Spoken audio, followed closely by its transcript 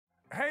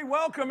Hey,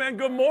 welcome and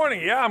good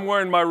morning. Yeah, I'm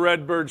wearing my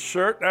Redbird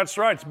shirt. That's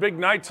right. It's a big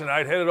night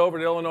tonight. Headed over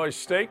to Illinois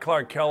State.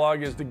 Clark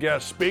Kellogg is the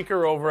guest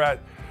speaker over at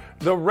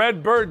the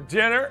Redbird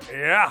dinner.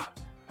 Yeah.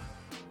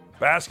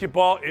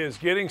 Basketball is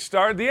getting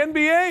started. The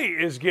NBA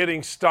is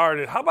getting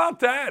started. How about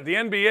that? The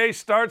NBA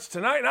starts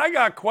tonight, and I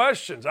got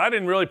questions. I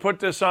didn't really put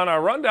this on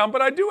our rundown,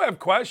 but I do have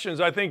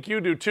questions. I think you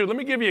do too. Let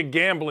me give you a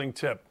gambling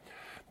tip.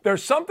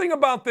 There's something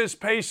about this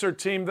Pacer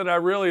team that I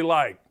really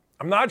like.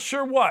 I'm not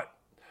sure what.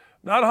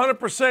 Not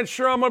 100%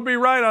 sure I'm going to be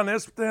right on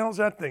this. What the hell's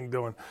that thing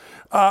doing?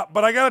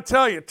 But I got to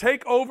tell you,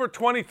 take over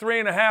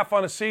 23.5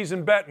 on a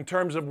season bet in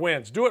terms of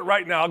wins. Do it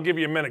right now. I'll give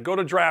you a minute. Go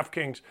to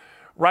DraftKings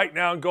right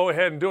now and go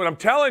ahead and do it. I'm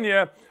telling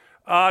you,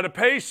 the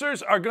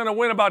Pacers are going to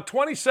win about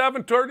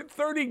 27,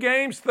 30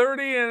 games,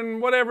 30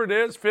 and whatever it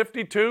is,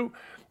 52.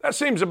 That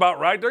seems about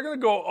right. They're going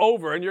to go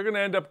over, and you're going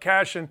to end up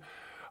cashing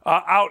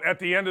out at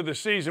the end of the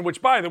season,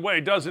 which, by the way,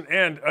 doesn't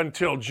end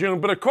until June.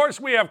 But, of course,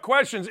 we have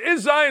questions.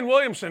 Is Zion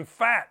Williamson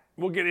fat?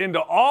 We'll get into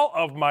all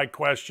of my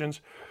questions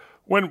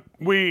when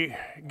we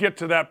get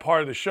to that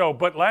part of the show.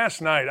 But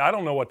last night, I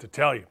don't know what to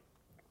tell you.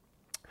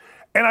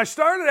 And I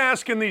started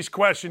asking these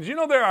questions. You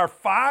know, there are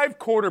 5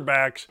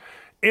 quarterbacks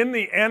in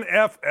the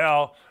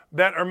NFL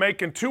that are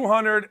making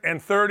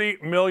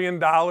 $230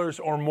 million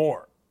or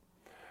more.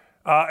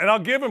 And I'll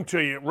give them to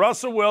you.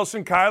 Russell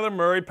Wilson, Kyler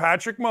Murray,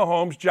 Patrick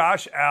Mahomes,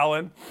 Josh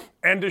Allen,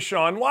 and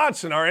Deshaun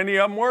Watson. Are any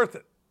of them worth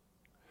it?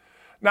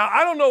 Now,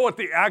 I don't know what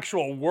the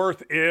actual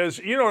worth is.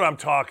 You know what I'm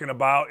talking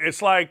about.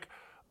 It's like,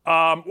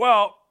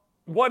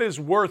 what does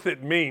worth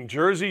it mean?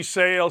 Jersey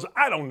sales?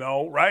 I don't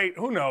know, right?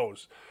 Who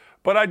knows?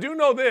 But I do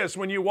know this.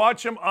 When you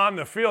watch him on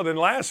the field, and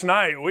last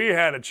night we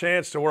had a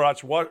chance to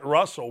watch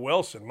Russell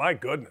Wilson. My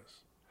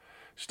goodness.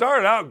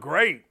 Started out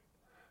great.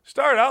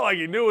 Started out like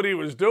he knew what he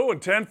was doing.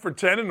 10 for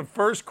 10 in the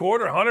first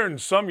quarter, 100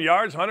 and some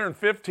yards,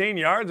 115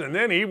 yards, and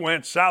then he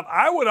went south.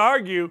 I would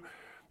argue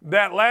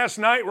that last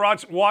night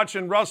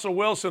watching Russell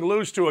Wilson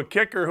lose to a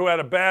kicker who had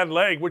a bad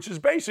leg, which is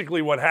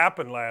basically what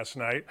happened last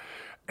night,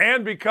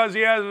 and because he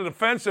has a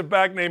defensive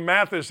back named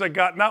Mathis that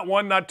got not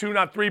 1, not 2,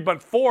 not 3,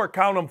 but 4,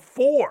 count them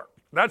 4.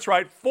 That's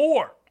right,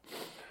 4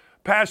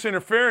 pass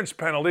interference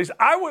penalties.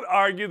 I would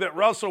argue that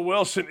Russell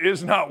Wilson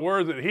is not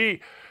worth it.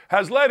 He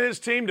has led his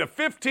team to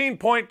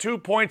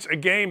 15.2 points a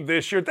game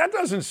this year. That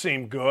doesn't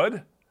seem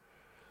good.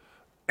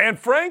 And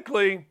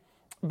frankly,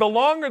 the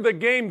longer the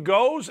game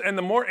goes and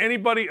the more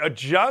anybody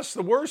adjusts,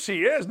 the worse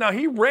he is. Now,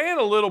 he ran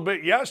a little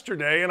bit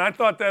yesterday, and I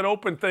thought that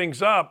opened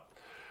things up.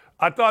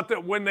 I thought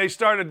that when they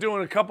started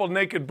doing a couple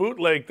naked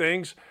bootleg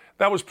things,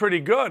 that was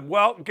pretty good.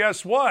 Well,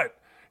 guess what?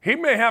 He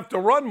may have to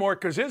run more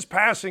because his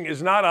passing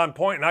is not on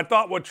point. And I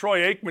thought what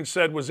Troy Aikman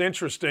said was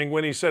interesting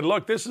when he said,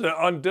 look, this is an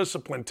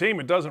undisciplined team.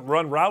 It doesn't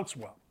run routes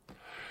well.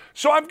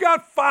 So I've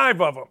got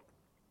 5 of them.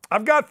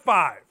 I've got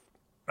 5,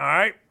 all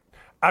right?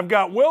 I've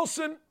got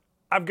Wilson,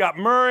 I've got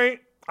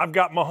Murray, I've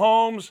got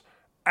Mahomes,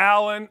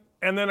 Allen,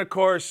 and then, of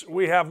course,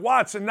 we have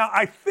Watson. Now,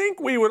 I think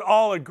we would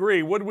all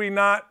agree, would we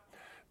not,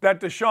 that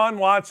Deshaun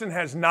Watson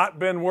has not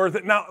been worth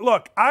it. Now,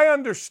 look, I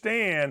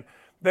understand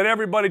that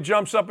everybody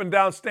jumps up and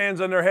down, stands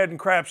on their head, and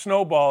craps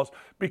snowballs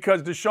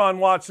because Deshaun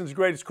Watson's the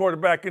greatest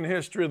quarterback in the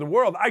history of the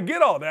world. I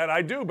get all that,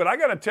 I do, but I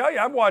got to tell you,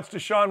 I've watched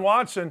Deshaun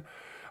Watson,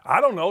 I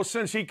don't know,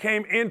 since he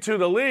came into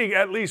the league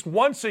at least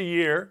once a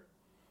year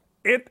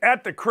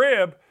at the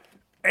crib,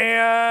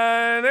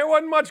 and there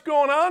wasn't much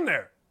going on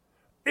there.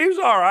 He was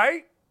all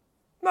right.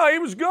 No, he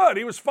was good.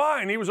 He was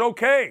fine. He was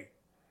okay.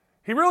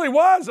 He really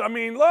was. I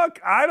mean, look,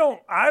 I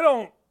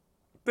don't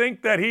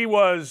think that he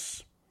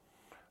was,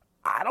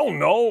 I don't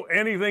know,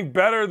 anything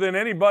better than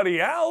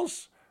anybody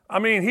else. I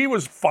mean, he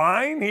was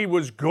fine. He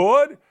was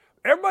good.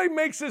 Everybody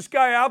makes this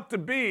guy out to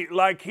be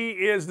like he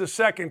is the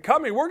second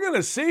coming. We're going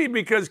to see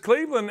because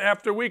Cleveland,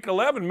 after week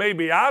 11, may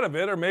be out of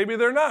it or maybe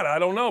they're not. I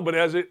don't know. But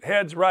as it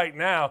heads right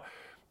now,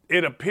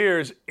 it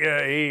appears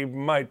he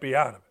might be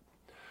out of it.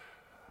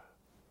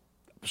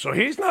 So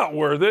he's not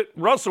worth it.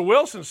 Russell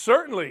Wilson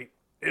certainly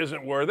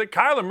isn't worth it.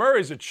 Kyler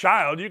Murray's a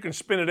child. You can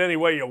spin it any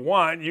way you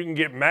want. You can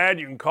get mad.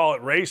 You can call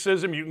it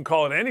racism. You can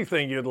call it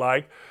anything you'd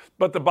like.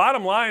 But the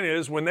bottom line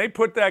is when they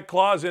put that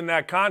clause in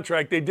that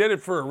contract, they did it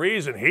for a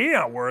reason. He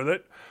not worth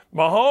it.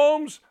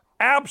 Mahomes,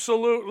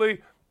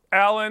 absolutely.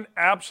 Allen,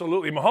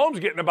 absolutely. Mahomes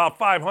getting about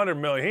 $500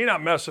 million. He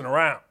not messing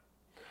around.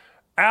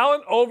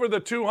 Allen over the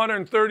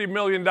 $230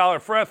 million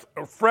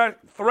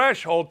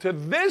threshold. To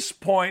this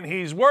point,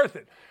 he's worth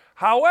it.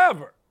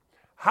 However,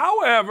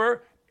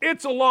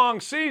 it's a long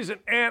season,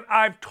 and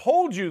I've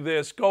told you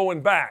this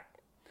going back.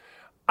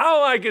 I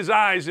don't like his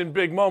eyes in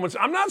big moments.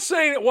 I'm not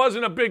saying it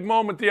wasn't a big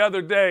moment the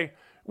other day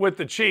with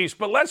the Chiefs,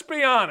 but let's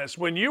be honest.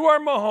 When you are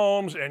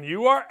Mahomes and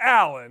you are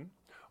Allen,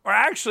 or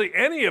actually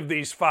any of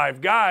these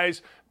 5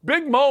 guys,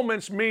 big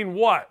moments mean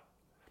what?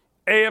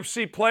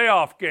 AFC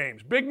playoff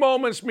games. Big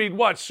moments mean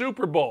what?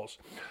 Super Bowls.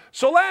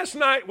 So last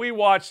night we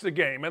watched the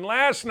game, and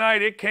last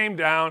night it came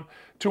down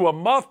to a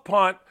muff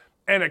punt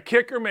and a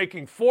kicker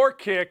making 4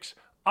 kicks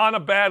on a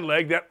bad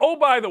leg that, oh,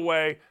 by the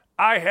way,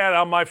 I had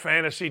on my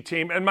fantasy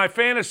team. And my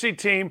fantasy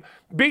team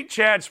beat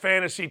Chad's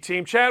fantasy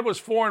team. Chad was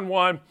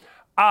 4-1.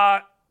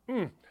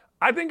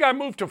 I think I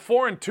moved to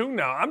 4-2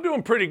 now. I'm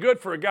doing pretty good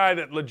for a guy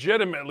that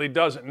legitimately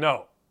doesn't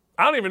know.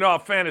 I don't even know how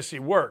fantasy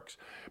works.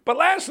 But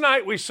last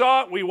night we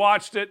saw it, we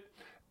watched it,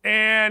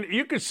 and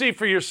you could see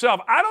for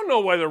yourself. I don't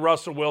know whether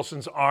Russell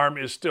Wilson's arm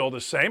is still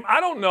the same. I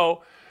don't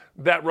know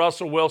that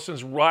Russell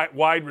Wilson's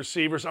wide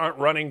receivers aren't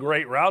running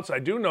great routes. I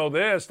do know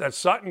this, that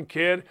Sutton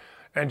kid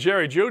and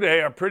Jerry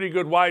Jeudy are pretty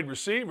good wide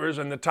receivers,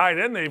 and the tight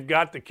end they've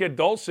got, the kid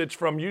Dulcich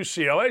from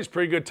UCLA, is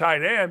pretty good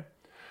tight end.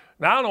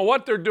 Now, I don't know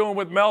what they're doing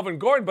with Melvin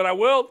Gordon, but I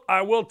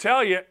will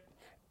tell you,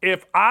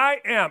 if I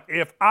am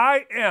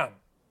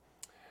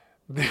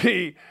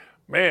the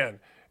man,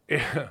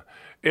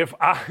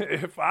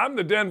 if I'm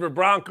the Denver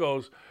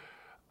Broncos,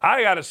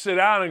 I got to sit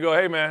down and go,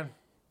 hey man,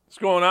 what's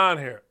going on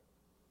here?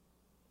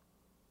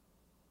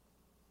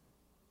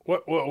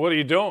 What are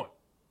you doing?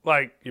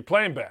 Like, you're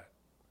playing bad.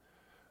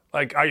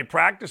 Like, are you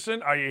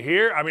practicing? Are you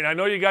here? I mean, I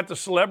know you got the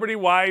celebrity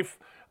wife.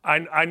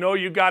 I know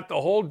you got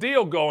the whole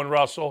deal going,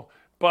 Russell,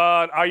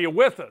 but are you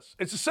with us?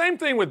 It's the same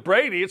thing with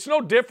Brady. It's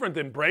no different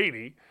than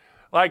Brady.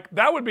 Like,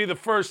 that would be the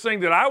first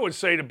thing that I would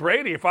say to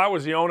Brady if I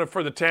was the owner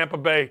for the Tampa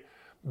Bay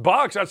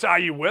Bucks. I'd say, are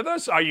you with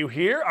us? Are you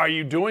here? Are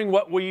you doing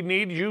what we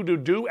need you to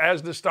do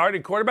as the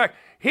starting quarterback?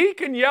 He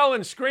can yell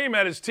and scream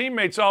at his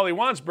teammates all he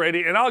wants,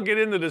 Brady, and I'll get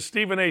into the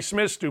Stephen A.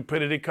 Smith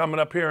stupidity coming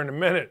up here in a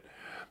minute.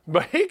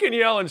 But he can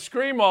yell and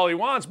scream all he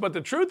wants, but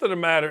the truth of the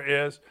matter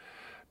is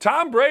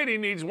Tom Brady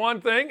needs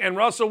one thing and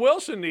Russell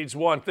Wilson needs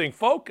one thing,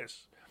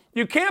 focus.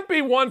 You can't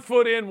be 1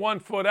 foot in, 1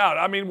 foot out.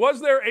 I mean,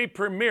 was there a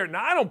premiere?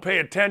 Now, I don't pay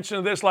attention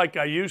to this like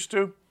I used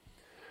to.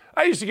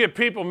 I used to get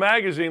People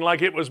magazine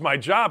like it was my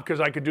job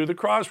because I could do the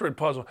crossword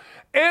puzzle.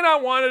 And I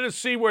wanted to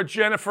see where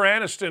Jennifer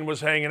Aniston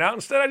was hanging out.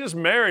 Instead, I just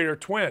married her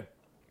twin.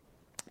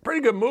 Pretty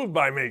good move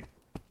by me.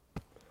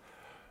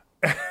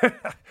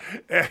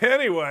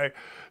 Anyway,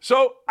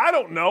 so I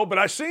don't know, but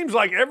it seems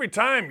like every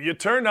time you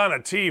turned on a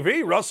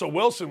TV, Russell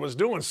Wilson was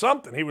doing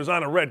something. He was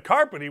on a red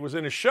carpet. He was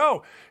in a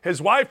show.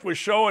 His wife was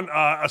showing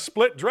a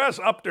split dress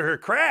up to her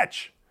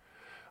crotch.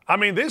 I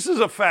mean, this is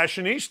a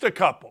fashionista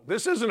couple.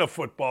 This isn't a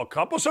football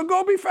couple, so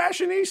go be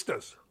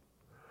fashionistas.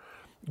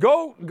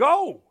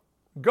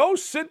 Go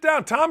sit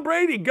down. Tom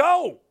Brady,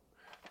 go.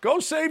 Go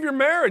save your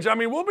marriage. I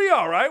mean, we'll be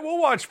all right.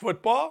 We'll watch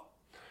football.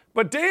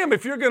 But damn,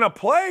 if you're going to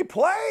play,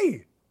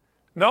 play.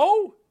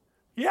 No?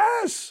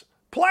 Yes.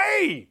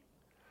 Play.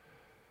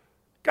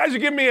 Guys are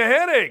giving me a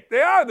headache.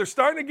 They are. They're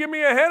starting to give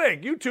me a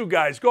headache. You two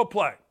guys, go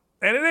play.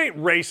 And it ain't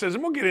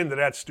racism. We'll get into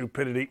that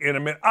stupidity in a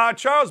minute.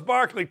 Charles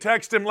Barkley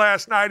texted him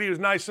last night. He was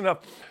nice enough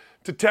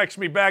to text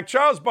me back.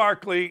 Charles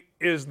Barkley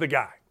is the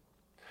guy.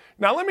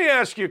 Now, let me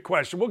ask you a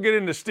question. We'll get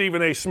into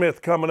Stephen A.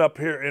 Smith coming up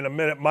here in a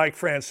minute. Mike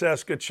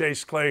Francesca,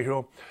 Chase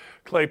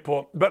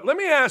Claypool. But let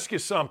me ask you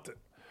something.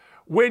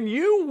 When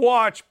you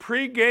watch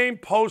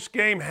pregame,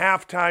 postgame,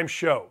 halftime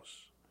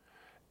shows,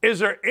 is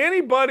there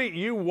anybody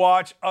you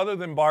watch other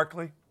than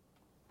Barkley?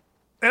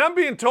 And I'm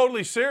being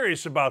totally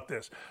serious about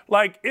this.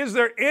 Like, is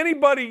there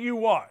anybody you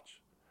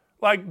watch?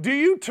 Like, do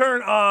you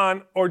turn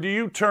on or do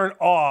you turn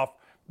off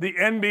the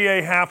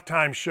NBA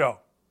halftime show?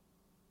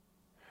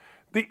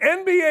 The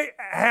NBA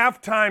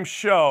halftime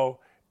show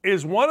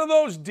is one of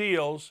those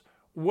deals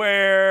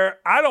where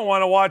I don't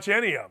want to watch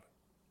any of it.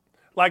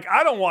 Like,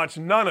 I don't watch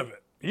none of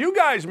it. You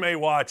guys may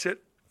watch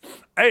it.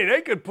 Hey,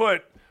 they could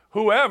put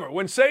whoever.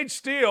 When Sage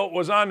Steele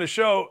was on the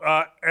show,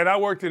 and I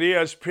worked at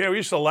ESPN, we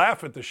used to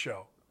laugh at the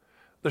show.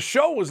 The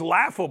show was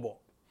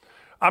laughable.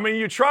 I mean,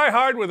 you try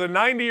hard with a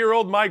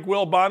 90-year-old Mike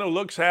Wilbon who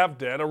looks half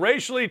dead, a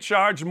racially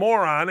charged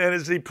moron, and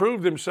as he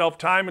proved himself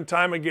time and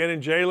time again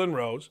in Jalen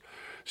Rose.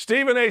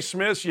 Stephen A.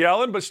 Smith's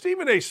yelling, but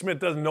Stephen A. Smith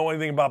doesn't know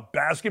anything about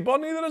basketball,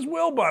 neither does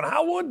Wilbon.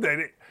 How would they?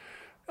 They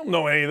don't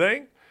know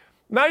anything.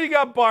 Now you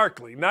got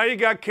Barkley. Now you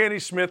got Kenny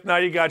Smith. Now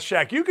you got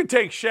Shaq. You could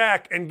take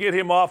Shaq and get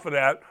him off of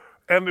that,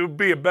 and it would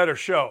be a better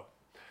show.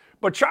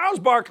 But Charles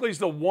Barkley's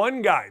the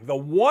one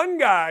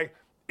guy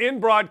in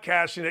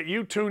broadcasting that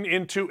you tune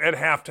into at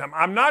halftime.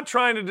 I'm not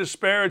trying to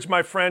disparage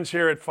my friends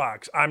here at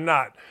Fox. I'm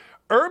not.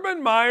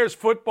 Urban Meyer's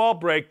football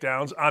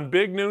breakdowns on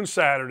Big Noon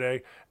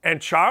Saturday and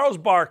Charles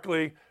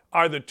Barkley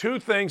are the two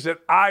things that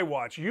I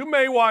watch. You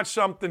may watch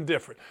something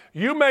different.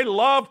 You may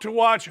love to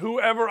watch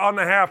whoever on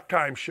the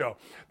halftime show.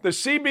 The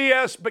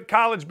CBS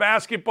college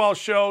basketball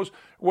shows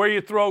where you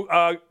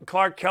throw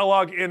Clark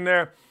Kellogg in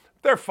there,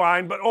 they're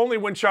fine, but only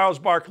when Charles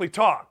Barkley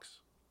talks.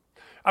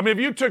 I mean,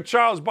 if you took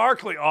Charles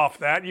Barkley off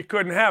that, you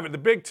couldn't have it. The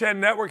Big Ten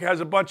Network has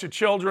a bunch of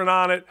children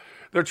on it.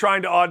 They're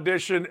trying to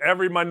audition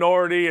every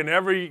minority and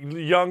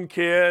every young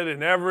kid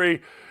and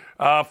every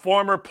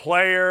former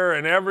player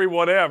and every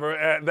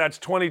whatever that's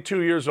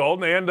 22 years old.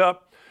 And they end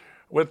up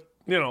with,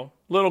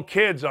 little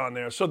kids on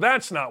there. So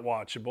that's not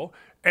watchable.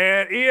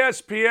 And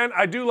ESPN,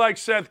 I do like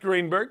Seth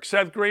Greenberg.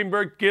 Seth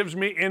Greenberg gives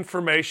me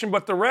information,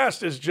 but the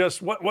rest is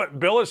just what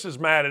Billis is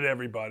mad at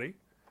everybody.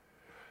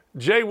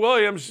 Jay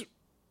Williams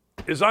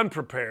is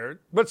unprepared,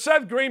 but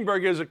Seth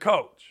Greenberg is a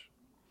coach.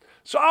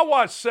 So I'll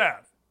watch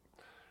Seth.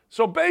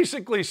 So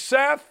basically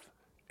Seth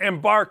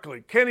and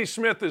Barkley, Kenny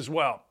Smith as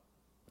well.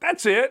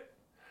 That's it.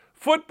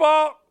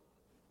 Football,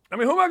 I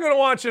mean, who am I going to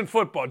watch in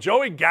football?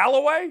 Joey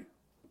Galloway?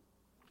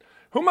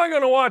 Who am I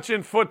going to watch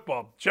in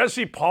football?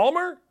 Jesse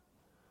Palmer?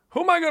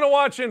 Who am I going to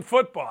watch in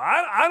football?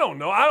 I don't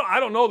know. I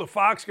don't know the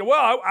Fox guy.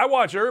 Well, I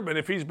watch Urban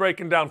if he's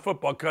breaking down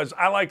football because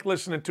I like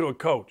listening to a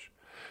coach.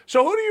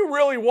 So who do you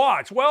really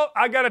watch? Well,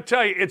 I got to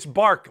tell you, it's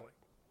Barkley.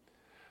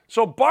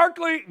 So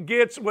Barkley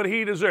gets what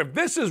he deserved.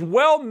 This is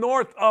well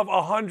north of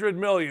 $100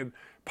 million,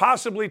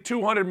 possibly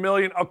 $200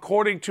 million,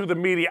 according to the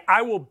media.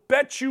 I will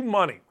bet you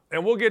money,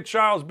 and we'll get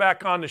Charles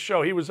back on the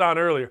show. He was on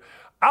earlier.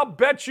 I'll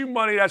bet you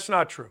money that's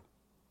not true.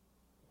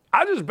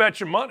 I just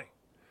bet you money.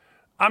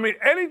 I mean,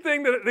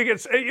 anything that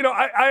gets,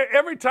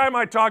 every time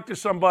I talk to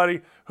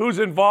somebody who's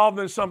involved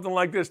in something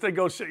like this, they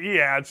go,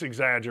 yeah, it's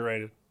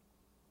exaggerated.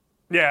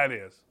 Yeah, it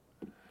is.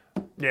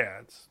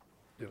 Yeah, it's,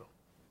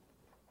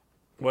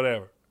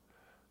 whatever.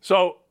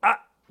 So,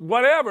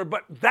 whatever,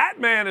 but that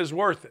man is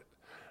worth it.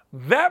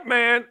 That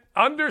man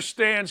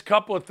understands a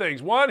couple of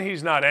things. One,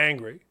 he's not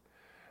angry.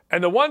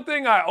 And the one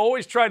thing I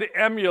always tried to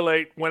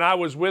emulate when I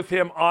was with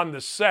him on the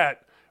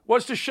set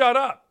was to shut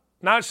up.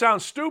 Now it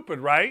sounds stupid,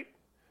 right?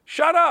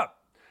 Shut up.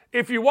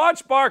 If you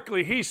watch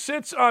Barkley, he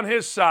sits on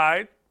his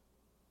side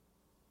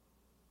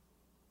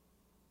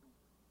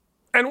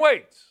and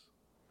waits.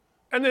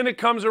 And then it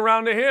comes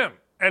around to him,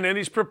 and then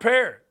he's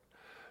prepared.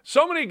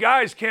 So many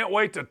guys can't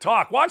wait to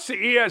talk. Watch the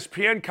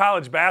ESPN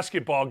college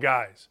basketball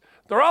guys.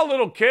 They're all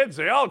little kids.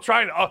 They're all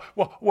trying to,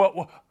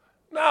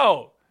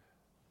 no.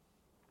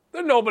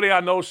 There's nobody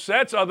on those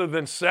sets other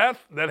than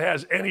Seth that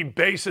has any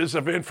basis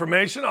of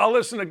information. I'll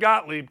listen to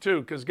Gottlieb too,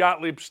 because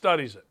Gottlieb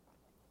studies it.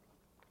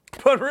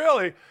 But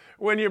really,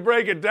 when you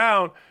break it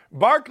down,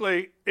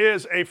 Barkley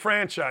is a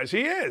franchise.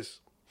 He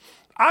is.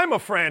 I'm a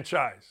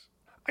franchise.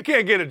 I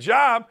can't get a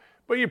job,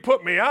 but you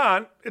put me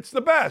on, it's the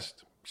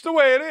best. It's the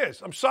way it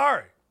is. I'm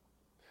sorry.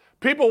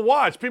 People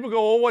watch. People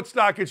go, well, what's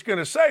Stockich going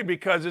to say?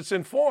 Because it's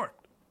informed.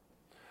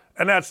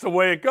 And that's the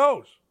way it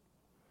goes.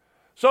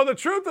 So the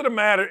truth of the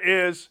matter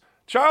is,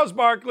 Charles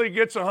Barkley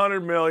gets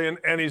 $100 million,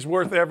 and he's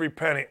worth every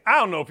penny. I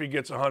don't know if he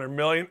gets $100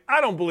 million.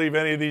 I don't believe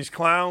any of these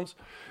clowns.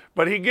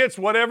 But he gets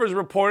whatever's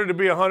reported to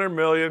be $100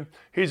 million.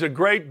 He's a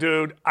great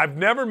dude. I've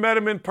never met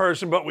him in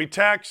person, but we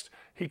text.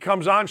 He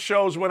comes on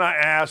shows when I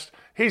asked.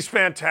 He's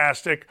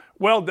fantastic.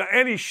 Well done.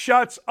 And he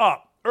shuts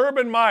up.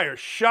 Urban Meyer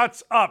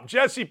shuts up.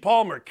 Jesse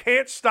Palmer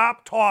can't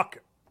stop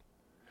talking.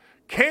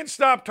 Can't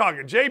stop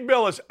talking. Jay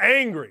Bilas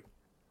angry.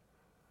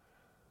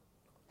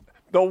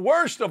 The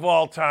worst of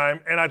all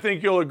time, and I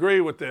think you'll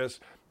agree with this,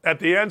 at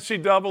the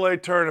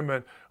NCAA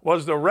tournament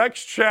was the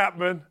Rex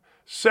Chapman,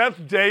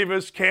 Seth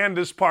Davis,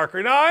 Candace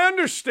Parker. Now, I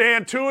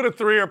understand 2 of the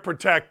 3 are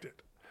protected.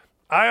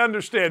 I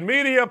understand.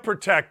 Media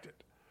protected.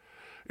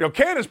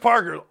 Candace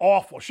Parker is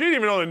awful. She didn't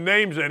even know the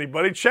names of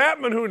anybody.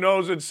 Chapman, who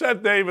knows, and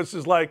Seth Davis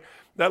is like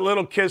that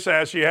little kiss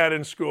ass she had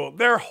in school.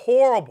 They're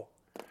horrible.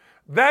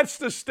 That's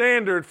the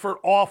standard for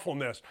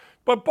awfulness.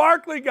 But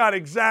Barkley got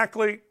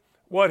exactly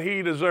what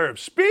he deserved.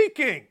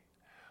 Speaking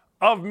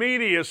of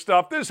media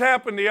stuff, this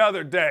happened the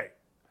other day,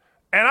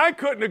 and I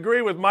couldn't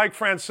agree with Mike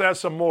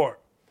Francesa more.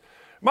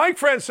 Mike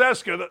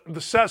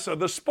Francesa,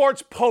 the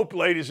sports pope,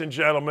 ladies and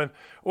gentlemen,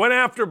 went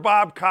after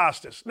Bob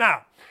Costas.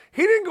 Now,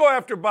 he didn't go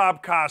after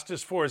Bob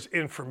Costas for his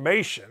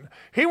information.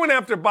 He went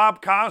after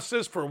Bob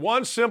Costas for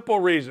one simple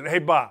reason. Hey,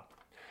 Bob,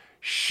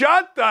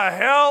 shut the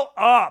hell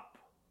up.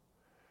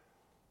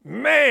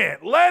 Man,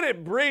 let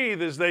it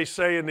breathe, as they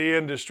say in the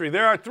industry.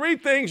 There are 3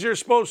 things you're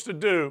supposed to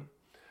do,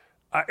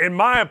 in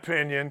my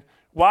opinion,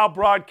 while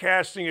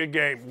broadcasting a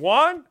game.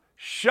 1,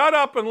 shut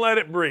up and let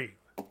it breathe.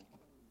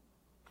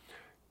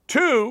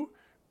 2,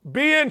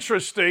 be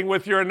interesting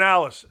with your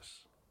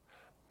analysis.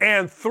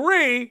 And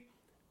 3,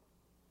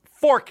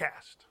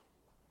 forecast.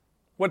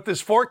 What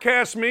does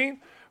forecast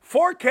mean?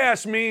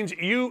 Forecast means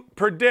you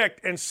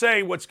predict and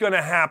say what's going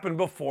to happen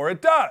before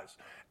it does.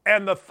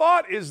 And the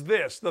thought is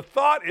this. The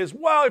thought is,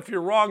 well, if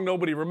you're wrong,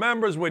 nobody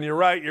remembers. When you're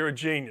right, you're a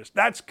genius.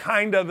 That's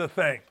kind of the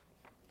thing.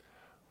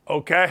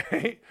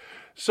 Okay?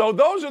 So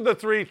those are the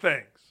 3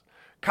 things.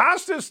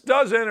 Costas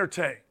does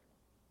entertain.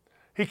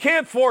 He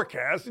can't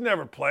forecast. He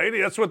never played.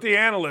 That's what the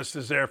analyst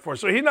is there for.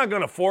 So he's not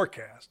going to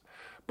forecast.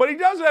 But he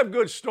does have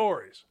good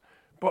stories.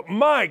 But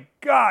my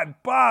God,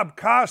 Bob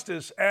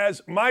Costas,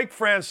 as Mike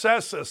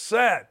Francesa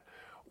said,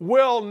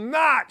 will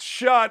not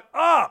shut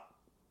up.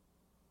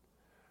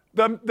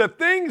 The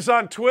things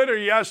on Twitter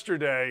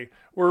yesterday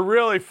were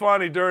really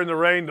funny during the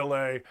rain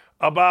delay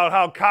about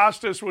how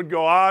Costas would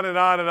go on and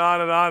on and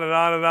on and on and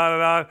on and on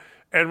and on.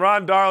 And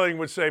Ron Darling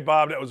would say,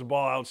 Bob, that was a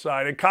ball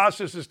outside. And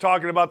Costas is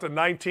talking about the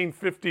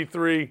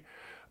 1953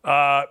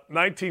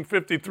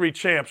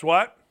 champs.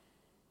 What?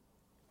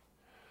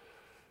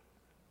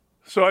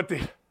 So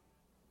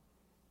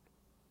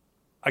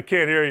I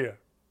can't hear you.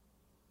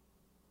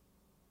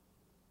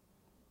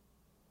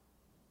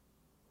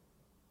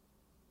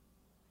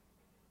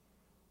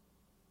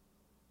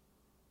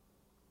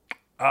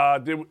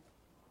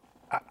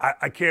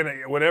 I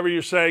can't, whatever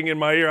you're saying in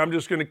my ear, I'm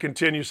just going to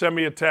continue. Send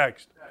me a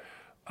text.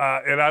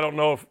 And I don't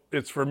know if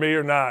it's for me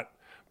or not.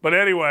 But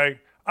anyway,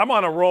 I'm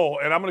on a roll,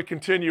 and I'm going to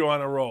continue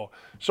on a roll.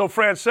 So, all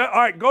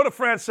right, go to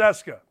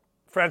Francesca.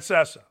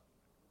 Francesa.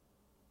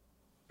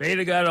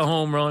 Beta got a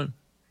home run.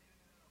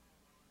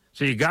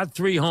 So you got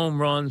 3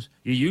 home runs.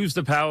 You use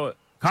the power.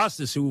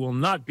 Costas, who will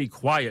not be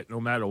quiet no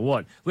matter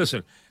what.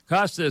 Listen,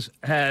 Costas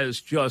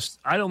has just,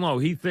 I don't know,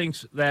 he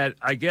thinks that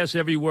I guess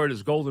every word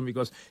is golden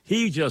because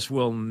he just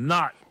will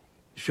not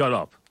shut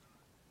up.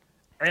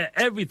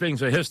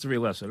 Everything's a history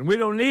lesson. We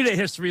don't need a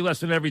history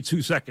lesson every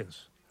 2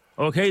 seconds.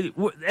 Okay?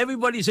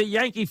 Everybody's a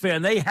Yankee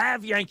fan. They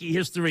have Yankee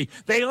history.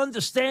 They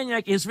understand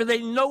Yankee history.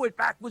 They know it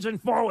backwards and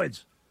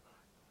forwards.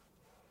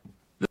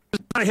 This is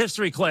not a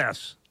history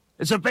class.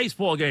 It's a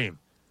baseball game.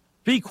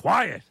 Be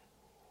quiet.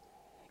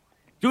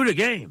 Do the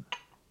game.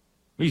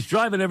 He's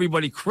driving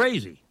everybody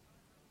crazy.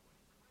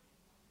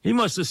 He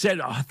must have said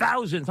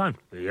 1,000 times,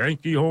 the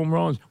Yankee home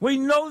runs. We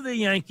know the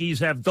Yankees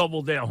have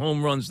doubled their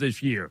home runs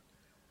this year.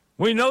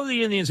 We know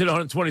the Indians hit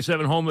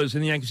 127 homers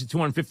and the Yankees hit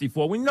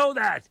 254. We know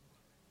that.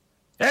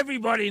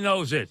 Everybody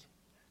knows it.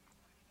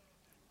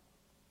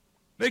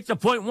 Make the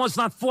point once,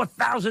 not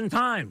 4,000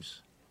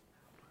 times.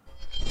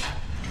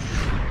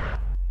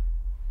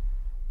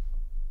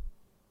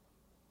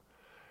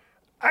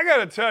 I got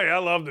to tell you, I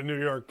love the New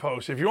York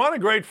Post. If you want a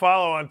great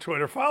follow on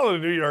Twitter, follow the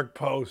New York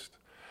Post.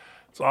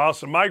 It's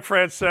awesome. Mike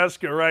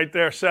Francesa right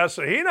there.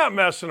 Sessa, he not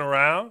messing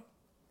around.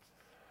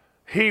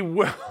 He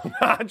will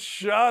not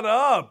shut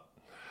up.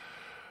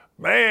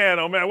 Man,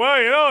 oh man.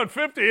 Well, in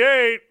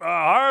 58,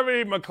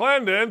 Harvey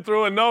McClendon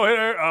threw a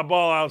no-hitter,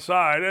 ball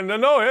outside, and the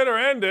no-hitter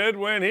ended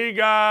when he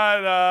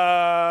got,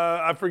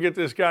 I forget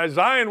this guy,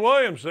 Zion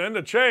Williamson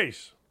to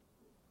chase.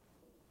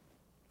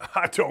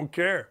 I don't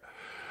care.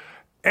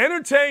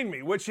 Entertain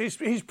me, which he's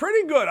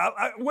pretty good.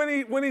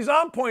 When he's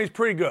on point, he's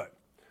pretty good.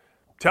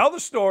 Tell the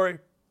story.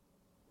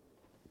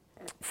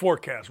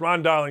 Forecast.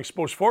 Ron Darling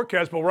supposed to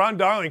forecast, but Ron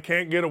Darling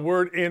can't get a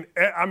word in.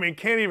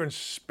 Can't even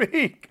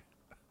speak.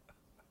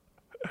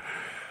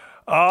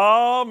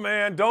 Oh,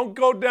 man, don't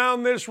go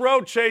down this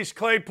road, Chase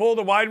Claypool,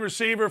 the wide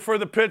receiver for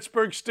the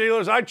Pittsburgh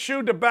Steelers. I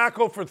chewed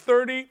tobacco for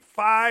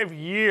 35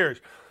 years.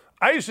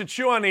 I used to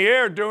chew on the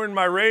air during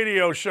my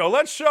radio show.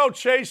 Let's show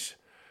Chase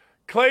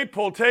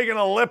Claypool taking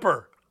a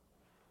lipper.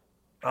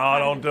 Oh,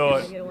 don't do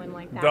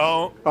it.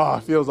 Don't. Oh,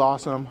 it feels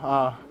awesome.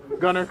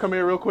 Gunner, come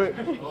here real quick.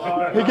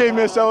 He gave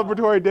me a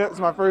celebratory dip. It's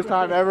my first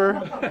time ever.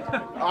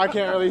 I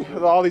can't really,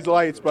 with all these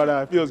lights, but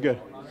it feels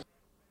good.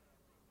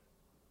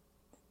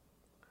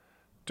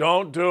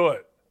 Don't do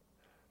it.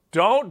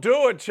 Don't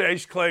do it,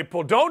 Chase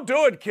Claypool. Don't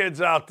do it,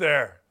 kids out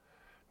there.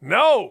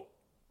 No.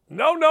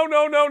 No.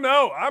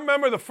 I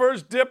remember the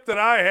first dip that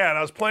I had.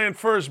 I was playing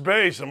first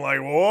base. I'm like,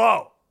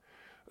 whoa.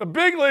 The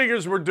big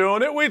leaguers were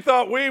doing it. We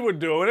thought we were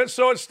doing it.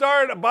 So it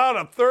started about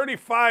a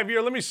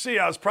 35-year. Let me see.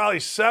 I was probably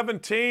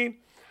 17.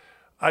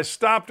 I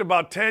stopped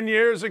about 10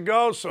 years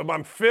ago. So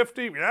I'm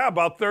 50. Yeah,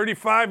 about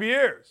 35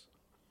 years.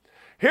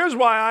 Here's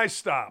why I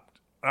stopped.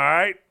 All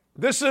right.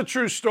 This is a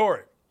true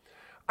story.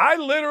 I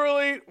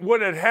literally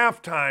would at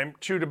halftime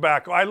chew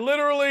tobacco. I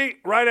literally,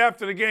 right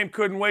after the game,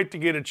 couldn't wait to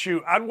get a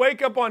chew. I'd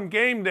wake up on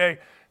game day,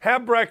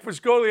 have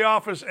breakfast, go to the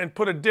office, and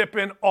put a dip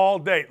in all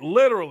day.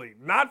 Literally,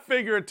 not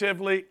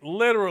figuratively,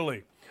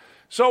 literally.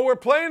 So we're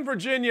playing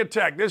Virginia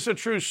Tech. This is a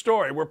true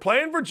story. We're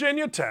playing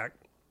Virginia Tech,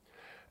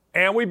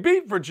 and we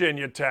beat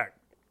Virginia Tech.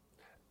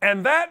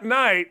 And that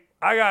night,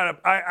 I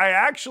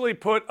actually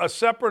put a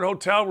separate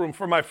hotel room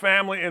for my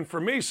family and for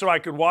me so I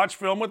could watch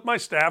film with my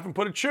staff and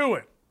put a chew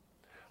in.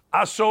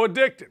 I was so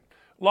addicted.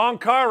 Long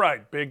car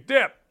ride, big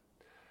dip.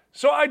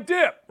 So I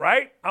dip,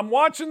 right? I'm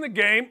watching the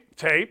game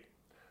tape.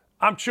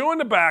 I'm chewing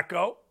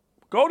tobacco,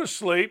 go to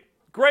sleep,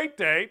 great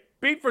day,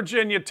 beat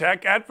Virginia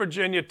Tech at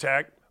Virginia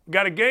Tech,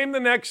 got a game the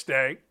next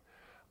day.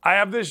 I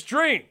have this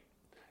dream.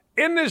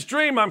 In this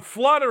dream, I'm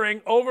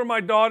fluttering over my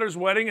daughter's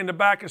wedding in the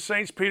back of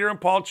St. Peter and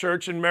Paul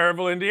Church in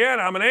Maryville,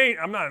 Indiana.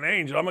 I'm not an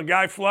angel. I'm a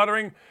guy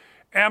fluttering.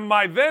 And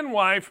my then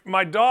wife,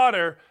 my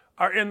daughter,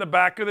 are in the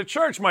back of the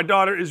church. My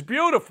daughter is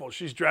beautiful.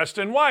 She's dressed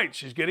in white.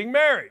 She's getting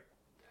married.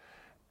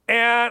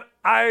 And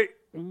I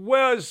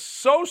was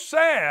so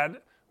sad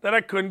that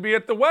I couldn't be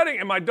at the wedding.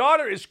 And my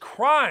daughter is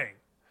crying.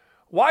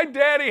 Why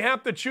Daddy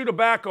have to chew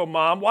tobacco,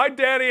 Mom? Why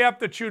Daddy have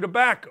to chew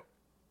tobacco?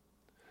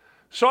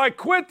 So I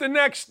quit the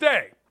next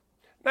day.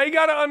 Now you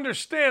got to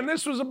understand,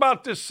 this was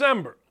about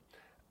December.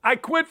 I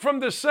quit from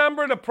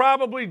December to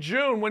probably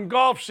June when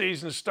golf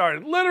season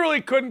started. Literally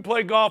couldn't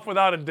play golf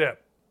without a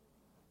dip.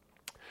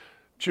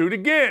 Chewed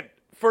again.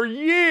 For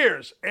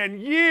years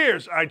and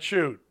years I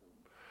chewed.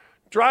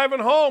 Driving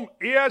home,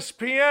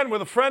 ESPN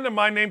with a friend of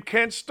mine named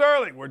Kent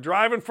Sterling. We're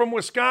driving from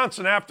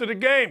Wisconsin after the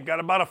game.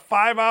 Got about a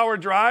 5-hour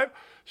drive,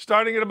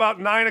 starting at about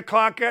 9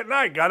 o'clock at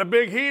night. Got a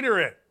big heater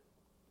in.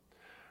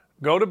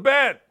 Go to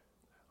bed.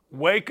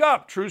 Wake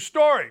up. True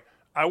story.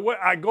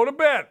 I go to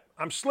bed.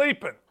 I'm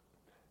sleeping.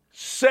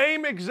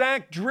 Same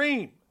exact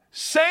dream.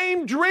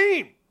 Same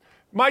dream.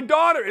 My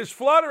daughter is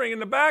fluttering in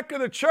the back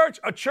of the church,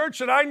 a church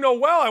that I know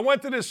well. I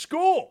went to this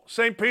school,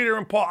 St. Peter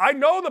and Paul. I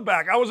know the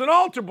back. I was an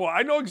altar boy.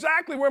 I know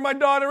exactly where my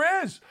daughter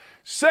is.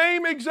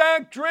 Same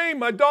exact dream.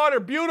 My daughter,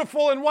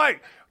 beautiful and white.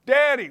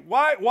 Daddy,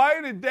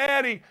 why did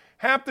Daddy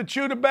have to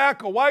chew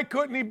tobacco? Why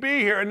couldn't he be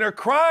here? And they're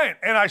crying.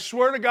 And I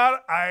swear to God,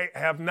 I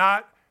have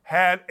not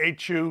had a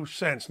chew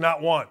since,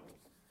 not one.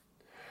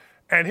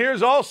 And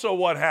here's also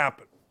what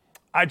happened.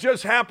 I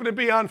just happened to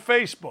be on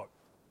Facebook.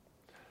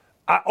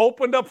 I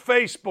opened up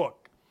Facebook.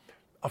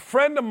 A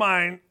friend of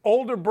mine,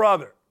 older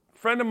brother, a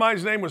friend of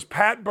mine's name was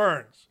Pat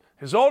Burns.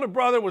 His older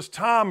brother was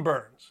Tom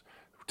Burns.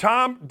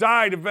 Tom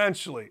died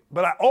eventually,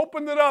 but I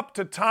opened it up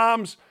to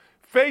Tom's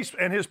face,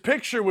 and his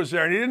picture was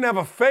there, and he didn't have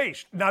a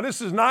face. Now, this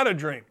is not a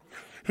dream.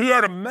 He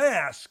had a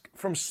mask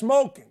from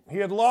smoking. He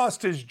had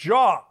lost his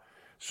jaw.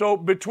 So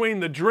between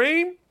the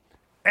dream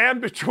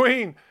and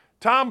between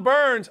Tom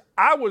Burns,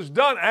 I was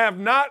done. I have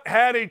not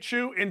had a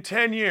chew in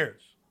 10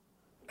 years.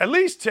 At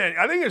least 10.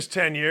 I think it's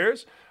 10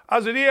 years. I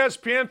was at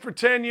ESPN for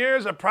 10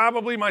 years.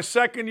 Probably my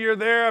second year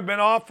there. I've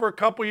been off for a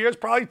couple years,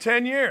 probably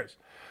 10 years.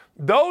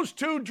 Those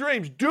two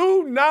dreams,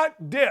 do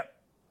not dip.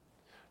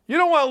 You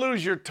don't want to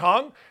lose your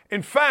tongue.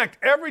 In fact,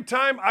 every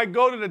time I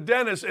go to the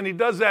dentist and he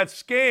does that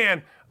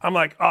scan, I'm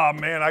like, oh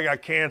man, I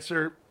got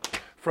cancer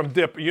from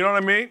dip. You know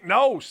what I mean?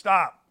 No,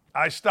 stop.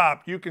 I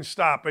stop. You can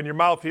stop, and your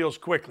mouth heals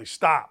quickly.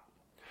 Stop.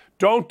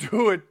 Don't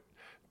do it.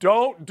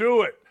 Don't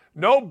do it.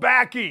 No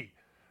backy.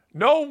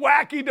 No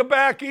wacky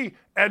tobacco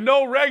and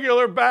no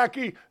regular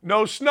backy.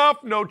 No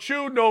snuff, no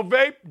chew, no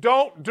vape.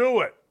 Don't do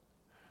it.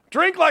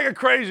 Drink like a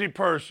crazy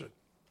person.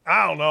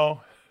 I don't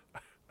know.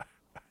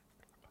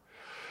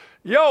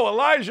 Yo,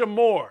 Elijah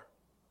Moore,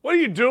 what are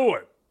you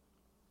doing?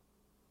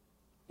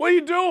 What are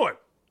you doing?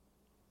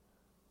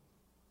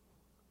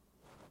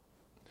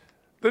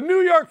 The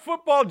New York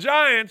Football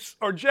Giants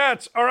or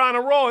Jets are on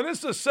a roll, and this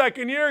is a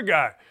second-year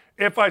guy.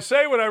 If I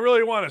say what I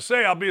really want to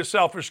say, I'll be a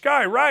selfish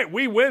guy. Right,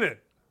 we win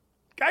it.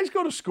 Guys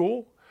go to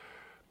school.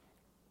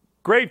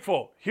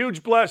 Grateful,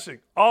 huge blessing.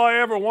 All I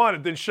ever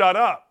wanted, then shut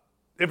up.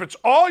 If it's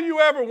all you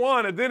ever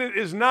wanted, then it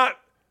is not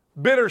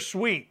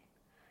bittersweet.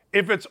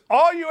 If it's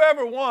all you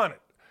ever wanted,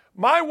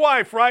 my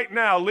wife right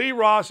now, Lee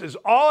Ross, is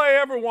all I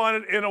ever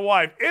wanted in a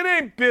wife. It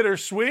ain't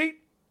bittersweet.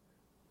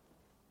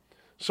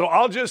 So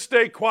I'll just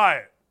stay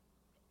quiet.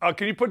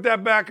 Can you put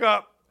that back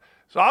up?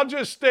 So I'll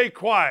just stay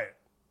quiet.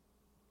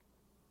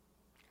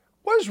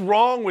 What is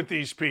wrong with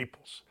these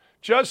peoples?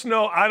 Just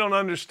know I don't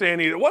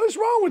understand either. What is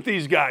wrong with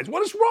these guys?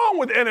 What is wrong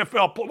with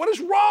NFL? What is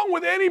wrong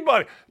with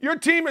anybody? Your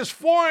team is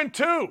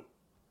 4-2.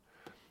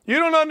 You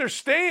don't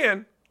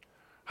understand.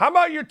 How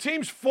about your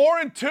team's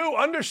 4-2?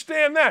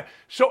 Understand that.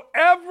 So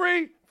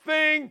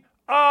everything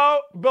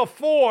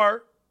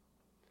before,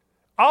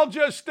 I'll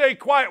just stay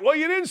quiet. Well,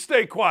 you didn't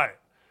stay quiet.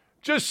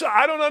 Just,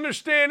 I don't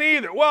understand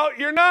either. Well,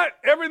 you're not.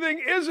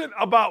 Everything isn't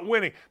about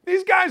winning.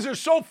 These guys are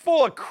so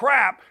full of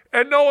crap,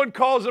 and no one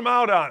calls them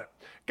out on it.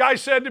 Guy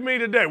said to me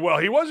today, well,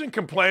 he wasn't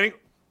complaining.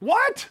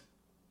 What?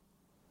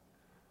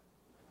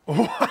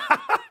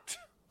 What?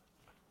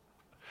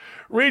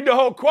 Read the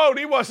whole quote.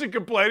 He wasn't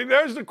complaining.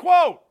 There's the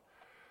quote.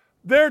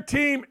 Their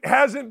team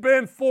hasn't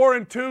been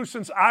 4-2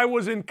 since I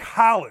was in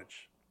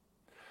college.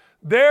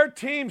 Their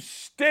team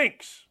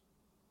stinks.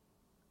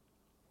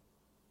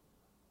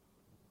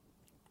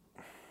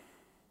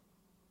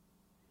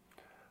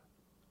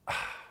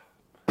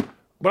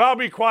 But I'll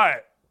be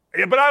quiet.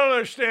 Yeah, but I don't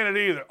understand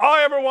it either. All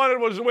I ever wanted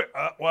was to win.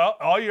 Well,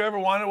 all you ever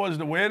wanted was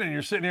to win, and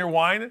you're sitting here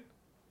whining?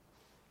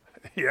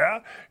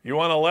 Yeah? You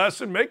want a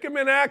lesson? Make him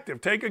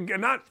inactive.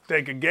 Not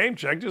take a game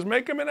check, just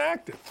make him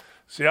inactive.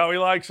 See how he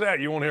likes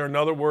that? You won't hear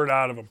another word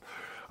out of him.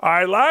 All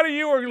right, a lot of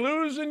you are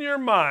losing your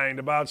mind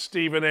about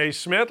Stephen A.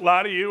 Smith. A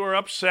lot of you are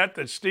upset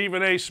that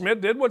Stephen A. Smith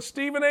did what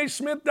Stephen A.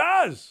 Smith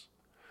does.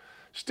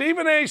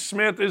 Stephen A.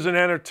 Smith is an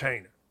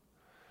entertainer.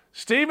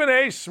 Stephen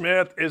A.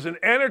 Smith is an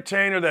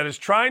entertainer that is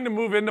trying to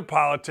move into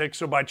politics.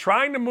 So by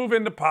trying to move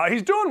into politics,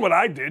 he's doing what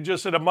I did,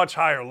 just at a much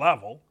higher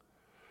level.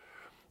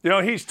 You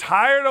know, he's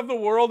tired of the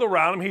world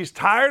around him. He's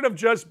tired of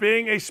just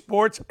being a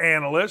sports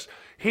analyst.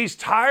 He's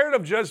tired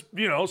of just,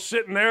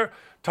 sitting there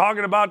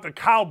talking about the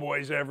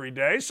Cowboys every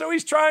day. So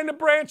he's trying to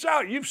branch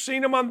out. You've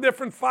seen him on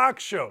different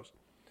Fox shows.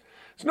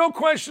 There's no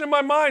question in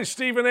my mind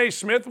Stephen A.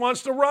 Smith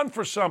wants to run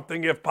for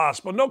something if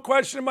possible. No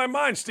question in my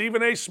mind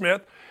Stephen A.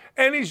 Smith.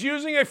 And he's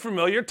using a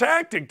familiar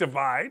tactic,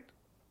 divide,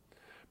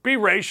 be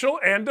racial,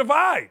 and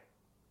divide.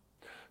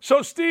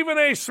 So Stephen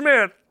A.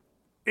 Smith,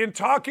 in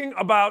talking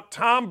about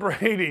Tom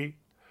Brady,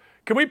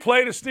 can we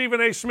play the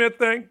Stephen A. Smith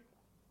thing?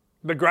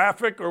 The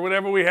graphic or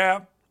whatever we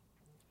have?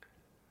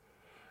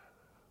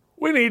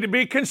 We need to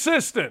be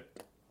consistent.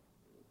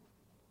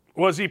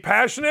 Was he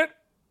passionate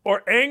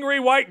or angry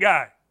white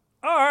guy?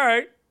 All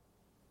right.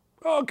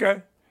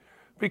 Okay.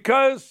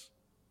 Because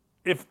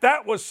if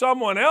that was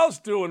someone else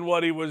doing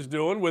what he was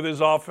doing with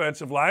his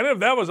offensive line, if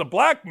that was a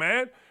black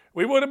man,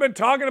 we would have been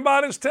talking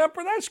about his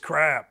temper. That's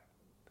crap.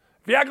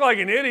 If you act like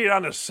an idiot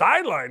on the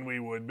sideline, we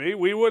would be.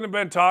 We wouldn't have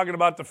been talking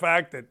about the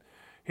fact that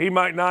he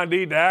might not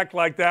need to act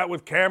like that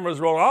with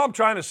cameras rolling. All I'm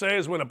trying to say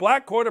is when a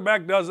black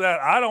quarterback does that,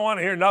 I don't want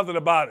to hear nothing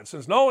about it.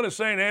 Since no one is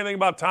saying anything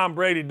about Tom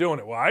Brady doing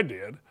it. Well, I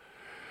did.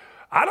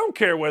 I don't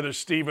care whether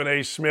Stephen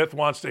A. Smith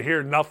wants to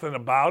hear nothing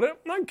about it.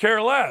 I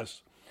care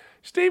less.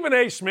 Stephen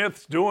A.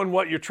 Smith's doing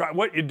what you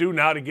do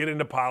now to get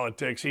into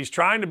politics. He's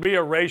trying to be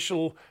a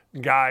racial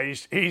guy.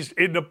 He's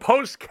in the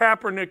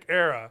post-Kaepernick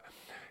era.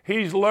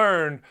 He's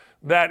learned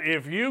that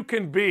if you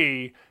can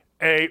be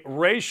a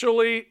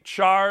racially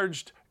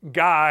charged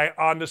guy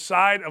on the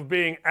side of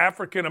being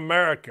African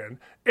American,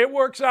 it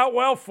works out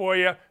well for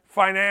you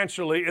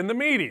financially in the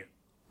media.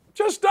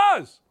 Just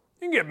does.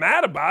 You can get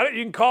mad about it.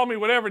 You can call me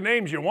whatever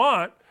names you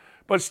want.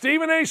 But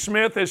Stephen A.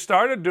 Smith has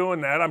started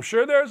doing that. I'm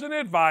sure there's an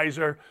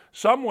advisor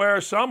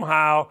somewhere,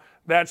 somehow,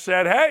 that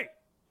said, hey,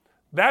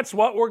 that's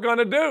what we're going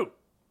to do.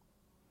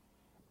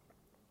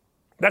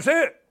 That's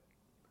it.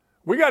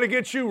 We got to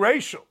get you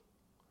racial.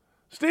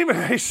 Stephen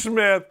A.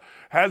 Smith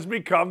has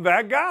become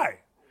that guy.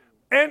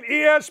 And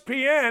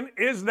ESPN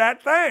is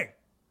that thing.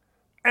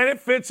 And it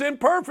fits in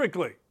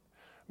perfectly.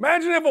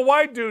 Imagine if a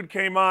white dude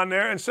came on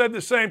there and said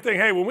the same thing.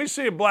 Hey, when we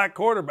see a black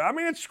quarterback, I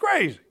mean, it's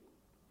crazy.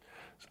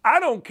 I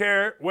don't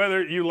care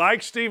whether you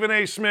like Stephen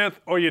A.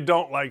 Smith or you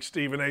don't like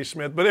Stephen A.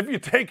 Smith, but if you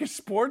take his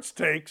sports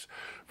takes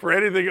for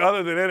anything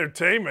other than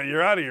entertainment,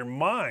 you're out of your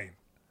mind.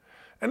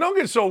 And don't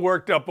get so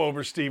worked up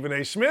over Stephen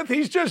A. Smith.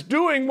 He's just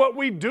doing what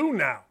we do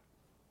now.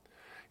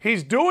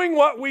 He's doing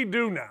what we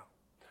do now,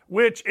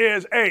 which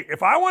is, hey,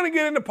 if I want to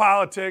get into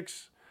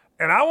politics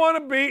and I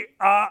want to be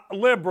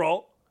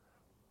liberal,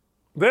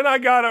 then I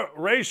got to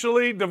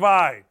racially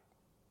divide.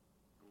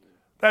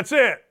 That's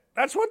it.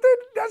 That's what they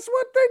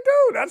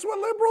do. That's what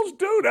liberals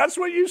do. That's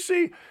what you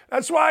see.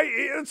 That's why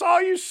it's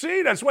all you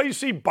see. That's why you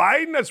see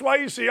Biden. That's why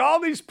you see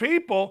all these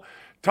people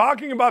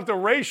talking about the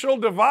racial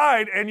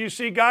divide, and you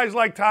see guys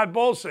like Todd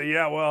Bowles say,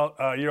 yeah, well,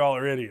 you all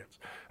are idiots.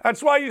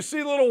 That's why you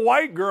see a little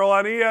white girl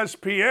on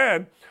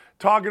ESPN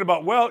talking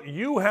about, well,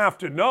 you have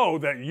to know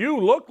that you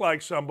look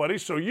like somebody,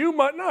 so you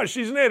must. No,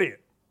 she's an idiot.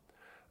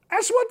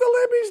 That's what the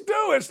libbies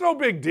do. It's no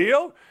big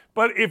deal.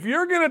 But if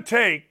you're going to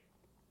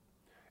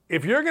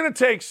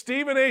take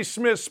Stephen A.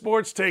 Smith's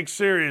sports take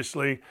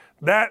seriously,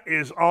 that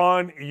is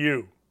on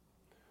you.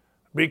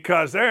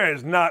 Because there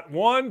is not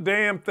one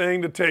damn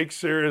thing to take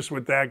serious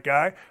with that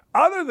guy,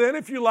 other than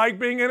if you like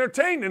being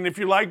entertained. And if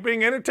you like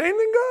being entertained,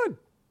 then good.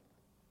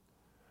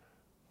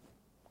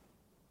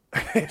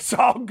 It's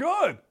all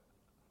good.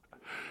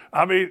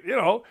 I mean,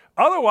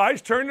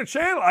 otherwise turn the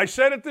channel. I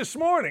said it this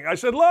morning. I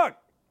said, look,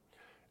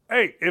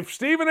 hey, if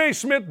Stephen A.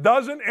 Smith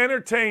doesn't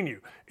entertain you,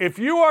 if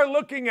you are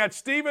looking at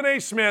Stephen A.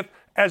 Smith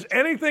as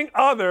anything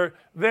other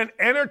than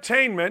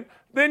entertainment,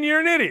 then you're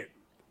an idiot.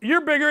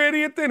 You're a bigger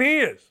idiot than he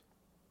is.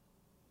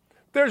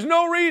 There's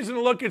no reason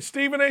to look at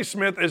Stephen A.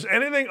 Smith as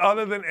anything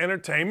other than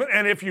entertainment.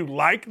 And if you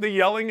like the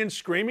yelling and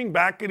screaming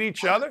back at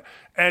each other,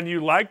 and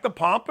you like the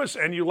pompous,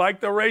 and you like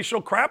the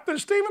racial crap, then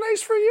Stephen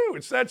A.'s for you.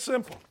 It's that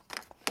simple.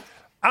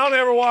 I don't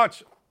ever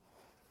watch it.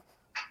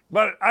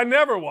 But I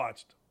never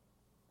watched.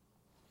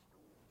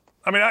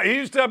 I mean, he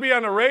used to be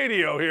on the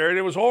radio here, and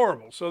it was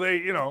horrible. So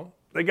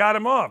they got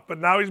him off. But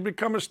now he's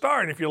become a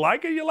star. And if you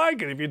like it, you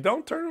like it. If you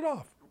don't, turn it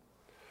off.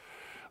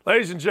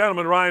 Ladies and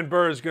gentlemen, Ryan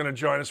Burr is going to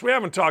join us. We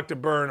haven't talked to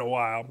Burr in a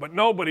while, but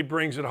nobody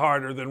brings it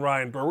harder than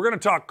Ryan Burr. We're going to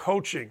talk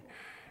coaching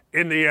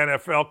in the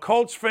NFL.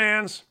 Colts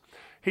fans,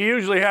 he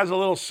usually has a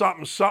little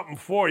something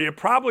for you,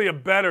 probably a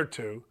bet or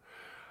two.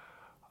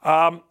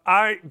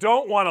 I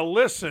don't want to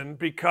listen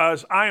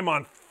because I am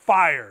on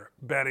fire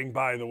betting,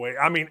 by the way.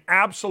 I mean,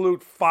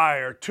 absolute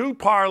fire. 2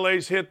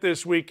 parlays hit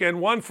this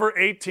weekend, one for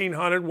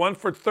 $1,800, one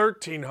for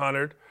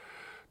 $1,300.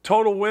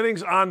 Total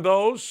winnings on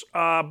those,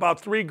 about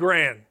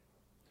 $3,000.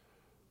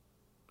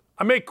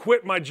 I may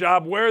quit my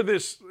job, wear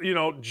this,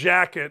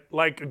 jacket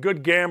like a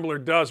good gambler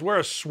does, wear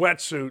a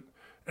sweatsuit,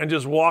 and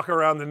just walk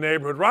around the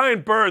neighborhood.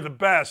 Ryan Burr, the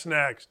best,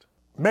 next.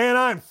 Man,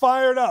 I'm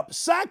fired up.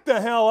 Sack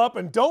the hell up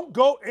and don't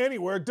go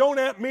anywhere. Don't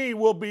at me.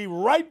 We'll be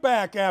right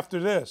back after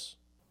this.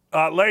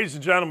 Ladies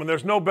and gentlemen,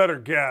 there's no better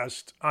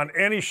guest on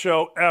any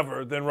show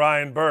ever than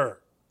Ryan Burr.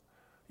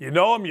 You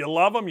know him, you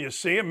love him, you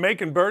see him.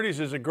 Making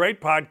Birdies is a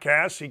great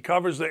podcast. He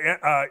covers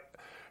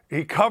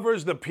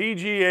the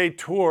PGA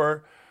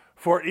Tour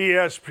for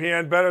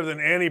ESPN better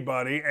than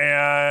anybody,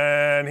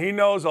 and he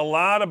knows a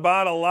lot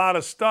about a lot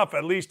of stuff.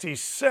 At least he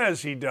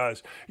says he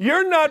does.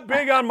 You're not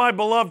big on my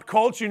beloved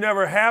Colts. You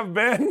never have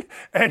been,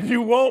 and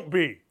you won't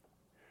be.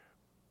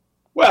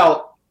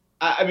 Well,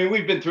 I mean,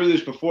 we've been through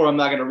this before. I'm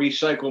not going to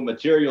recycle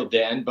material,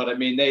 Dan, but I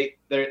mean, they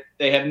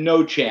have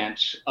no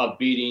chance of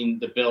beating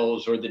the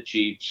Bills or the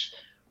Chiefs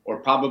or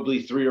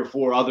probably 3 or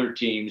 4 other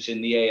teams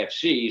in the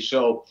AFC.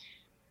 So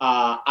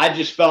I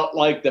just felt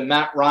like the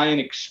Matt Ryan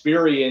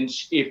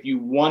experience, if you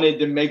wanted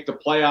to make the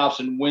playoffs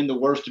and win the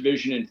worst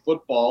division in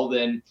football,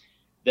 then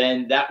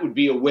that would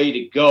be a way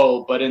to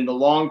go. But in the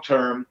long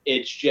term,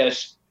 it's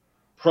just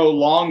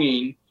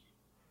prolonging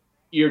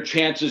your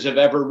chances of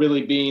ever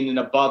really being an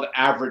above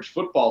average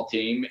football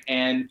team.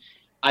 And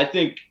I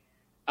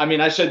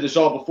said this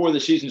all before the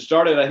season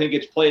started. I think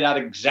it's played out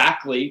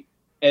exactly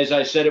as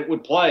I said it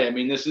would play. I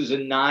mean, this is a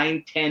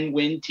 9-10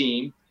 win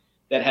team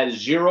that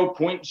has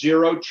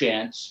 0.0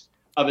 chance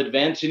of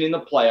advancing in the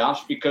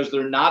playoffs because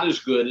they're not as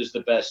good as the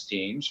best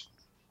teams.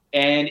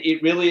 And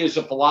it really is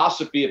a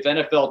philosophy of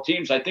NFL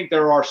teams. I think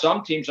there are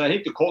some teams, and I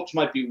think the Colts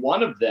might be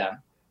one of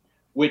them,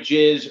 which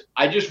is,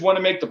 I just want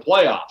to make the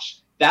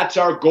playoffs. That's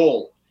our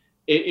goal.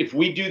 If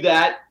we do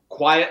that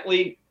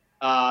quietly,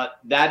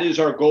 that is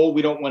our goal.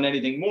 We don't want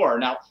anything more.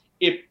 Now,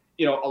 if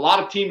a lot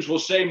of teams will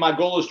say my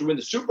goal is to win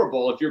the Super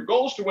Bowl. If your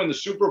goal is to win the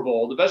Super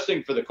Bowl, the best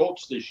thing for the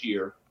Colts this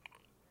year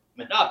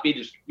would not be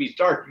to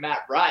restart Matt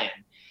Ryan.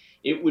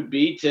 It would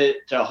be to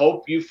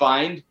hope you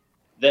find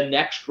the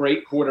next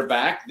great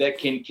quarterback that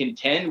can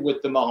contend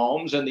with the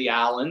Mahomes and the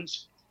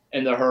Allens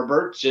and the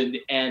Herberts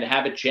and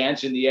have a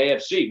chance in the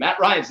AFC. Matt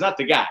Ryan's not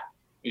the guy.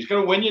 He's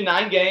going to win you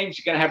 9 games.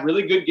 He's going to have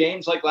really good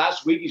games like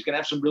last week. He's going to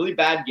have some really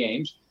bad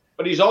games,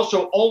 but he's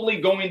also only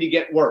going to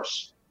get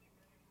worse.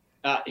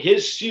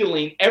 His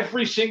ceiling,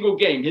 every single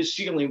game, his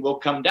ceiling will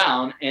come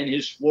down and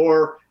his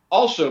floor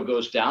also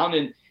goes down.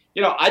 And,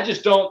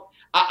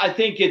 I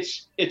think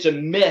it's a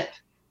myth.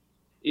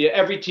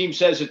 Every team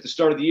says at the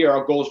start of the year,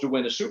 our goal is to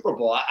win a Super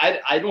Bowl.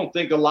 I don't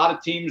think a lot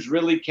of teams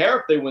really care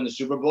if they win the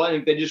Super Bowl. I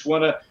think they just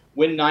want to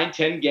win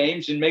 9-10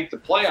 games and make the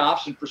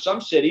playoffs. And for some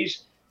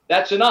cities,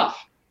 that's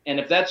enough. And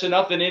if that's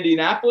enough in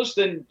Indianapolis,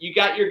 then you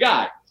got your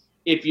guy.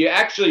 If you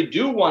actually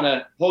do want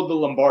to hold the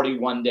Lombardi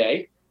one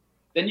day,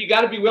 then you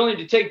got to be willing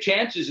to take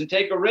chances and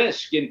take a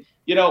risk. And,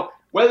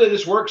 whether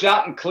this works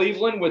out in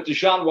Cleveland with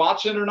Deshaun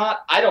Watson or not,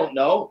 I don't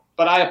know.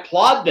 But I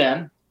applaud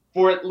them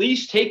for at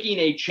least taking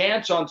a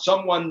chance on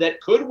someone that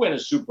could win a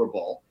Super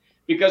Bowl,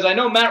 because I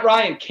know Matt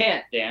Ryan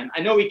can't, Dan. I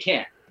know he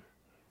can't.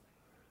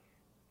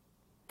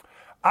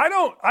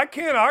 I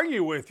can't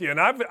argue with you.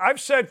 And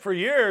I've said for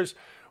years,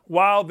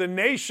 while the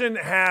nation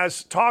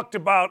has talked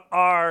about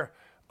our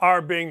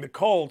being the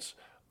Colts,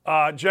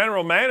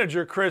 general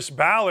manager Chris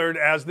Ballard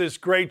as this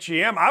great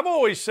GM, I've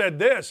always said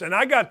this, and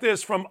I got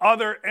this from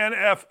other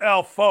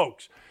NFL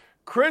folks.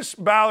 Chris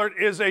Ballard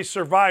is a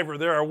survivor.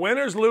 There are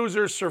winners,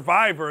 losers,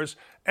 survivors.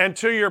 And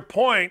to your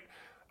point,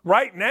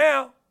 right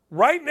now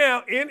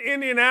in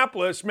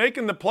Indianapolis,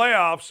 making the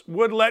playoffs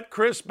would let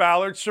Chris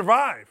Ballard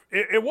survive.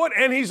 It would.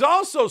 And he's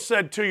also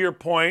said, to your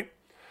point,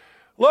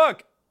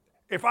 look,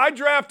 if I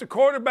draft a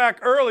quarterback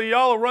early,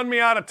 y'all will run me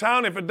out of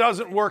town if it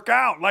doesn't work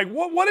out. Like,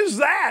 what is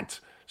that?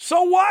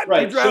 So what?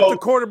 Right. You draft a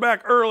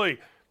quarterback early,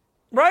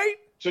 right?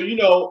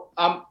 So,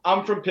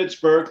 I'm from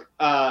Pittsburgh.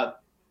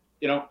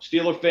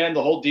 Steeler fan,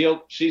 the whole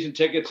deal, season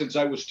ticket since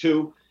I was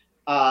 2.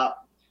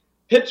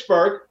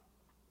 Pittsburgh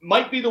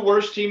might be the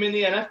worst team in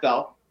the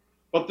NFL,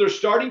 but they're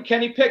starting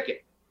Kenny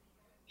Pickett.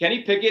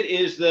 Kenny Pickett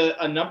is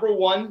a number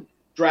 1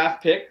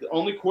 draft pick, the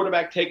only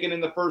quarterback taken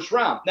in the first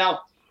round.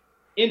 Now,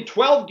 in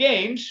 12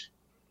 games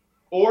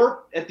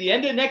or at the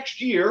end of next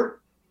year,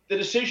 the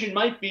decision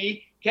might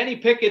be Kenny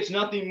Pickett's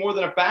nothing more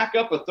than a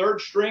backup, a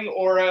third string,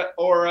 or a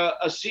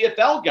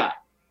CFL guy.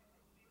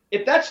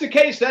 If that's the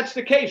case, that's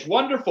the case.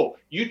 Wonderful.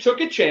 You took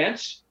a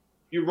chance.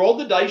 You rolled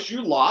the dice.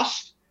 You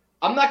lost.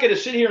 I'm not going to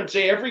sit here and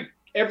say every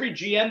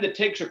GM that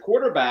takes a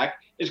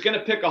quarterback is going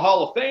to pick a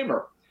Hall of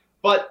Famer.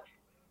 But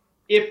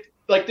if,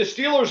 like, the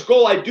Steelers'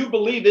 goal, I do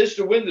believe, is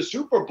to win the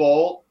Super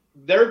Bowl,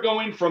 they're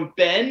going from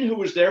Ben, who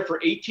was there for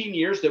 18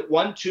 years, that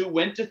won 2,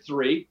 went to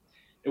 3.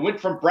 It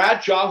went from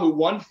Bradshaw, who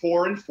won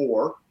 4 and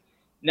 4.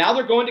 Now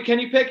they're going to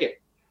Kenny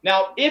Pickett.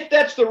 Now, if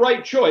that's the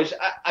right choice,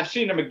 I've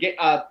seen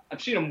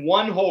him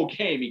one whole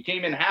game. He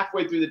came in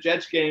halfway through the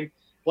Jets game,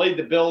 played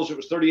the Bills. It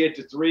was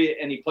 38-3,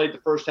 and he played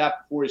the first half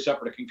before he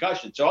suffered a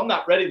concussion. So I'm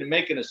not ready to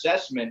make an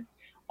assessment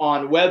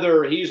on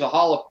whether he's a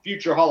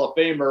future Hall of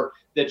Famer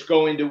that's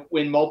going to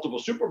win multiple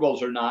Super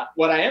Bowls or not.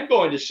 What I am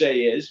going to say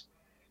is,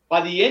 by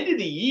the end of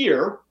the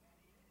year,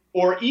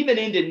 or even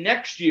into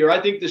next year,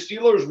 I think the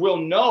Steelers will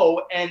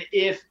know, and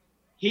if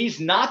he's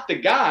not the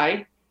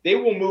guy, they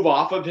will move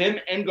off of him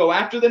and go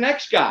after the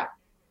next guy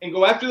and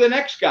go after the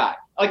next guy.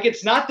 Like,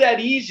 it's not that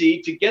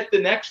easy to get the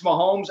next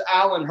Mahomes,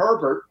 Allen,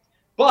 Herbert,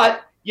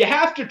 but you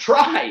have to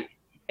try.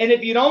 And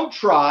if you don't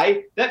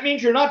try, that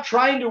means you're not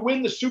trying to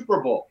win the Super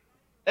Bowl.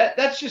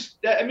 That's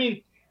just,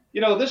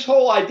 this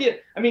whole idea.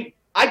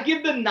 I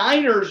give the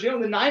Niners, the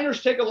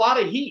Niners take a lot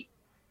of heat.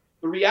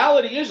 The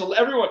reality is,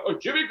 everyone,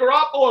 Jimmy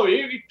Garoppolo,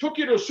 he took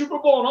you to a Super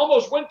Bowl and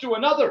almost went to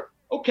another.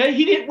 Okay,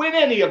 he didn't win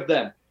any of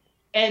them.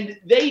 And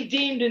they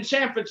deemed in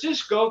San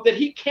Francisco that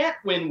he can't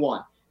win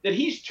one, that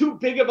he's too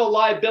big of a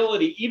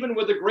liability, even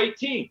with a great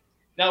team.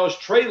 Now, is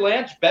Trey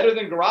Lance better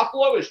than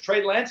Garoppolo? Is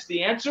Trey Lance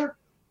the answer?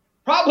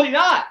 Probably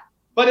not.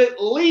 But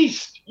at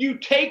least you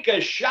take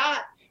a shot.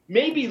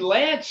 Maybe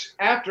Lance,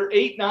 after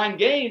 8-9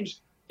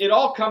 games, it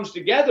all comes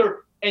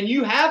together and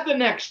you have the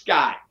next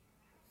guy.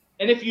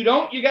 And if you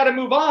don't, you got to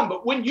move on.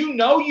 But when you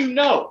know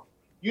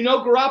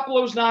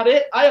Garoppolo's not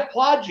it, I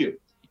applaud you.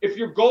 If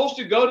your goal is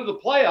to go to the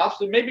playoffs,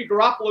 then maybe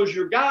Garoppolo's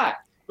your guy.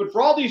 But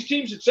for all these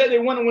teams that say they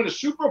want to win a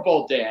Super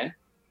Bowl, Dan,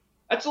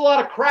 that's a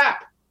lot of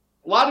crap.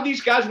 A lot of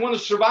these guys want to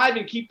survive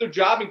and keep their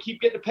job and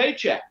keep getting a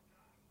paycheck.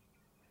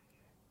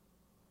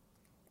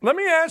 Let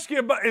me ask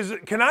you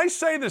can I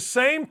say the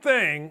same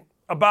thing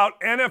about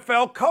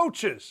NFL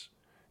coaches?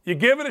 You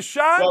give it a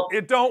shot,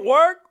 it don't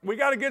work.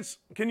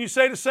 Can you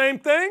say the same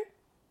thing?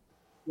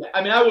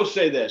 I will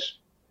say this.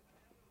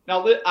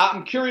 Now,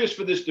 I'm curious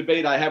for this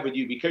debate I have with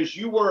you because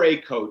you were a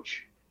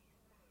coach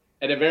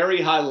at a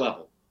very high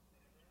level.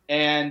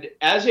 And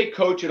as a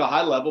coach at a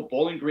high level,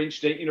 Bowling Green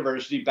State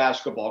University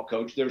basketball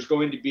coach, there's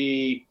going to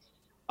be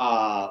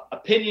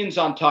opinions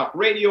on talk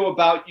radio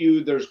about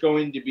you. There's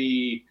going to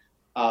be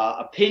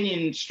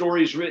opinion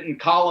stories written,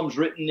 columns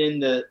written in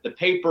the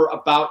paper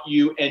about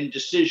you and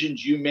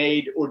decisions you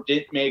made or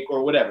didn't make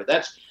or whatever.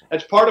 That's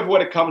part of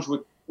what it comes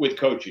with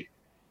coaching.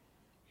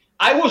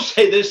 I will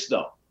say this,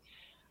 though.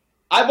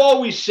 I've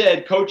always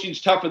said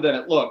coaching's tougher than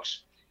it looks.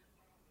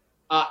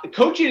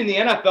 Coaching in the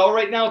NFL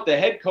right now at the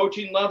head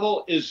coaching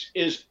level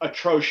is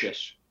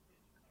atrocious.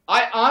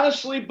 I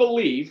honestly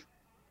believe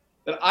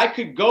that I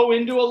could go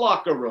into a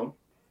locker room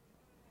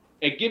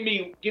and give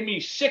me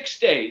 6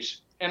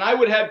 days, and I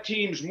would have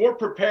teams more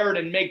prepared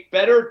and make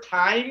better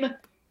time,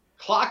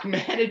 clock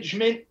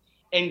management,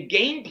 and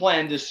game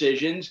plan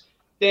decisions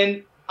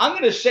than I'm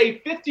going to say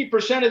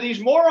 50% of these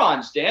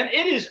morons, Dan.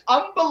 It is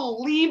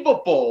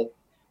unbelievable.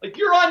 Like,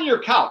 you're on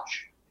your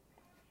couch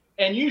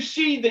and you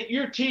see that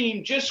your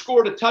team just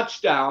scored a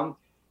touchdown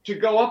to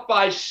go up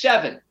by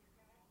 7.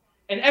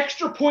 An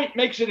extra point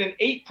makes it an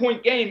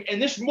 8-point game,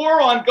 and this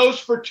moron goes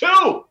for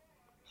 2.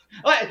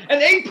 An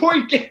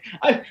 8-point game.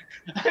 I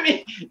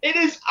mean, it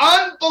is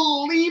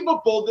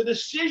unbelievable, the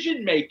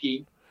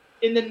decision-making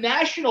in the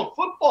National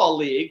Football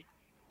League,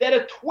 that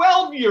a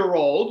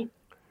 12-year-old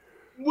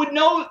would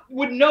know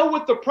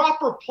what the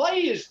proper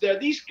play is there.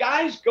 These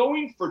guys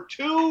going for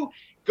 2,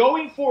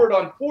 going for it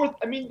on 4th.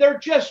 I mean, they're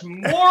just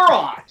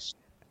morons.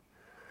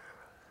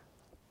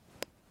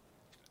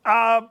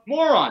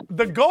 Morons.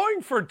 The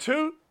going for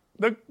 2,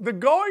 the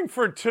going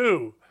for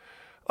 2,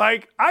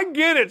 like, I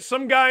get it.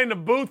 Some guy in the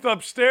booth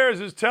upstairs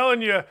is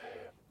telling you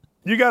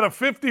got a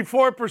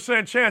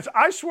 54% chance.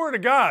 I swear to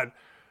God,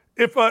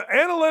 if an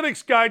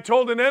analytics guy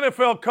told an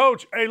NFL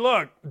coach, hey,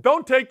 look,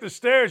 don't take the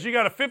stairs, you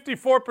got a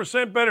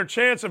 54% better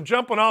chance of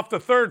jumping off the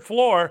 3rd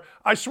floor,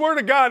 I swear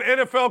to God,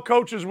 NFL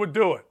coaches would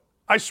do it.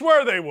 I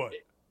swear they would.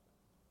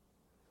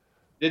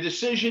 The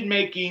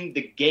decision-making,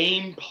 the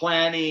game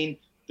planning,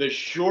 the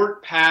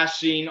short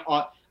passing,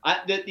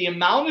 the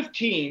amount of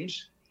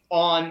teams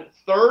on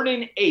 3rd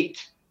and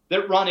 8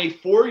 that run a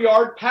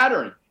 4-yard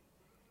pattern.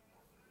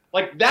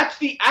 Like, that's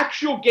the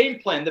actual game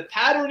plan. The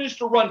pattern is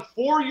to run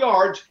 4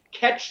 yards,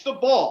 catch the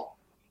ball,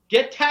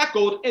 get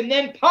tackled, and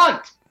then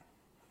punt.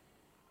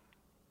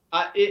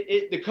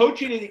 The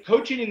coaching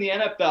in the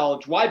NFL,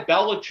 it's why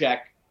Belichick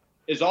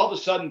is all of a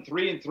sudden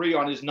 3-3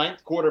 on his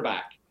 9th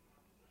quarterback,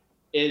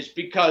 is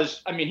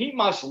because, I mean, he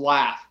must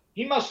laugh.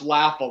 He must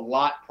laugh a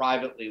lot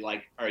privately.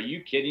 Like, are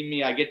you kidding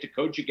me? I get to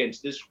coach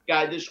against this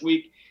guy this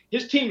week.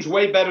 His team's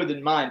way better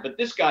than mine, but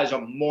this guy's a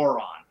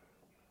moron.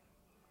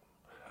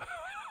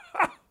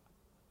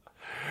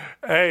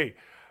 Hey,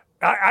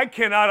 I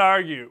cannot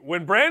argue.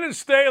 When Brandon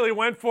Staley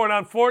went for it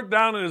on 4th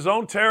down in his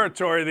own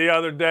territory the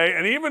other day,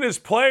 and even his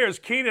players,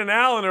 Keenan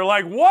Allen, are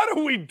like, what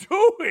are we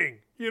doing?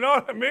 You know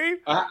what I mean?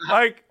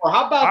 Or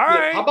how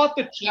about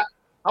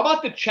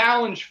the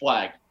challenge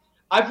flag?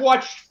 I've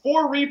watched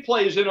 4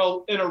 replays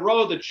in a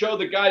row that show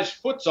the guy's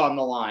foot's on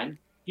the line.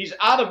 He's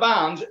out of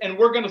bounds, and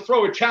we're going to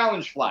throw a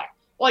challenge flag.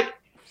 Like,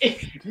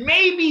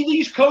 maybe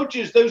these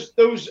coaches, those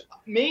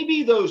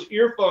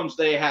earphones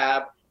they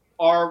have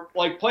are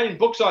like playing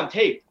books on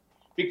tape,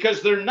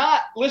 because they're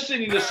not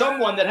listening to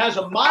someone that has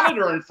a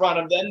monitor in front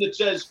of them that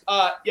says,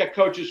 yeah,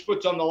 coach, his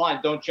foot's on the line,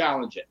 don't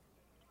challenge it.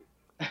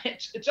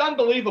 It's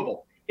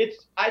unbelievable.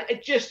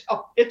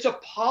 It's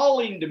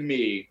appalling to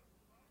me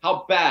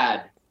how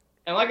bad.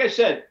 And like I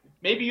said,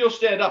 maybe you'll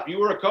stand up. You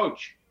were a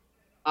coach.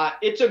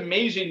 It's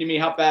amazing to me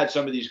how bad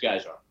some of these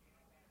guys are.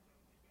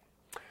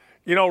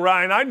 You know,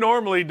 Ryan, I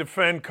normally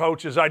defend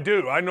coaches. I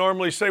do. I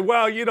normally say,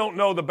 well, you don't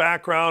know the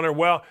background,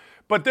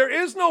 but there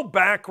is no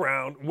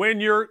background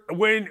when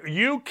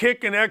you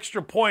kick an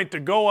extra point to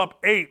go up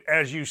 8,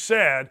 as you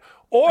said,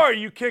 or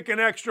you kick an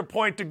extra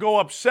point to go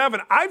up 7.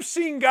 I've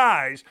seen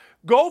guys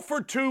go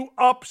for 2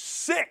 up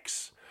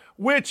 6,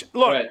 which,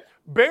 look, right.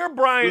 Bear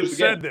Bryant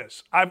said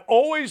this.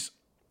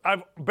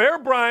 Bear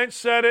Bryant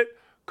said it.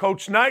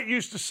 Coach Knight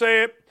used to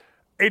say it.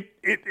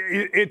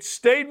 It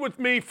stayed with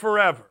me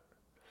forever.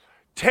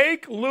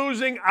 Take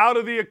losing out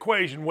of the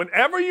equation.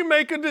 Whenever you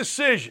make a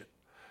decision,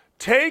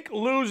 take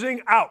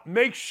losing out.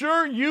 Make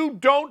sure you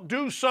don't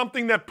do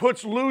something that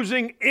puts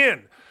losing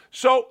in.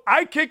 So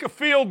I kick a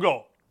field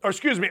goal,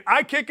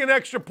 I kick an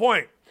extra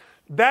point.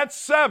 That's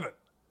 7.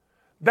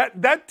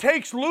 That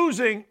takes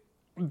losing,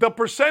 the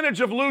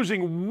percentage of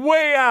losing,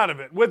 way out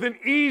of it with an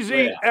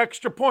easy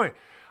extra point.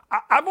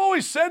 I've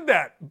always said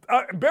that.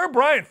 Bear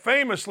Bryant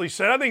famously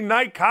said, I think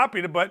Knight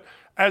copied it, but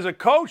as a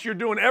coach, you're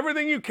doing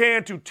everything you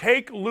can to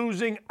take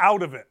losing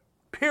out of it,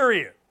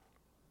 period.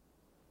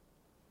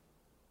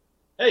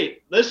 Hey,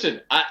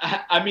 listen,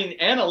 I mean,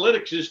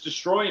 analytics is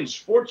destroying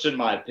sports, in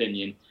my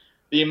opinion.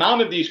 The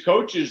amount of these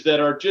coaches that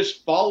are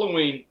just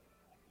following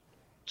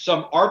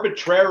some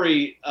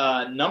arbitrary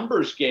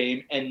numbers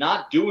game and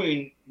not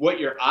doing what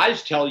your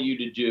eyes tell you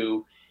to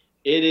do,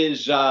 it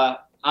is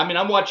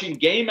I'm watching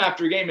game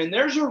after game, and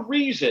there's a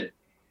reason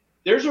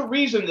there's a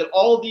reason that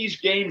all of these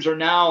games are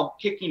now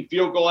kicking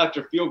field goal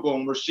after field goal,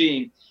 and we're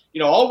seeing,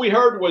 all we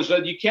heard was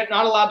that you can't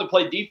not allowed to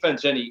play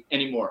defense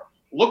anymore.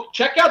 Look,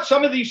 check out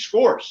some of these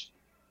scores.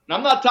 And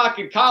I'm not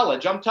talking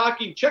college. I'm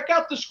talking check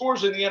out the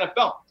scores in the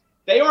NFL.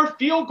 They are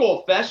field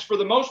goal fests for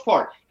the most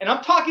part. And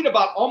I'm talking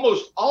about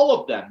almost all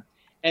of them.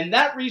 And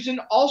that reason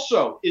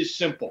also is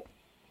simple.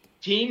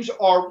 Teams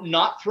are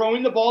not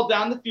throwing the ball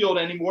down the field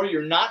anymore.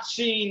 You're not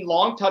seeing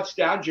long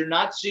touchdowns. You're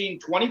not seeing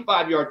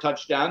 25-yard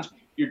touchdowns.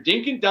 You're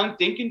dink and dunk.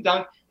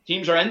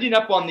 Teams are ending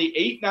up on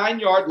the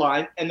 8-9-yard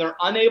line, and they're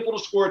unable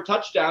to score a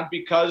touchdown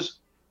because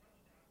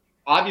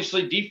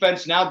obviously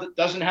defense now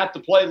doesn't have to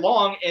play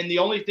long, and the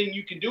only thing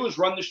you can do is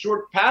run the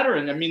short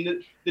pattern. I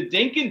mean, the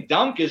dink and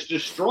dunk is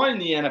destroying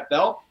the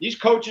NFL. These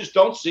coaches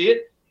don't see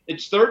it.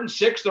 It's 3rd and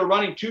 6. They're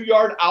running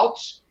 2-yard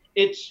outs.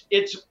 It's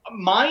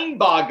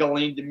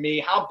mind-boggling to me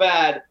how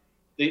bad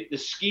the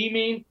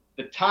scheming,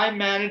 the time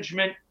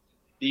management,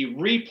 the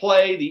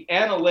replay, the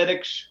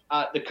analytics,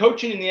 the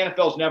coaching in the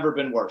NFL has never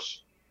been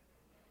worse.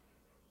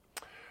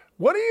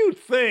 What do you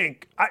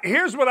think?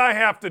 Here's what I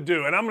have to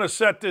do, and I'm going to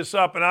set this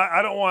up, and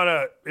I don't want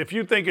to – if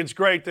you think it's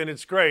great, then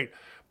it's great.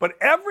 But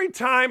every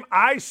time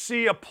I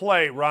see a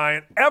play,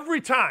 Ryan,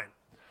 every time,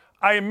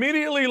 I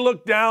immediately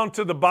look down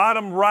to the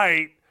bottom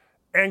right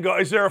and go,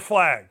 is there a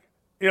flag?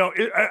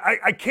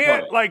 I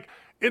can't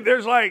 –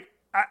 there's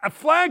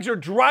flags are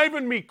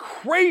driving me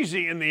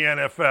crazy in the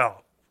NFL.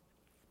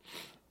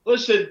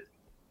 Listen,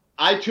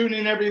 I tune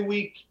in every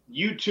week.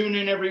 You tune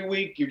in every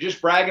week. You're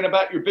just bragging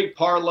about your big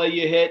parlay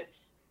you hit.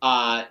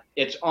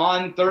 It's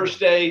on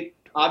Thursday,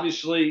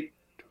 obviously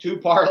 2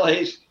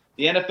 parlays.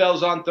 The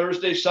NFL's on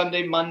Thursday,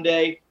 Sunday,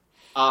 Monday.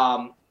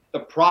 The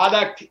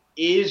product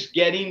is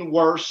getting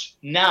worse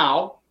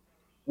now.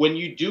 When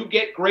you do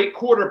get great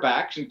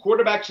quarterbacks, and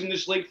quarterbacks in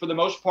this league for the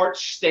most part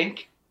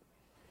stink.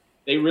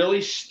 They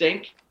really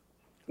stink.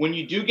 When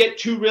you do get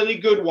 2 really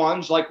good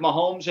ones like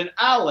Mahomes and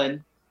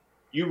Allen,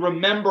 you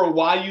remember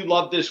why you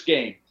love this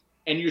game.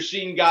 And you're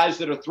seeing guys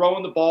that are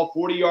throwing the ball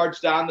 40 yards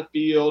down the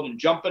field and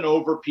jumping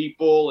over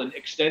people and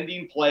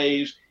extending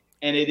plays,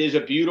 and it is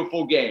a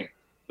beautiful game.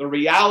 The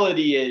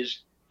reality is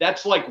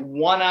that's like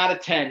 1 out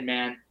of 10,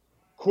 man.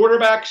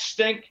 Quarterbacks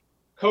stink,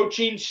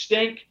 coaching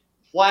stink,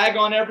 flag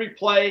on every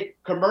play,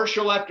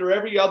 commercial after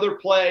every other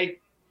play.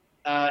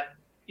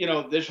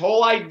 This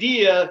whole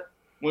idea,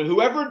 when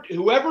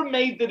whoever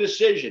made the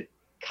decision,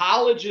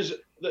 college is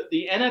 –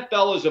 the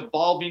NFL is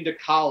evolving to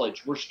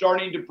college. We're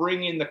starting to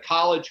bring in the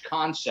college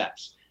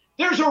concepts.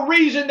 There's a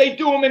reason they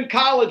do them in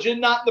college and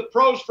not in the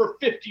pros for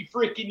 50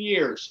 freaking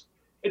years.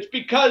 It's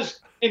because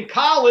in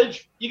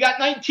college, you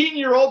got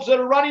 19-year-olds that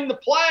are running the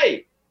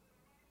play.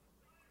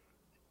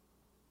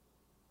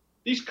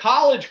 These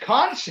college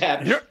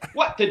concepts,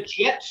 what, the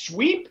jet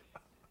sweep?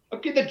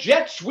 Okay, the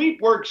jet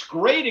sweep works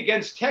great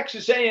against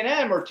Texas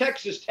A&M or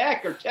Texas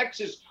Tech or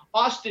Texas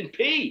Austin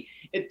P.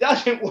 It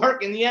doesn't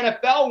work in the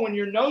NFL when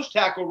your nose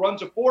tackle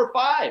runs a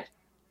 4.5.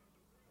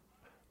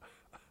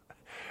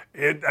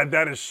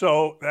 That is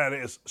so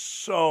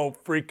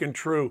freaking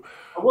true.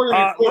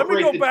 Let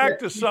me go back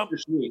to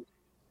something.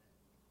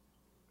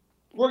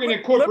 We're going to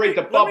incorporate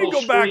the bubble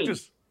screen.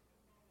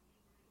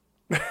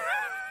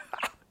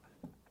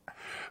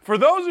 For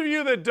those of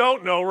you that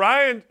don't know,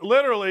 Ryan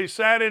literally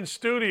sat in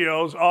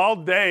studios all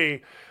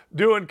day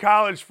doing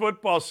college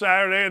football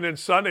Saturday and then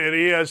Sunday at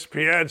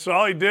ESPN. So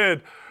all he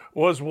did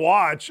was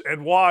watch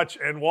and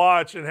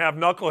have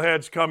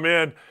knuckleheads come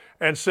in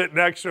and sit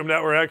next to him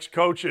that were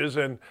ex-coaches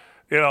and,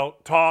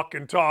 talk.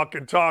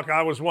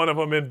 I was one of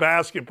them in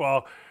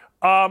basketball.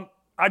 I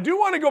do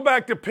want to go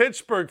back to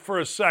Pittsburgh for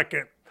a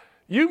second.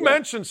 You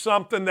mentioned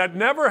something that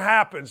never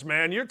happens,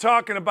 man. You're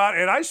talking about,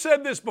 and I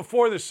said this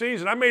before the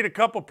season. I made a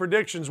couple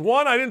predictions.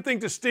 One, I didn't think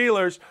the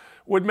Steelers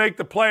would make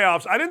the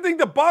playoffs. I didn't think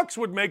the Bucs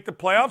would make the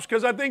playoffs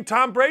because I think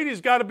Tom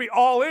Brady's got to be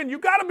all in. You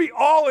got to be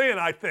all in,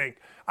 I think.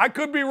 I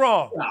could be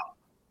wrong. Yeah.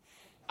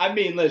 I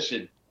mean,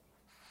 listen,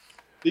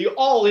 the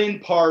all-in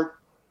part,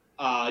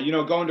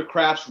 going to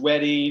Kraft's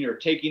wedding or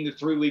taking the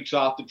 3 weeks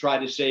off to try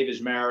to save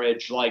his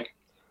marriage,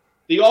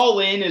 the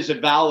all-in is a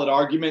valid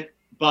argument,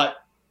 but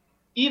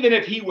even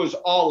if he was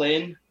all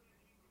in,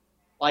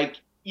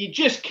 you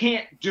just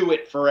can't do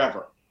it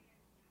forever.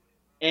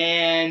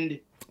 And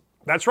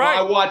that's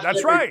right.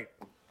 That's right.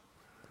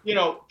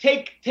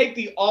 Take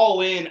the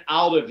all in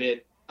out of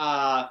it.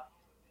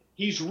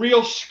 He's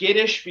real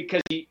skittish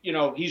because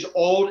he's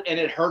old and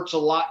it hurts a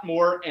lot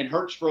more and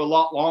hurts for a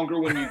lot longer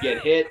when you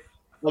get hit.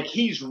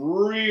 He's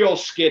real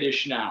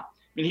skittish now. I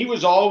mean, he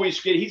was always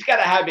skittish. He's got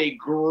to have a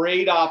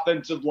great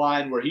offensive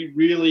line where he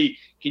really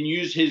can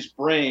use his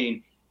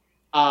brain.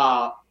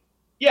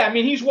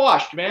 He's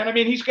washed, man. I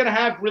mean, he's going to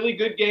have really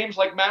good games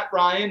like Matt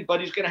Ryan, but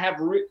he's going to have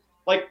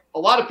a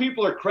lot of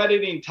people are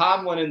crediting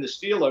Tomlin and the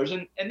Steelers,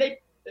 and they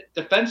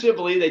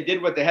defensively they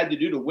did what they had to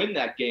do to win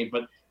that game.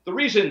 But the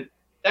reason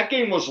that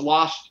game was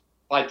lost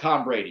by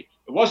Tom Brady,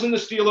 it wasn't the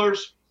Steelers,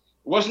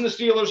 it wasn't the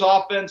Steelers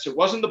offense, it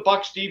wasn't the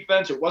Bucs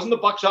defense, it wasn't the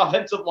Bucs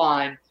offensive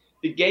line.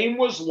 The game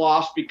was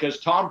lost because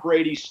Tom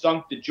Brady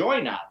stunk the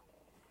joint out.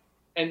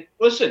 And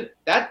listen,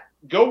 that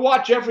go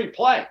watch every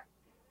play.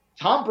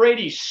 Tom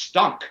Brady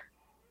stunk,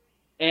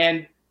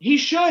 and he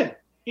should.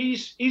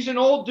 He's an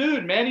old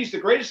dude, man. He's the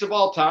greatest of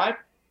all time.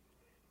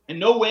 In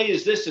no way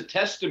is this a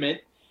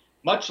testament,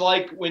 much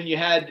like when you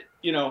had,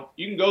 you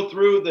can go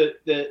through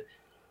the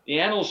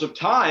annals of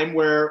time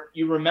where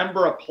you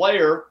remember a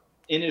player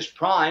in his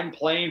prime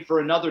playing for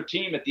another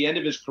team at the end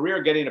of his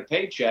career getting a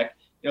paycheck.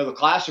 The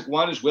classic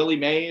one is Willie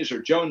Mays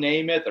or Joe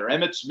Namath or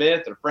Emmitt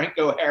Smith or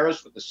Franco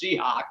Harris with the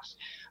Seahawks.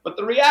 But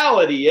the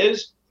reality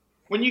is,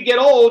 when you get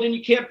old and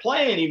you can't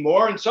play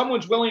anymore and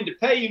someone's willing to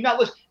pay you, now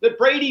listen, the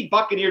Brady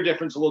Buccaneer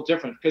difference is a little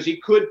different because he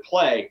could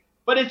play,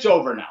 but it's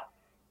over now.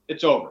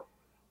 It's over.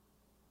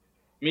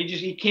 I mean,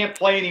 he can't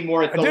play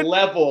anymore at the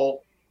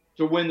level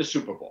to win the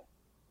Super Bowl.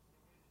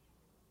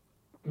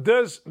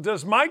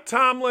 Does Mike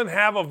Tomlin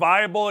have a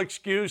viable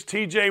excuse,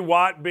 T.J.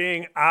 Watt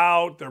being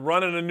out, they're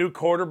running a new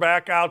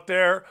quarterback out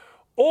there,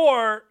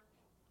 or,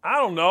 I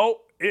don't know,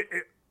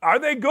 are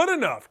they good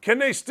enough? Can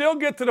they still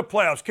get to the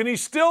playoffs? Can he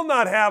still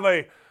not have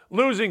a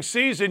losing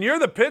season? You're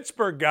the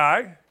Pittsburgh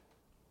guy.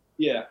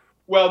 Yeah.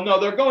 Well, no,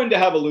 they're going to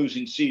have a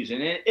losing season.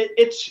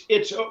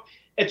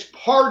 It's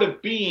part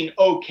of being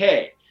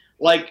okay.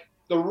 Like,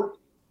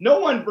 no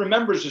one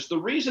remembers this. The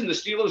reason the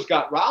Steelers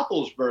got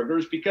Roethlisberger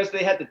is because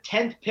they had the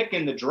 10th pick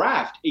in the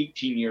draft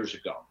 18 years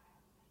ago.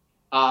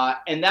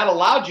 And that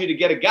allowed you to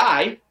get a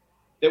guy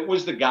that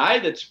was the guy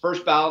that's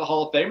first ballot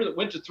Hall of Famer that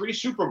went to 3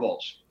 Super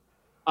Bowls.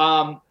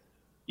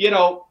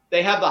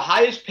 They have the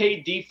highest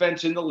paid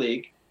defense in the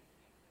league.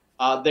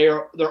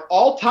 Their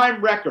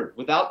all-time record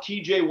without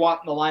T.J.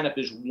 Watt in the lineup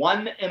is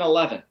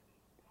 1-11.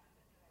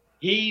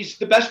 He's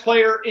the best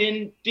player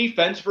in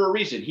defense for a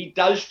reason. He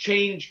does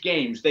change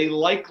games. They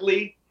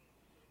likely,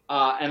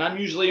 and I'm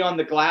usually on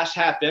the glass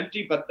half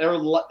empty, but they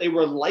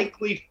were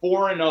likely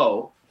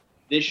 4-0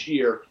 this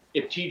year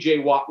if T.J.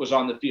 Watt was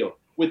on the field.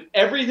 With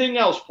everything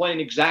else playing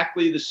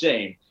exactly the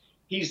same,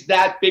 he's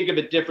that big of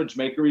a difference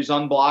maker. He's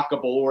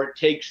unblockable, or it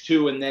takes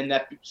 2, and then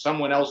that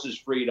someone else is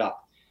freed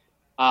up.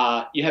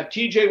 You have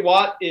T.J.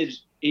 Watt.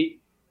 He's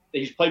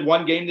played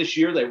 1 game this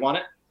year. They won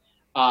it.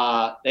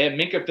 They have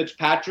Minkah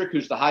Fitzpatrick,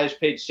 who's the highest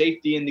paid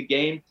safety in the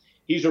game.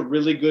 He's a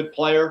really good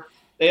player.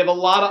 They have a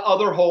lot of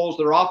other holes.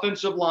 Their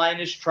offensive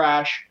line is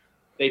trash.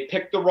 They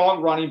picked the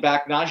wrong running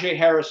back. Najee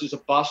Harris is a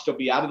bust. He'll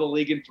be out of the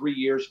league in 3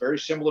 years, very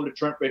similar to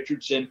Trent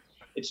Richardson.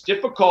 It's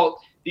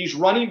difficult. These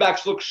running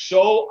backs look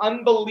so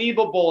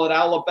unbelievable at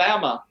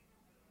Alabama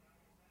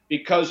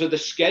because of the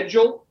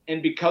schedule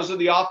and because of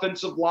the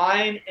offensive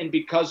line and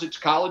because it's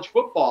college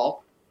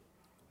football.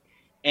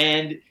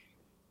 And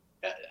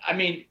I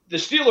mean, the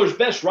Steelers'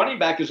 best running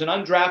back is an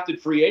undrafted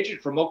free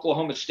agent from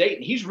Oklahoma State,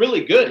 and he's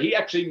really good. He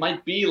actually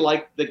might be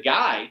like the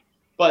guy,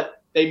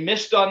 but they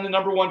missed on the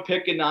number 1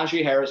 pick in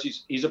Najee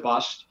Harris. He's a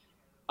bust.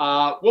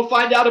 We'll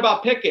find out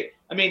about Pickett.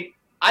 I mean,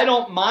 I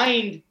don't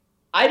mind.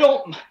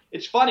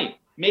 It's funny.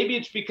 Maybe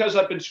it's because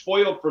I've been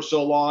spoiled for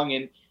so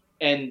long,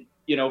 and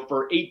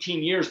for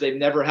 18 years they've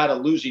never had a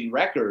losing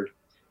record.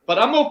 But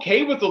I'm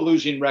okay with the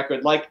losing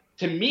record. Like,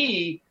 to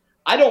me,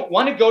 I don't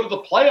want to go to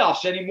the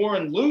playoffs anymore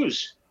and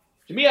lose.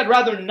 To me, I'd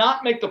rather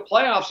not make the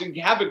playoffs and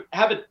have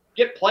it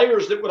get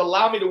players that would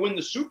allow me to win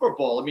the Super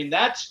Bowl. I mean,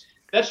 that's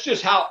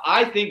just how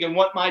I think and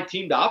want my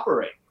team to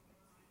operate.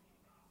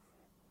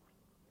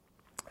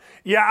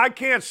 Yeah, I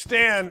can't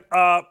stand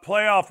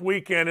playoff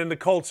weekend and the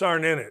Colts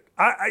aren't in it.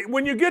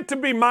 When you get to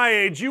be my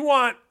age, you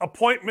want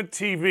appointment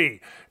TV.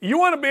 You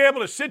want to be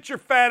able to sit your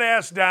fat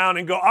ass down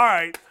and go, all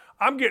right,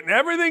 I'm getting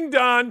everything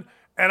done,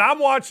 and I'm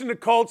watching the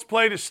Colts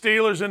play the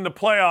Steelers in the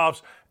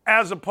playoffs,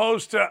 as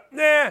opposed to,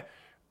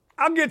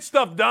 I'll get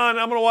stuff done.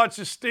 I'm going to watch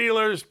the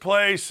Steelers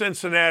play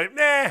Cincinnati.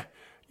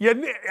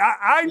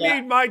 I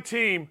need my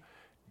team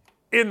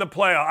in the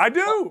playoff. I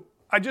do.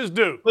 I just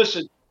do.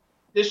 Listen,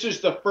 this is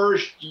the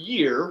first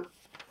year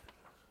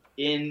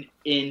in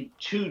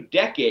 2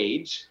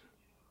 decades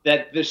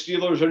that the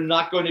Steelers are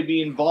not going to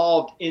be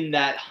involved in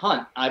that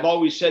hunt. I've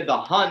always said the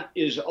hunt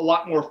is a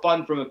lot more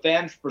fun from a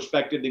fan's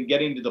perspective than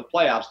getting to the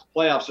playoffs. The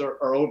playoffs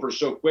are over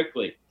so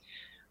quickly.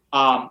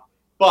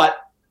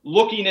 But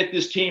looking at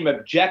this team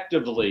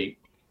objectively,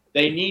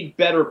 they need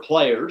better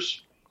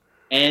players.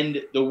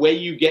 And the way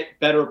you get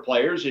better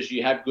players is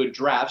you have good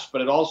drafts,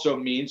 but it also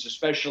means,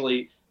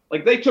 especially,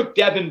 like they took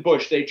Devin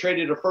Bush, they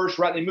traded a first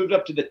round, they moved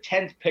up to the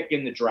 10th pick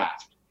in the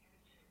draft.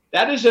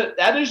 That is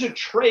a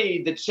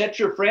trade that sets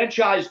your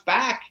franchise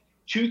back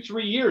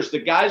 2-3 years. The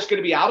guy's going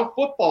to be out of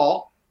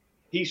football.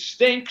 He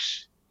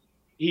stinks.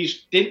 He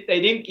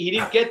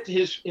didn't get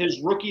his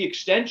rookie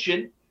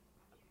extension.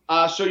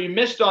 So you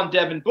missed on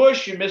Devin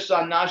Bush. You missed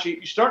on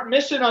Najee. You start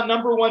missing on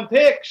number 1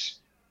 picks.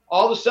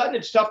 All of a sudden,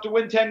 it's tough to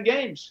win 10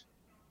 games.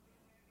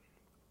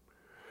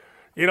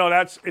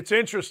 It's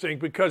interesting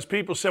because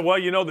people say, well,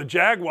 the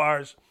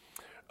Jaguars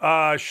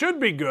should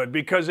be good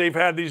because they've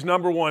had these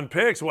number 1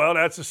 picks. Well,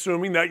 that's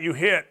assuming that you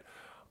hit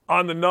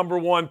on the number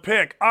 1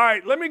 pick. All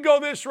right, let me go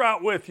this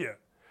route with you.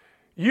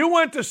 You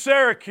went to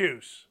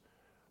Syracuse.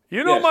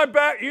 Yes.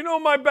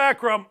 My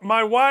background.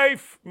 My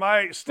wife,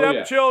 my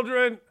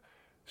stepchildren.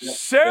 Yep.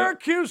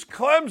 Syracuse,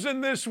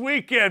 Clemson this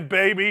weekend,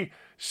 baby.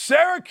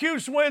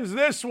 Syracuse wins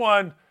this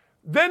one.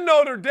 Then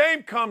Notre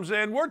Dame comes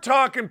in. We're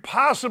talking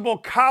possible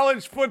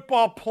college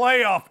football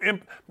playoff.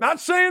 Not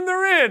saying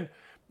they're in,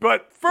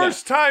 but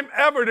first time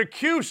ever to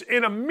Cuse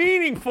in a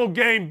meaningful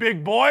game,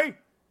 big boy.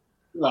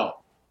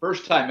 Well,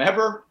 first time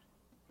ever.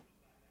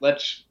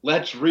 Let's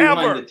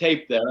rewind the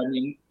tape there. I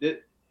mean,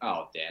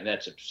 Dan,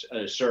 that's an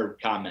absurd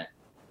comment.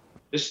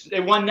 They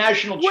won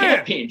national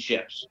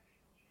championships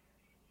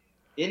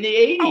in the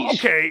 80s. Oh,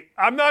 okay,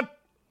 I'm not.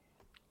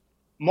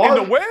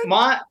 Marvin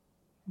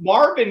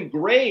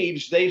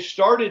Graves, they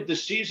started the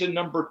season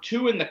number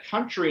 2 in the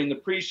country in the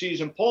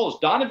preseason polls.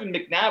 Donovan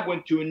McNabb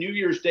went to a New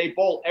Year's Day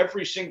bowl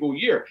every single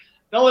year.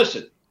 Now,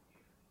 listen,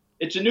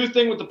 it's a new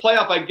thing with the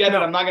playoff. I get it.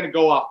 I'm not going to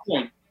go off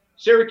point.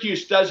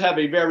 Syracuse does have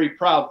a very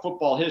proud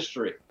football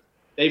history.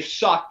 They've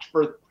sucked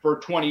for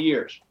 20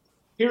 years.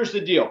 Here's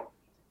the deal.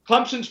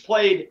 Clemson's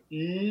played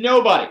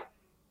nobody.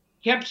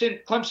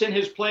 Clemson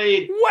has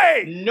played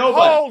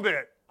nobody.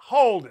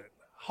 Hold it.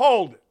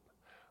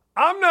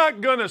 I'm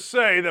not going to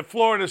say that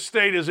Florida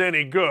State is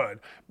any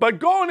good, but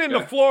going into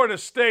Florida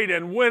State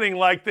and winning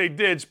like they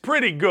did is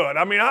pretty good.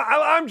 I mean,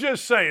 I'm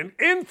just saying,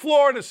 in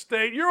Florida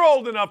State, you're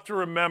old enough to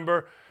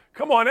remember.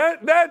 Come on,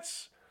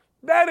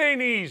 that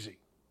ain't easy.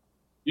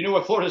 You know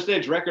what Florida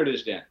State's record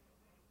is, Dan?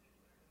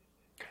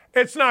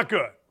 It's not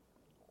good.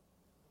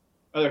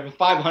 They're a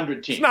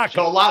 500 team. It's not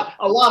so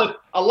good.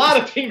 a lot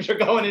of teams are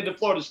going into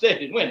Florida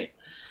State and winning.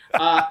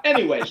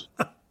 Anyways,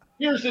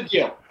 here's the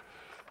deal.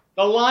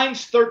 The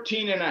line's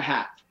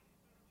 13.5.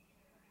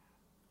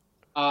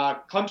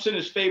 Clemson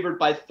is favored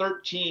by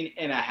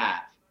 13.5.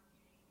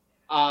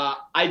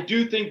 I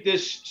do think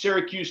this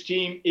Syracuse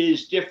team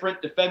is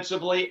different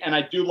defensively, and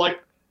I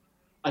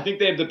think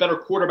they have the better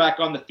quarterback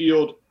on the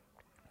field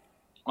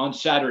on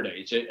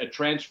Saturday. It's a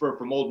transfer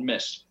from Ole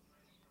Miss,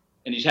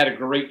 and he's had a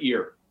great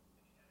year.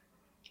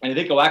 And I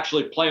think he'll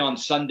actually play on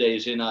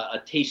Sundays in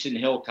a Taysom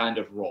Hill kind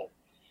of role.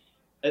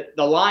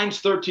 The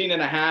line's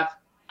 13.5.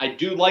 I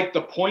do like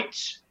the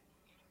points.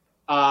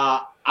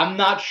 I'm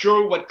not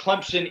sure what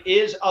Clemson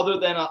is other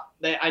than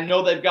I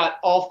know they've got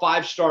all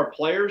 5-star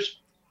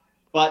players,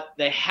 but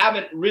they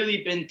haven't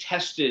really been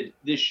tested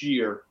this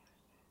year.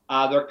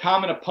 They're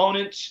common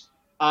opponents.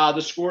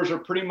 The scores are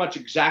pretty much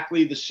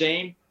exactly the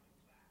same.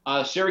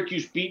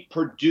 Syracuse beat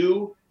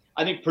Purdue.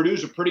 I think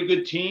Purdue's a pretty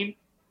good team.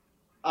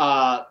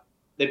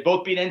 They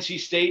both beat NC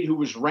State, who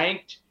was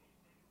ranked.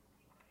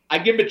 I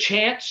give them a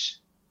chance.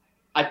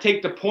 I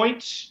take the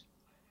points.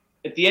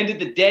 At the end of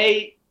the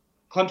day,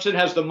 Clemson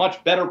has the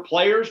much better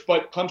players,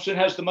 but Clemson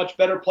has the much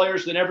better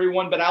players than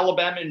everyone but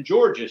Alabama and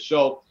Georgia.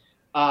 So,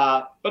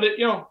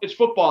 it's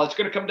football. It's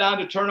going to come down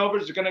to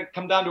turnovers. It's going to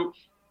come down to,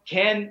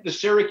 can the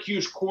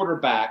Syracuse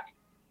quarterback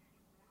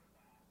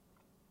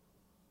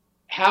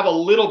have a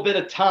little bit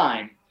of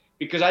time?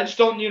 Because I just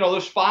don't,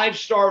 there's 5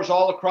 stars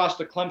all across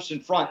the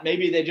Clemson front.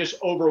 Maybe they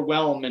just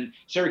overwhelm and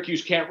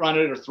Syracuse can't run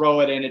it or throw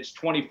it, and it's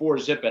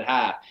 24-zip at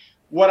half.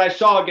 What I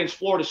saw against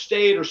Florida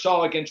State or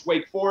saw against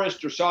Wake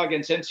Forest or saw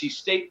against NC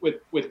State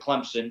with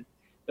Clemson,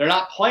 they're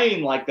not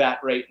playing like that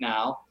right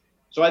now.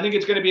 So I think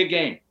it's going to be a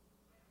game.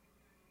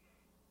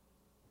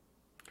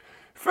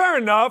 Fair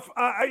enough.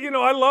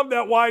 I love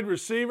that wide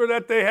receiver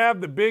that they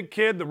have, the big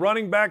kid, the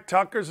running back.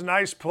 Tucker's a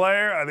nice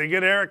player. They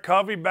get Eric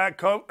Covey back.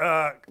 Cool.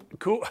 I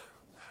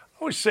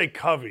always say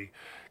Covey.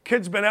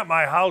 Kid's been at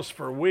my house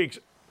for weeks.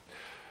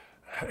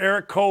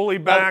 Eric Coley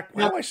back.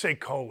 Why do I say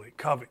Coley?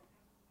 Covey.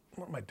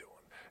 What am I doing?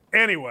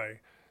 Anyway,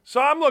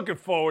 so I'm looking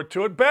forward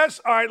to it. Bess,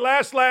 all right,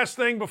 last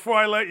thing before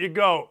I let you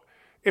go.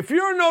 If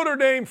you're a Notre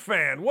Dame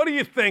fan, what are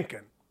you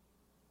thinking?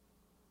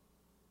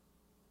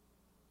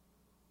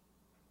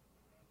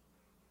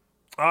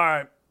 All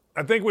right,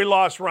 I think we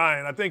lost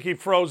Ryan. I think he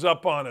froze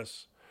up on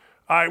us.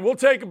 All right, we'll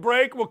take a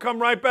break. We'll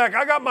come right back.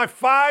 I got my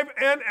 5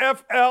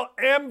 NFL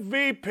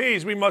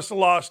MVPs. We must have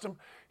lost him.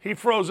 He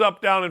froze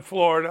up down in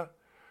Florida.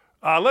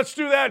 Let's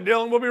do that,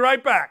 Dylan. We'll be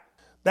right back.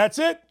 That's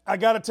it. I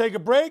got to take a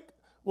break.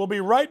 We'll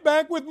be right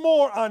back with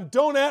more on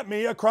Don't At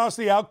Me across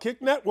the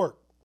Outkick Network.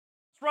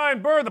 It's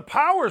Ryan Burr, the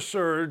power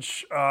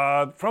surge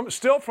from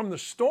the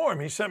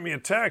storm. He sent me a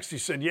text. He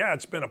said, yeah,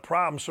 it's been a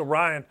problem. So,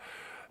 Ryan,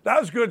 that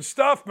was good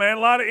stuff, man.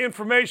 A lot of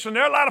information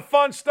there, a lot of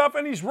fun stuff.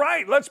 And he's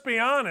right. Let's be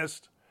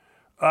honest.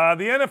 The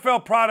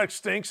NFL product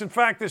stinks. In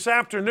fact, this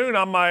afternoon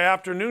on my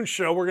afternoon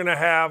show, we're going to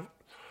have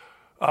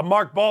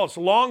Mark Baltz,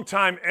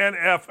 longtime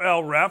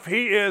NFL ref.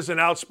 He is an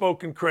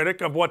outspoken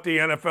critic of what the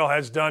NFL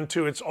has done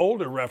to its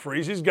older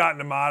referees. He's gotten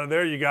them out of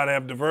there. You got to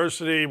have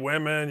diversity,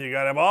 women. You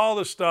got to have all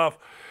the stuff.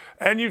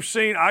 And you've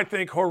seen, I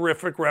think,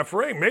 horrific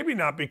refereeing. Maybe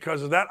not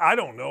because of that. I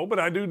don't know. But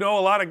I do know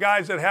a lot of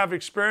guys that have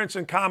experience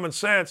and common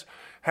sense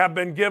have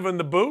been given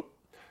the boot.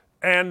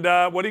 And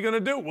what are you going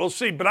to do? We'll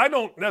see. But I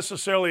don't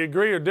necessarily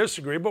agree or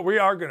disagree, but we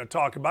are going to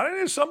talk about it.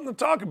 It is something to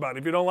talk about.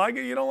 If you don't like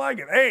it, you don't like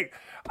it. Hey,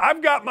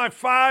 I've got my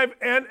 5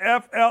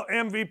 NFL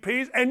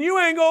MVPs, and you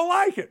ain't going to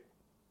like it.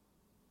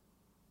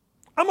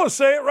 I'm going to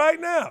say it right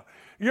now.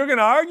 You're going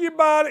to argue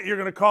about it. You're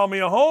going to call me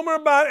a homer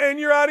about it, and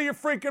you're out of your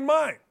freaking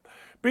mind.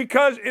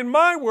 Because in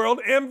my world,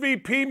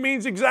 MVP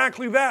means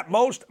exactly that,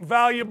 most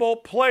valuable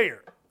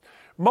player.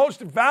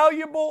 Most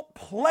valuable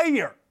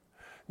player.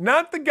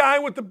 Not the guy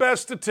with the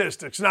best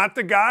statistics, not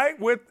the guy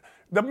with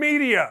the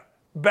media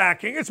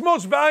backing. It's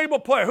most valuable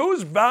player.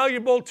 Who's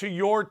valuable to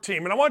your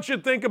team? And I want you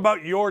to think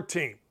about your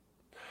team.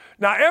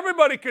 Now,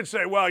 everybody could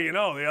say, well,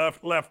 the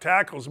left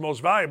tackle is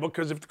most valuable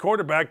because if the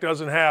quarterback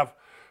doesn't have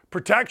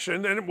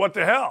protection, then what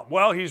the hell?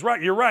 Well, he's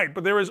right. You're right.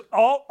 But there is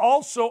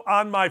also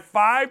on my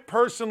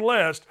 5-person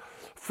list,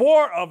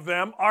 4 of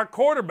them are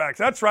quarterbacks.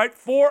 That's right,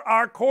 4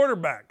 are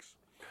quarterbacks.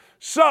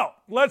 So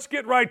let's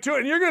get right to it.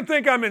 And you're going to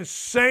think I'm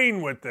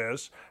insane with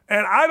this,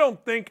 and I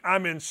don't think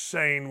I'm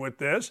insane with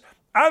this.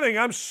 I think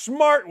I'm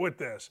smart with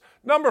this.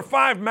 Number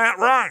 5, Matt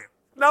Ryan.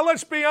 Now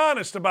let's be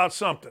honest about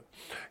something.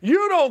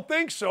 You don't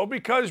think so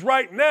because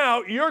right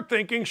now you're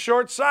thinking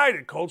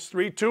short-sighted. Colts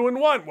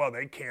 3-2-1. Well,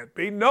 they can't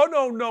be.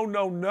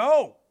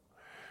 No.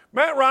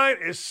 Matt Ryan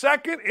is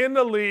second in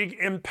the league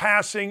in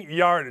passing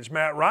yardage.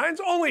 Matt Ryan's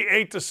only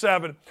 8 to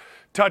 7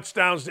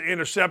 touchdowns to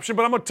interception.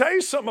 But I'm going to tell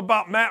you something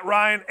about Matt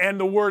Ryan and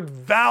the word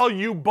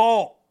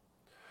valuable.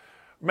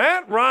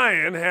 Matt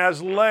Ryan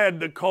has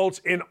led the Colts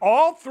in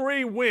all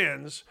 3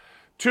 wins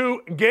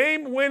to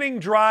game-winning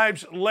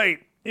drives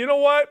late. You know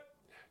what?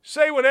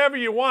 Say whatever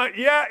you want.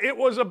 Yeah, it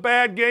was a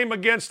bad game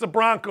against the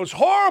Broncos.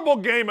 Horrible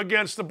game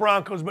against the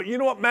Broncos. But you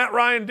know what Matt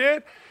Ryan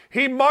did?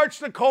 He marched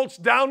the Colts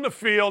down the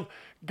field,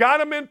 got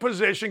them in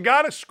position,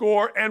 got a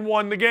score, and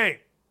won the game.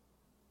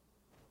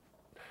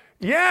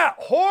 Yeah,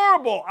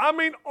 horrible. I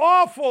mean,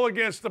 awful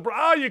against the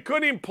Broncos. You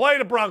couldn't even play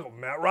the Broncos.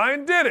 Matt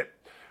Ryan did it.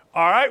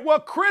 All right, well,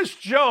 Chris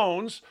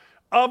Jones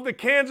of the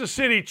Kansas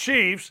City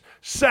Chiefs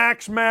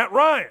sacks Matt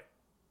Ryan.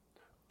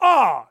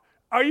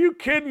 Are you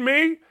kidding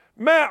me?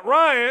 Matt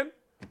Ryan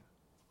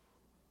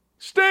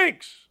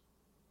stinks.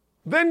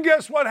 Then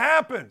guess what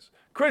happens?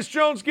 Chris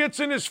Jones gets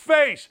in his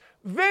face.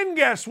 Then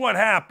guess what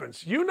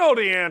happens? You know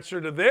the answer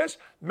to this.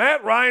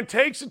 Matt Ryan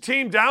takes the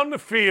team down the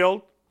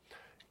field,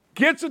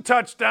 gets a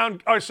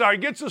touchdown,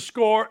 gets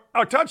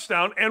a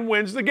touchdown, and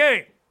wins the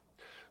game.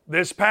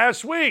 This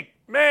past week,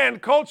 man,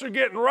 Colts are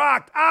getting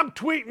rocked. I'm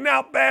tweeting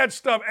out bad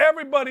stuff.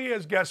 Everybody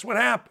is. Guess what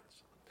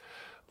happens?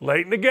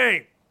 Late in the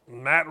game,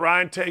 Matt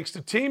Ryan takes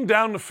the team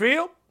down the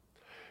field.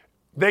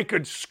 They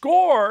could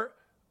score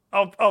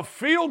a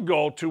field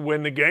goal to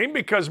win the game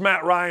because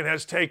Matt Ryan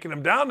has taken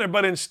them down there,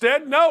 but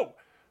instead, no.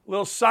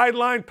 Little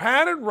sideline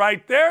pattern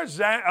right there.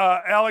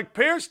 Alec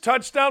Pierce,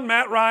 touchdown,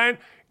 Matt Ryan,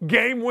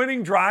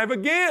 game-winning drive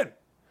again.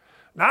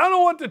 Now, I don't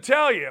know what to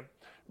tell you,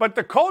 but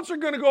the Colts are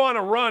going to go on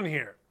a run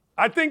here.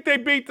 I think they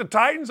beat the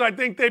Titans. I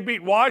think they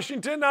beat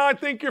Washington. Now I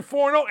think you're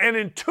 4-0. And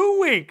in 2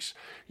 weeks,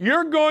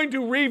 you're going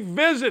to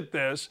revisit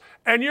this,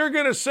 and you're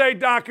going to say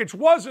Dockich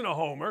wasn't a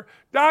homer.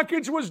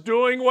 Dockich was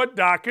doing what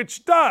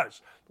Dockich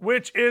does,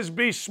 which is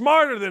be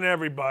smarter than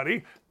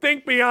everybody,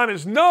 think beyond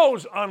his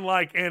nose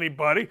unlike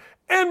anybody,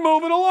 and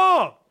move it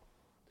along.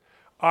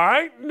 All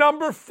right,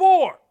 number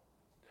 4,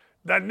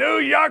 the New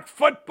York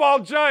Football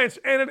Giants,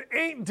 and it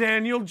ain't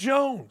Daniel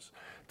Jones.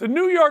 The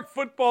New York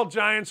Football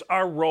Giants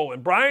are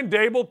rolling. Brian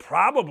Dable,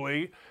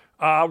 probably.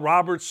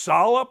 Robert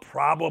Saleh,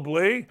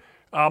 probably.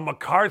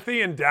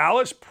 McCarthy in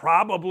Dallas,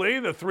 probably.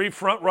 The 3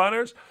 front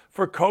runners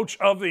for Coach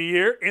of the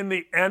Year in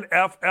the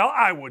NFL,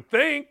 I would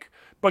think.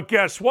 But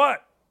guess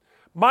what?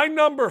 My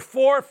number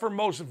 4 for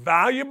most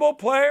valuable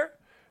player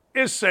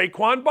is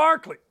Saquon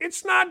Barkley.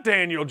 It's not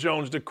Daniel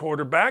Jones, the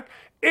quarterback.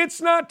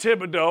 It's not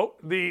Thibodeau,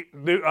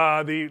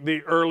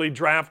 the early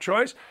draft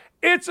choice.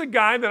 It's a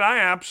guy that I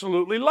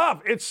absolutely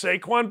love. It's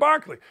Saquon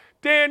Barkley.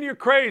 Dan, you're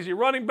crazy.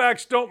 Running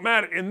backs don't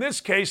matter. In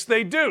this case,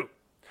 they do.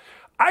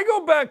 I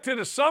go back to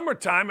the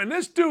summertime, and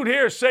this dude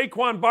here,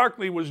 Saquon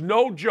Barkley, was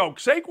no joke.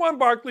 Saquon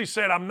Barkley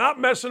said, I'm not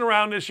messing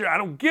around this year. I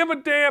don't give a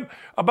damn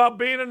about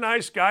being a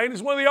nice guy, and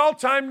he's one of the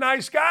all-time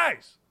nice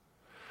guys.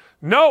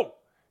 No,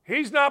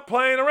 he's not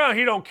playing around.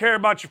 He don't care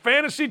about your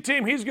fantasy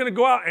team. He's going to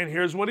go out, and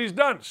here's what he's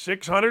done.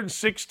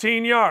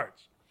 616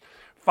 yards,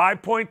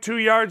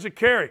 5.2 yards a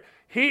carry.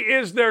 He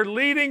is their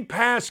leading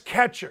pass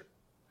catcher.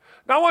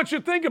 Now, I want you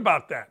to think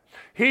about that.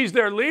 He's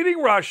their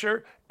leading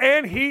rusher,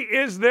 and he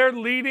is their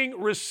leading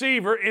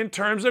receiver in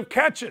terms of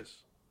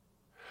catches.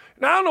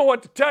 Now, I don't know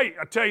what to tell you.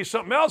 I'll tell you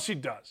something else he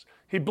does.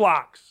 He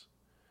blocks.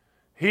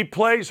 He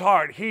plays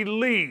hard. He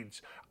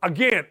leads.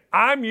 Again,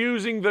 I'm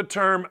using the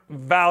term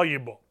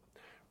valuable.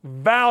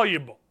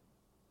 Valuable.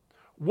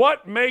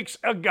 What makes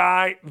a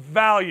guy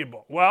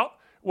valuable? Well,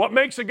 what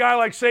makes a guy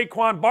like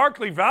Saquon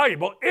Barkley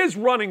valuable is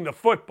running the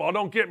football.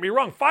 Don't get me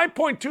wrong.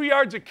 5.2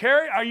 yards a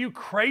carry? Are you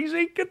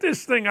crazy? Get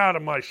this thing out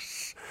of my...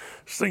 This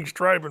thing's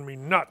driving me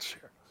nuts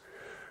here.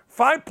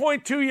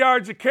 5.2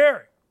 yards a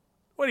carry.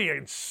 What are you,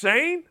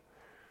 insane?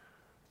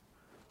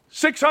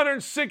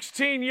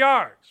 616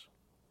 yards.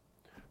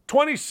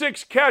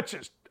 26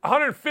 catches.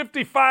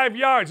 155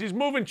 yards. He's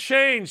moving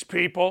chains,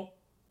 people.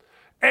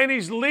 And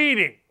he's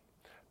leading.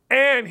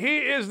 And he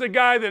is the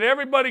guy that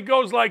everybody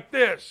goes like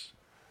this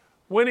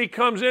when he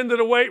comes into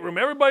the weight room.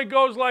 Everybody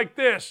goes like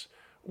this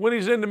when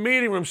he's in the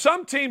meeting room.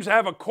 Some teams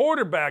have a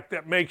quarterback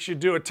that makes you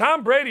do it.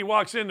 Tom Brady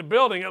walks in the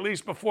building, at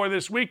least before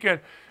this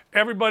weekend,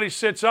 everybody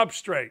sits up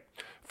straight.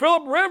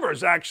 Phillip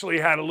Rivers actually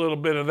had a little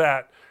bit of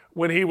that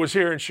when he was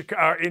here in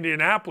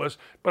Indianapolis.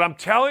 But I'm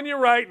telling you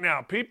right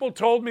now, people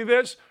told me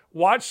this.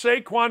 Watch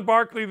Saquon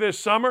Barkley this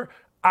summer.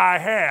 I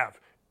have.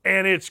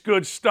 And it's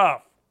good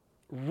stuff.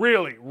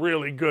 Really,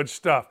 really good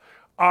stuff.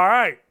 All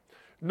right.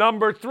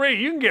 Number 3,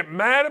 you can get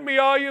mad at me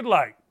all you'd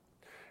like.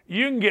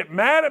 You can get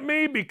mad at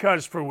me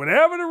because for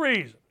whatever the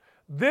reason,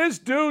 this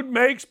dude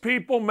makes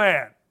people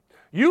mad.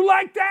 You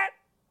like that?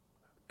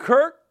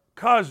 Kirk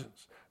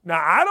Cousins.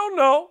 Now, I don't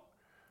know.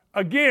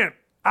 Again,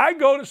 I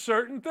go to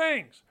certain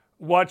things.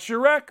 What's your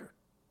record?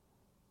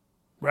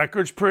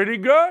 Record's pretty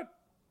good.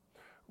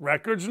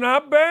 Record's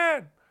not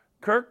bad.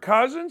 Kirk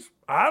Cousins,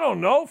 I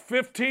don't know,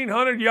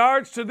 1,500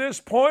 yards to this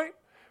point.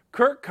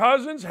 Kirk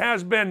Cousins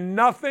has been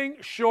nothing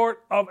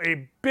short of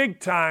a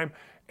big-time,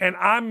 and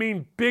I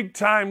mean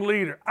big-time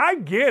leader. I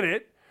get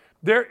it.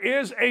 There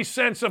is a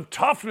sense of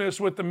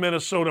toughness with the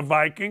Minnesota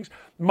Vikings.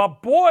 My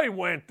boy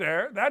went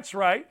there. That's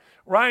right.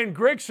 Ryan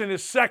Grigson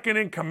is second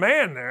in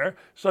command there.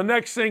 So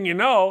next thing you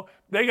know,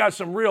 they got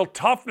some real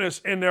toughness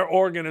in their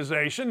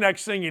organization.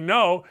 Next thing you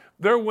know,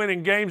 they're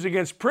winning games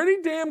against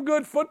pretty damn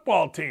good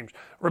football teams.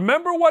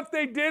 Remember what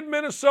they did,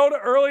 Minnesota,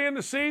 early in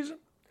the season?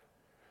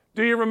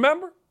 Do you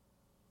remember?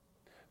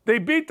 They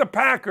beat the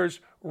Packers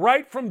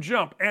right from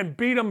jump and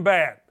beat them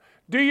bad.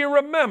 Do you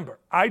remember?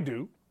 I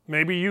do.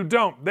 Maybe you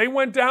don't. They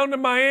went down to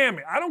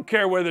Miami. I don't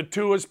care whether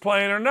Tua's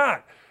playing or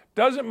not.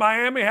 Doesn't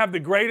Miami have the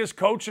greatest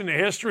coach in the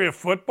history of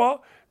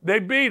football? They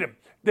beat him.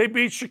 They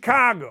beat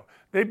Chicago.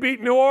 They beat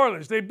New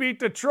Orleans. They beat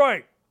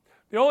Detroit.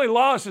 The only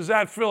loss is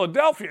at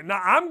Philadelphia.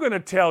 Now, I'm going to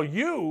tell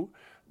you,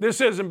 this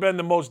hasn't been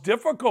the most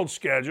difficult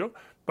schedule,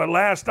 but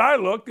last I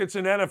looked, it's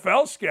an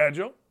NFL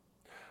schedule.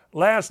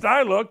 Last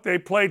I looked, they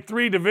played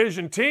 3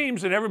 division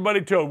teams, and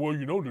everybody told, well,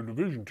 you know, the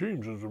division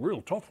teams is a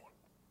real tough one.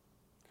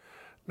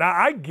 Now,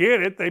 I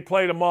get it. They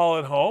played them all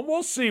at home.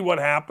 We'll see what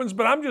happens,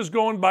 but I'm just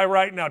going by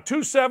right now.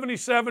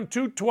 277,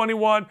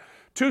 221,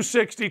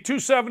 260,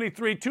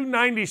 273,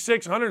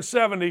 296,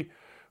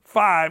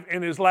 175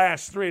 in his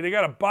last 3. They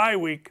got a bye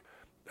week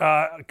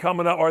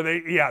coming up,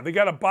 they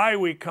got a bye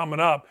week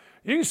coming up.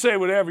 You can say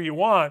whatever you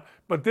want,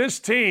 but this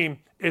team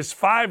is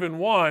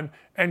 5-1,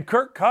 and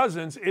Kirk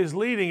Cousins is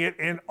leading it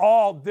in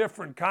all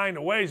different kind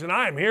of ways, and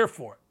I am here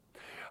for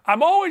it.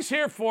 I'm always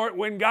here for it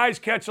when guys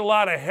catch a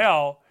lot of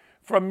hell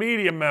from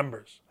media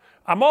members.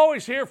 I'm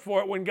always here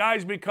for it when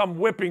guys become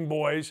whipping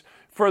boys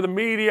for the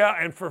media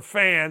and for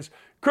fans.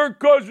 Kirk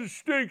Cousins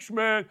stinks,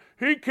 man.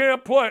 He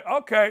can't play.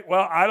 Okay,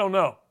 well, I don't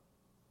know.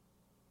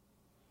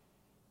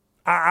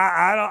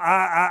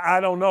 I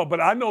don't know,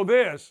 but I know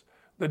this.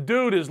 The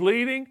dude is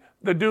leading,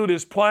 the dude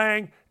is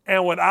playing,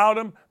 and without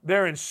him,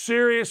 they're in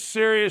serious,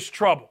 serious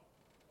trouble.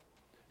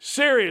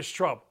 Serious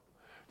trouble.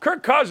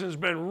 Kirk Cousins has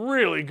been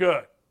really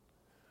good.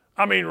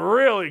 I mean,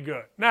 really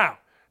good. Now,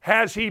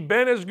 has he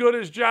been as good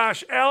as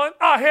Josh Allen?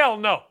 Oh, hell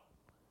no.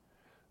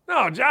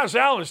 No, Josh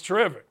Allen's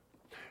terrific.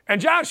 And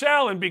Josh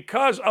Allen,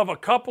 because of a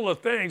couple of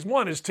things,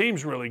 1, his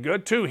team's really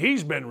good. 2,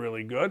 he's been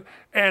really good.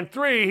 And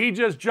 3, he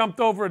just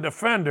jumped over a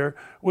defender,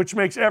 which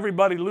makes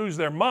everybody lose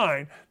their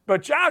mind.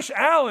 But Josh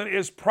Allen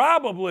is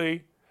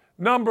probably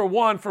number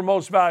 1 for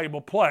most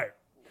valuable player.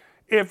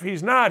 If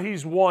he's not,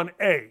 he's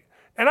 1A.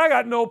 And I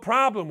got no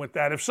problem with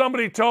that. If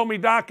somebody told me,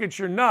 Doc, it's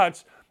your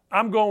nuts,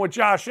 I'm going with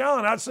Josh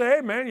Allen, I'd say,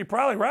 hey, man, you're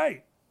probably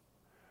right.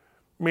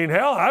 I mean,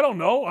 hell, I don't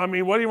know. I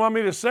mean, what do you want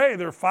me to say?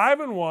 They're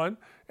 5-1,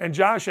 and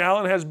Josh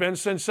Allen has been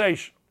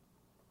sensational.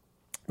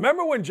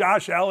 Remember when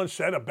Josh Allen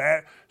sent a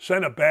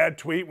bad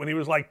tweet when he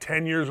was like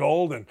 10 years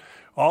old and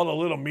all the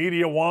little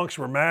media wonks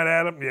were mad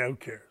at him? Yeah, who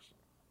cares?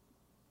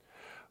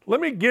 Let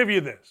me give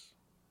you this.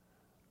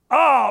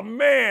 Oh,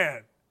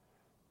 man.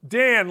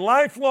 Dan,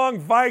 lifelong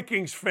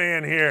Vikings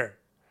fan here.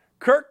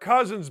 Kirk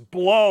Cousins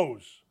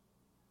blows.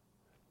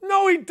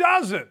 No, he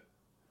doesn't.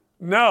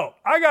 No,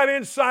 I got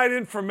inside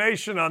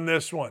information on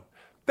this one.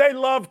 They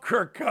love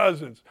Kirk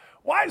Cousins.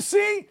 Why?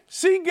 See,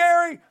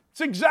 Gary?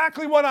 It's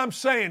exactly what I'm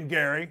saying,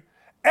 Gary.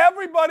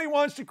 Everybody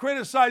wants to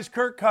criticize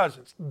Kirk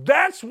Cousins.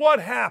 That's what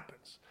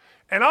happens.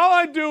 And all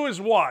I do is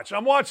watch.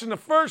 I'm watching the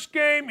first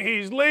game.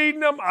 He's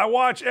leading them.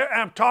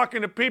 I'm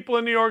talking to people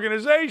in the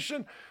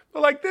organization.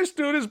 They're like, this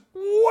dude is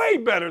way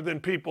better than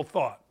people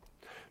thought.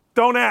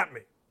 Don't at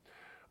me.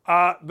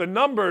 The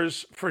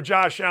numbers for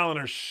Josh Allen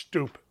are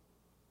stupid.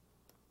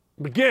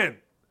 Again,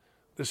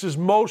 this is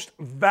most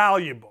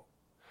valuable.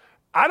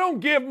 I don't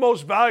give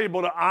most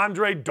valuable to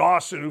Andre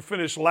Dawson, who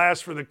finished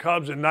last for the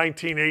Cubs in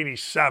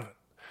 1987.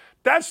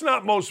 That's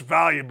not most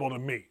valuable to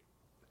me.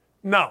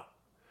 No.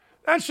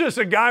 That's just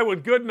a guy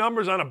with good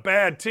numbers on a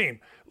bad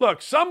team.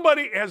 Look,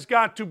 somebody has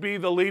got to be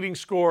the leading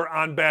scorer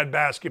on bad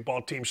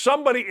basketball teams.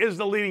 Somebody is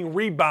the leading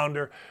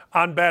rebounder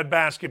on bad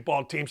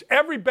basketball teams.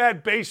 Every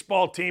bad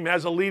baseball team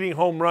has a leading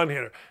home run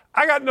hitter.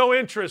 I got no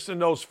interest in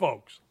those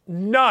folks.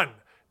 None.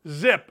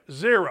 Zip.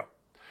 Zero.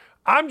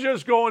 I'm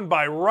just going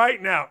by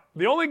right now.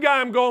 The only guy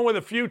I'm going with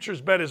a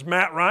futures bet is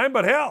Matt Ryan,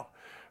 but hell,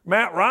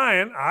 Matt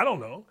Ryan, I don't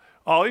know.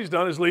 All he's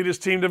done is lead his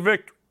team to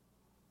victory.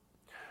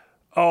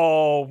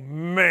 Oh,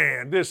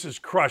 man, this is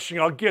crushing.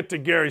 I'll get to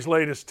Gary's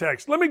latest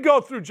text. Let me go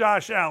through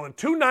Josh Allen.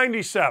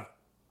 297.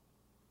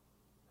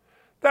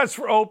 That's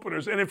for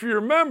openers. And if you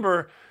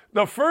remember,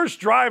 the first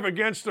drive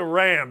against the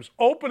Rams,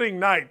 opening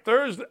night,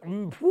 Thursday,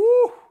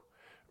 whoo,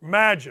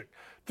 magic.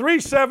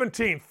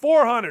 317,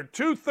 400,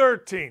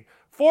 213,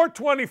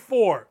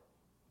 424.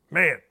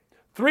 Man,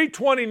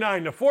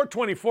 329 to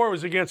 424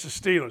 was against the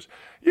Steelers.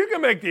 You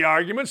can make the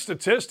argument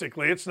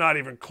statistically, it's not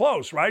even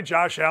close, right?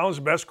 Josh Allen's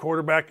the best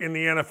quarterback in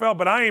the NFL,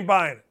 but I ain't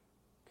buying it.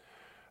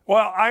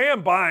 Well, I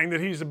am buying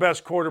that he's the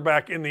best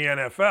quarterback in the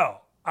NFL.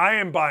 I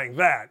am buying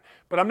that.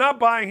 But I'm not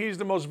buying he's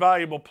the most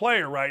valuable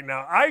player right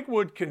now. I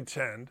would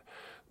contend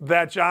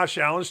that Josh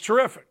Allen's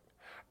terrific.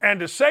 And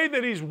to say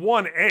that he's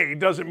 1A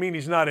doesn't mean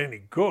he's not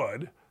any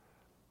good.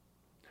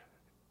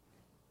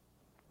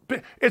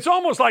 It's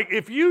almost like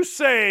if you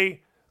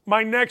say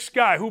my next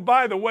guy, who,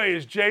 by the way,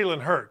 is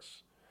Jalen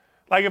Hurts.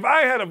 Like if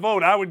I had a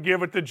vote, I would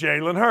give it to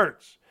Jalen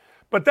Hurts.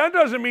 But that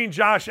doesn't mean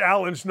Josh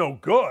Allen's no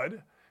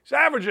good. He's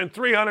averaging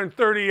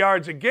 330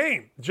 yards a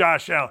game,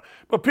 Josh Allen.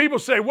 But people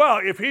say, well,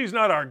 if he's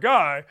not our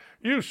guy,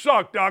 you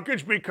suck,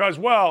 Duckage, because,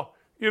 well,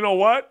 you know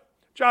what?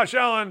 Josh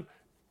Allen,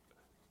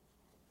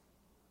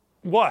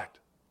 what?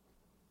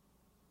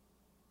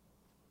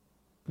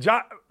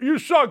 You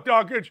suck,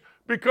 Duckage,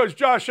 because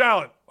Josh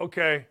Allen.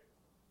 Okay,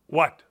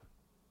 what?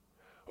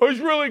 Oh,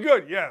 he's really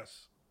good.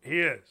 Yes,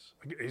 he is.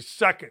 He's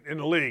second in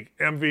the league,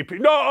 MVP.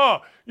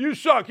 No, you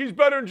suck. He's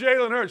better than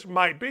Jalen Hurts.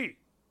 Might be.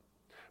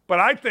 But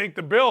I think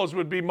the Bills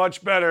would be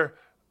much better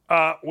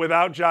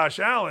without Josh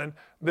Allen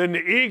than the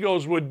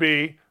Eagles would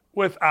be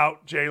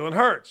without Jalen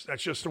Hurts.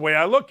 That's just the way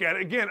I look at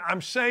it. Again,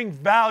 I'm saying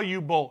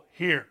valuable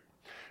here.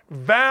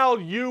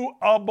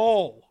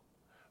 Valuable.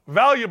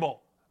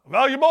 Valuable.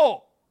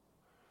 Valuable.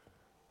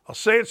 I'll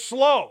say it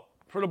slow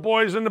for the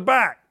boys in the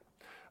back.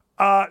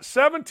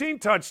 17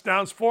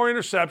 touchdowns, 4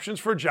 interceptions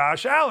for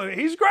Josh Allen.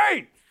 He's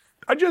great.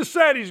 I just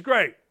said he's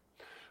great.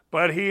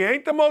 But he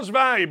ain't the most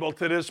valuable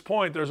to this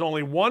point. There's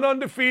only one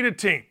undefeated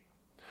team.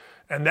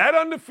 And that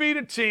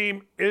undefeated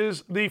team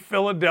is the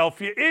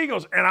Philadelphia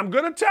Eagles. And I'm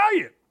going to tell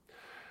you,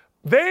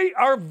 they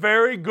are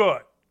very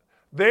good.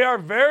 They are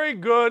very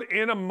good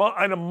in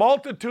a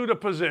multitude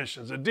of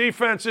positions. The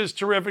defense is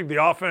terrific.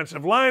 The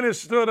offensive line has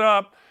stood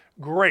up.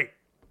 Great.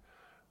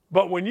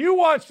 But when you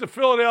watch the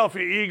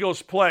Philadelphia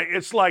Eagles play,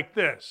 it's like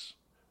this.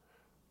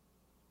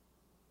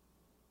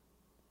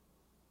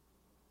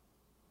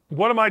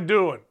 What am I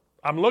doing?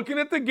 I'm looking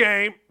at the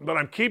game, but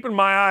I'm keeping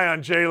my eye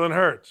on Jalen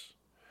Hurts.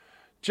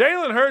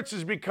 Jalen Hurts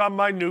has become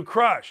my new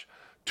crush.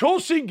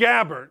 Tulsi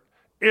Gabbard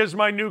is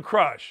my new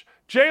crush.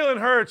 Jalen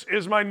Hurts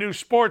is my new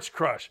sports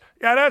crush.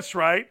 Yeah, that's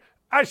right.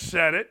 I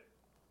said it.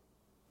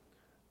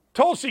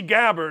 Tulsi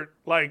Gabbard,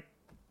 like,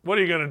 what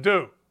are you going to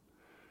do?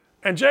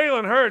 And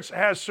Jalen Hurts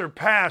has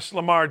surpassed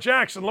Lamar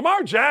Jackson.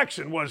 Lamar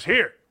Jackson was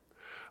here.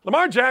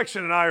 Lamar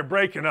Jackson and I are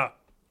breaking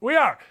up. We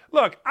are.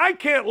 Look, I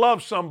can't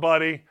love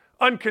somebody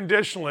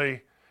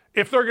unconditionally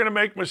if they're going to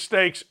make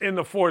mistakes in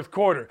the fourth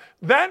quarter.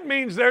 That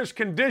means there's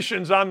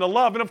conditions on the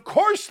love, and of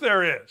course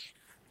there is.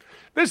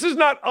 This is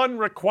not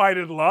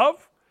unrequited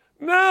love.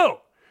 No,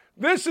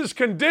 this is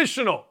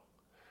conditional.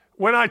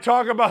 When I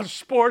talk about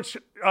sports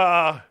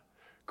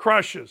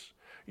crushes,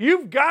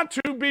 you've got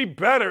to be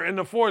better in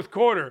the fourth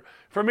quarter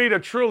for me to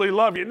truly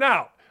love you.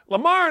 Now,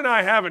 Lamar and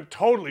I haven't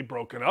totally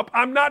broken up.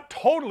 I'm not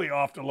totally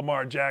off the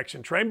Lamar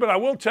Jackson train, but I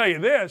will tell you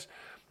this.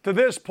 To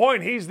this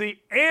point, he's the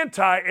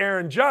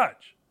anti-Aaron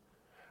Judge.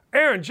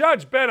 Aaron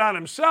Judge bet on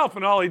himself,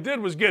 and all he did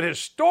was get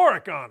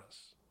historic on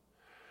us.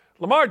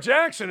 Lamar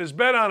Jackson has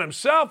bet on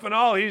himself, and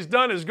all he's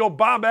done is go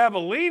Bob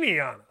Avellini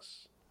on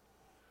us.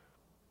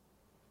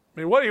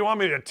 I mean, what do you want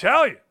me to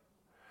tell you?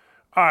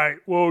 All right,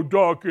 well,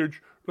 Duckage,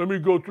 let me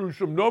go through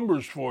some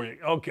numbers for you.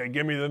 Okay,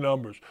 give me the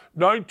numbers.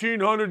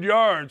 1,900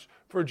 yards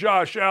for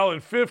Josh Allen,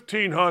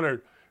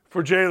 1,500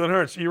 for Jalen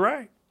Hurts. You're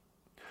right.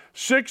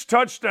 6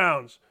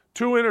 touchdowns,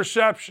 2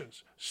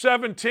 interceptions,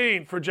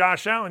 17 for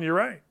Josh Allen. You're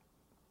right.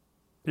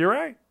 You're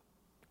right.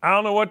 I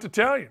don't know what to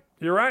tell you.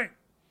 You're right.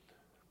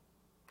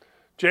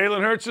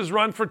 Jalen Hurts has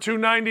run for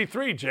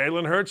 293.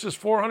 Jalen Hurts is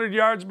 400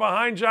 yards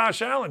behind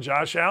Josh Allen.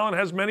 Josh Allen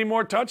has many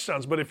more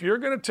touchdowns. But if you're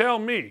going to tell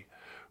me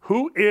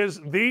who is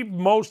the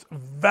most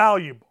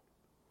valuable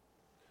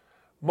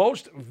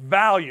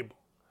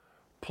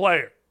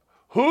player,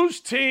 whose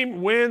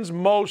team wins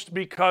most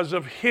because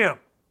of him?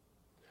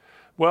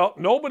 Well,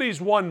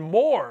 nobody's won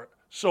more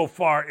so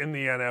far in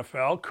the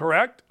NFL,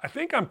 correct? I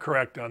think I'm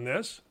correct on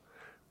this.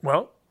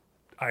 Well,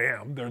 I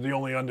am. They're the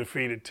only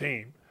undefeated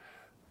team.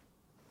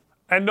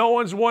 And no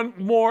one's won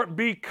more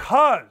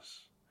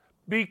because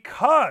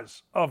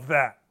of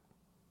that.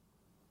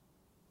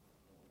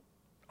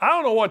 I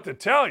don't know what to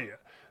tell you.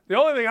 The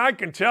only thing I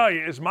can tell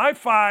you is my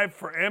 5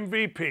 for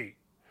MVP.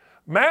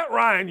 Matt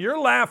Ryan, you're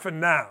laughing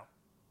now.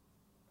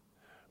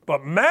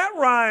 But Matt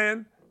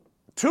Ryan,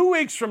 2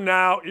 weeks from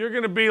now, you're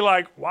going to be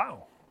like,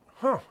 wow,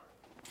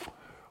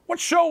 what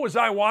show was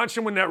I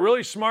watching when that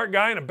really smart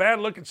guy in a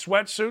bad-looking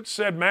sweatsuit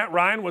said Matt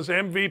Ryan was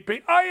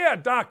MVP? Oh, yeah,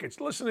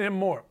 Dockage. Listen to him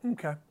more.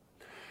 Okay.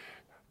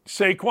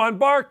 Saquon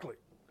Barkley.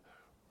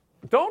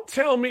 Don't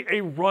tell me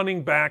a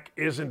running back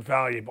isn't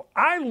valuable.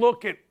 I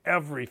look at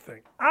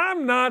everything.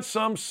 I'm not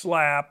some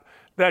slap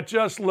that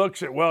just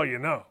looks at, well,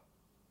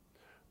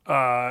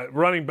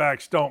 running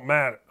backs don't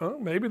matter. Well,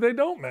 maybe they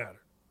don't matter.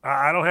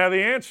 I don't have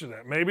the answer to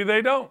that. Maybe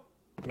they don't.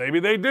 Maybe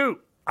they do.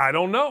 I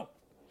don't know.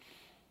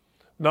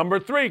 Number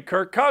 3,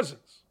 Kirk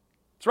Cousins.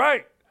 That's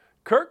right.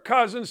 Kirk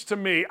Cousins, to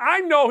me,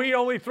 I know he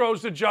only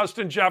throws to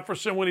Justin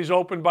Jefferson when he's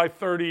open by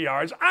 30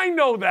 yards. I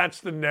know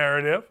that's the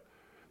narrative,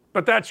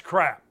 but that's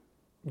crap.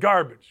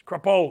 Garbage.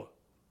 Crapola.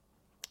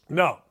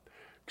 No.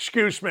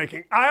 Excuse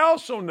making. I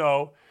also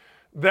know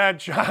that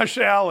Josh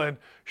Allen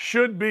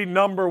should be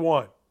number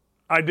 1.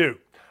 I do.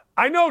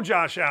 I know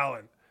Josh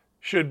Allen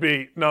should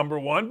be number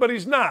 1, but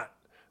he's not,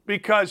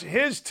 because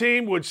his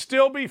team would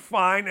still be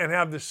fine and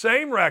have the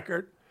same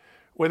record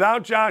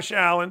without Josh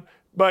Allen,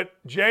 but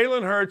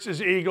Jalen Hurts'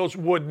 Eagles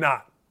would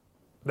not.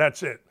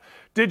 That's it.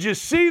 Did you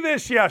see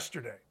this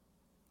yesterday?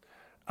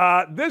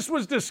 This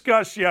was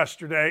discussed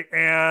yesterday,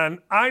 and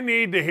I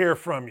need to hear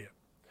from you.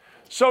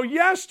 So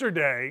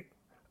yesterday,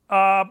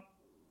 2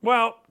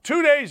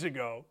 days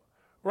ago,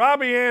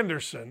 Robbie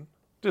Anderson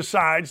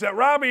decides that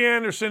Robbie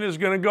Anderson is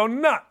going to go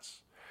nuts.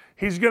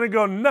 He's going to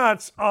go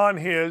nuts on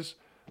his,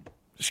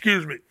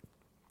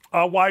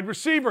 wide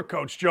receiver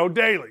coach, Joe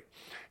Daly.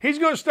 He's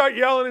going to start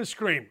yelling and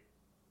screaming.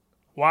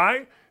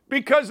 Why?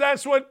 Because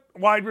that's what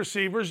wide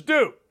receivers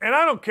do. And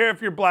I don't care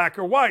if you're black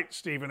or white,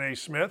 Stephen A.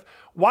 Smith.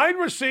 Wide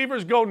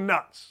receivers go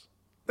nuts.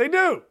 They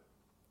do.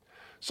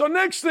 So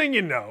next thing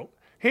you know,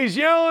 he's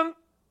yelling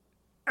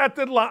at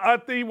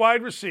the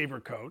wide receiver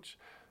coach.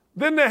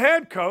 Then the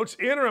head coach,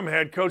 interim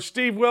head coach,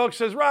 Steve Wilks,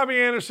 says,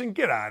 Robbie Anderson,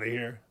 get out of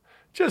here.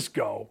 Just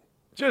go.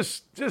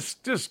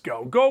 Just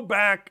go. Go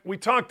back. We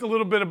talked a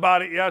little bit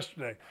about it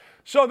yesterday.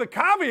 So the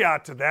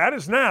caveat to that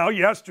is now,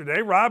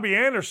 yesterday, Robbie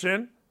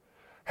Anderson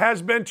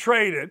has been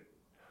traded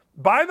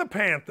by the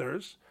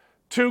Panthers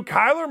to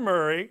Kyler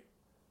Murray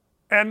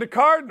and the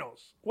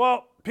Cardinals.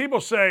 Well,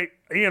 people say,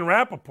 Ian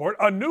Rappaport,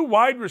 a new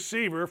wide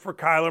receiver for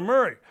Kyler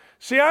Murray.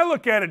 See, I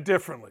look at it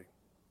differently.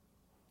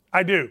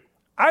 I do.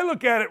 I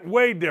look at it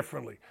way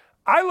differently.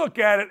 I look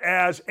at it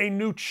as a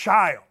new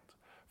child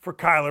for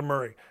Kyler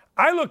Murray.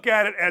 I look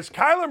at it as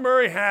Kyler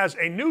Murray has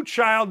a new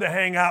child to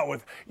hang out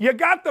with. You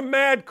got the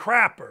mad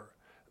crapper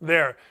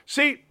there.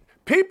 See,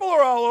 people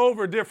are all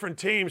over different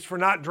teams for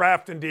not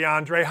drafting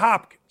DeAndre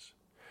Hopkins.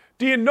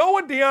 Do you know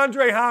what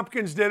DeAndre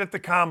Hopkins did at the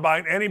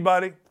Combine?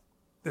 Anybody?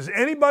 Does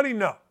anybody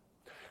know?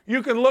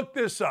 You can look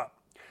this up.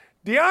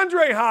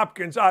 DeAndre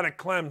Hopkins out of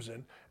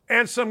Clemson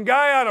and some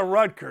guy out of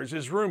Rutgers,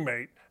 his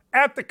roommate,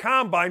 at the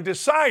Combine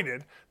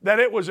decided that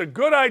it was a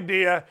good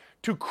idea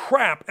to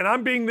crap, and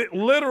I'm being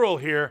literal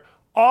here,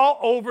 all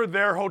over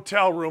their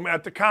hotel room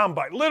at the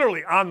Combine.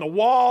 Literally on the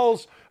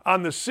walls,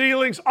 on the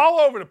ceilings, all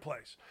over the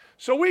place.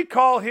 So we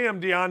call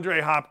him,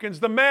 DeAndre Hopkins,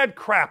 the mad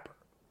crapper.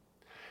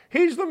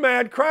 He's the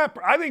mad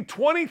crapper. I think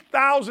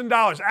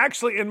 $20,000,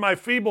 actually in my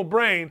feeble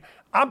brain,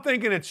 I'm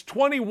thinking it's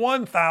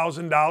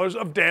 $21,000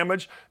 of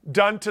damage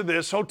done to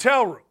this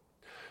hotel room.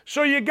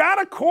 So you got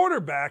a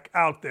quarterback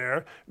out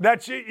there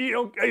that,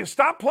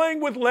 stop playing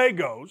with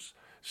Legos,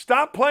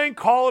 stop playing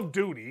Call of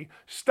Duty,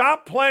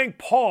 stop playing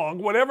Pong,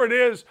 whatever it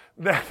is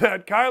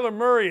that Kyler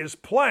Murray is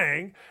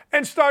playing,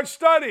 and start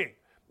studying.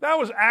 That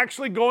was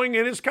actually going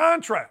in his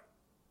contract.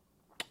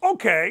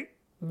 Okay,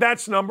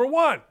 that's number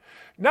 1.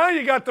 Now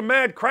you got the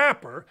mad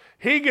crapper.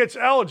 He gets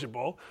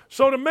eligible.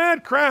 So the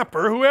mad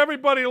crapper, who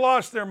everybody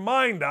lost their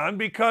mind on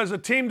because a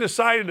team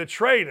decided to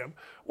trade him,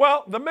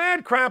 well, the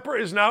mad crapper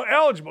is now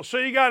eligible. So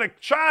you got a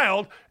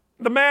child,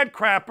 the mad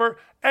crapper,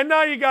 and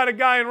now you got a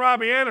guy in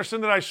Robbie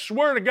Anderson that I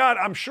swear to God,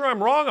 I'm sure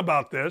I'm wrong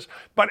about this,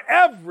 but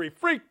every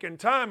freaking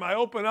time I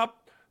open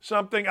up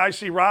something, I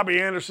see Robbie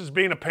Anderson's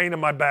being a pain in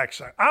my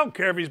backside. I don't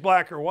care if he's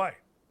black or white.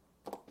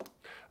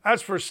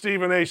 That's for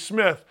Stephen A.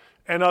 Smith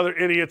and other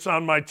idiots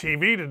on my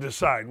TV to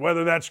decide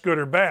whether that's good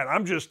or bad.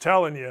 I'm just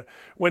telling you,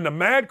 when the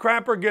mad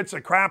crapper gets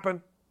a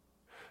crapping,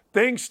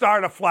 things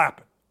start a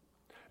flapping.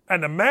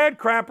 And the mad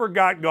crapper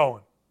got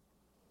going.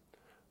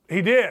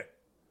 He did.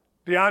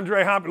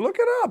 DeAndre Hopkins, look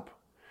it up.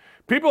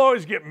 People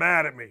always get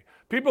mad at me.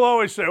 People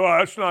always say, well,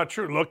 that's not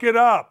true. Look it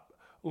up.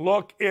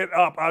 Look it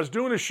up. I was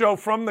doing a show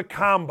from the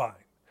Combine.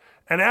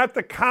 And at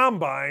the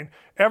Combine,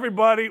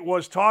 everybody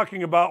was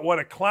talking about what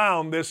a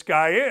clown this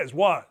guy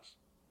was.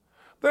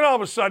 Then all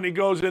of a sudden he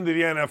goes into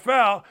the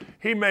NFL,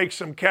 he makes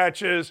some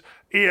catches,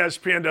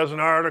 ESPN does an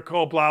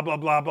article, blah, blah,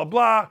 blah, blah,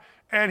 blah,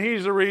 and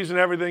he's the reason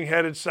everything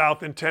headed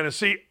south in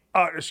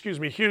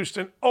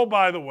Houston. Oh,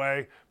 by the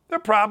way, they're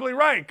probably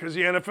right because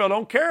the NFL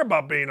don't care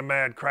about being a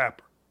mad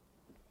crapper.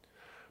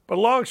 But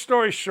long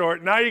story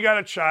short, now you got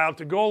a child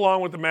to go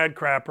along with the mad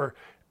crapper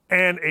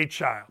and a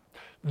child.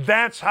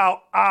 That's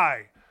how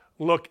I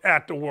look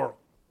at the world.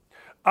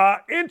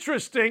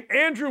 Interesting,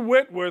 Andrew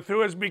Whitworth,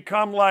 who has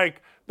become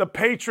like the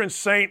patron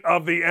saint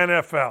of the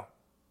NFL,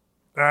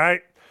 all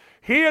right?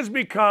 He has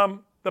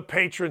become the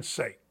patron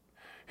saint.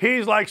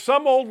 He's like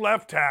some old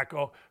left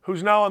tackle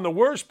who's now on the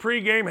worst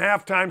pregame,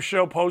 halftime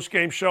show,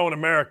 postgame show in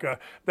America,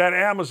 that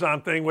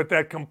Amazon thing with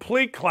that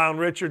complete clown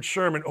Richard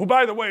Sherman, who,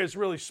 by the way, is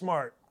really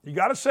smart. You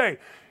got to say,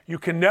 you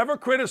can never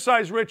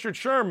criticize Richard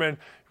Sherman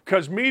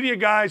Because media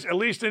guys, at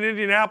least in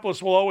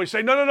Indianapolis, will always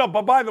say, no,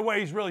 but by the way,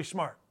 he's really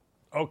smart.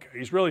 Okay,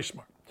 he's really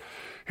smart.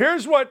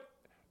 Here's what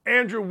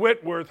Andrew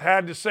Whitworth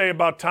had to say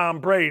about Tom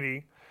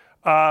Brady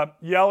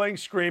yelling,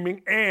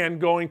 screaming,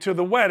 and going to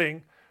the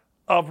wedding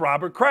of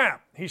Robert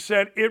Kraft. He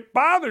said, it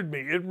bothered me.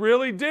 It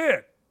really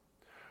did.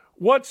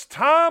 What's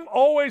Tom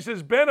always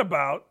has been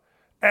about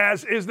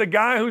is the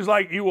guy who's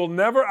like, you will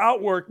never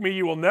outwork me.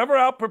 You will never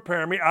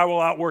outprepare me. I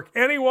will outwork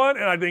anyone.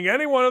 And I think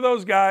any one of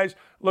those guys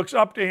looks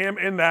up to him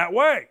in that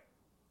way.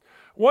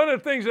 One of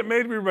the things that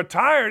made me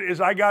retired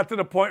is I got to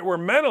the point where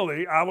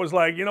mentally I was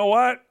like, you know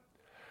what?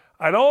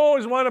 I don't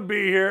always want to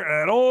be here, and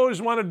I don't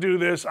always want to do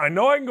this. I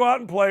know I can go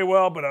out and play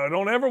well, but I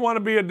don't ever want to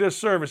be a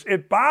disservice.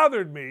 It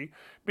bothered me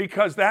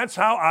because that's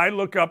how I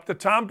look up to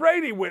Tom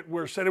Brady.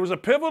 Whitworth said it was a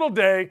pivotal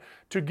day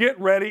to get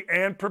ready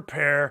and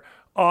prepare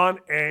on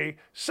a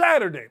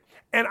Saturday.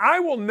 And I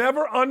will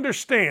never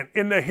understand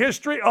in the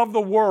history of the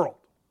world,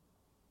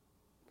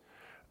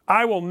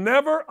 I will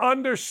never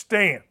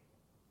understand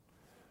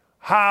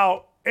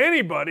how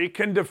anybody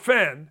can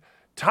defend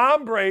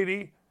Tom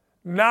Brady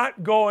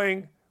not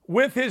going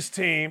with his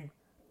team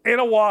in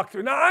a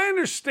walkthrough. Now, I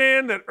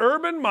understand that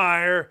Urban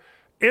Meyer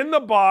in the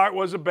bar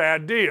was a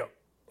bad deal,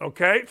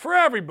 okay, for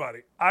everybody.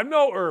 I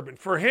know Urban,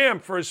 for him,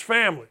 for his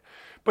family.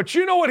 But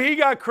you know what he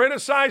got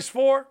criticized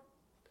for?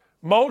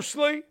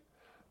 Mostly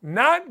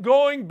not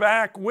going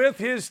back with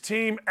his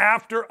team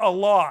after a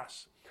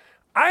loss.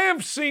 I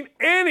have seen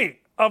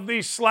any of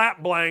these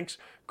slap blanks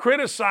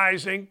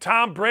criticizing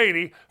Tom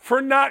Brady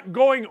for not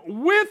going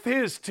with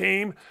his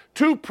team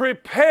to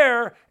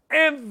prepare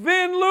and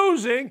then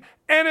losing,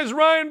 and as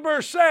Ryan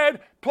Burr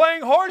said,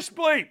 playing horse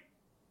bleep.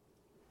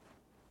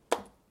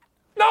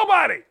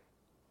 Nobody,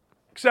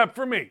 except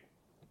for me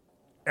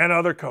and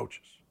other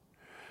coaches.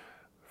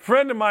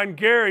 Friend of mine,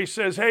 Gary,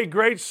 says, hey,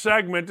 great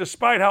segment,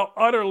 despite how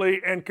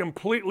utterly and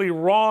completely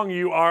wrong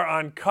you are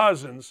on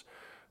Cousins.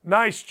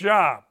 Nice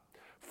job.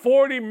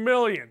 $40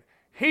 million.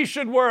 He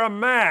should wear a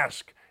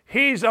mask.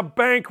 He's a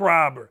bank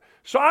robber.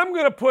 So I'm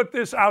going to put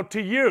this out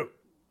to you.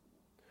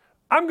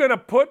 I'm going to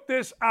put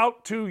this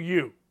out to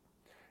you.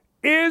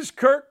 Is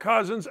Kirk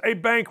Cousins a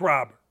bank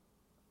robber?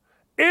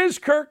 Is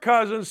Kirk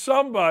Cousins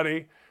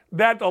somebody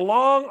that the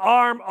long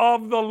arm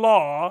of the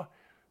law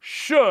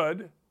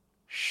should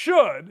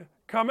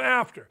come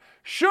after?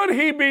 Should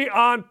he be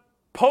on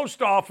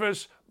post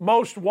office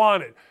most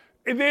wanted?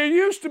 There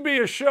used to be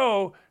a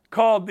show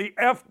called the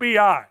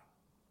FBI.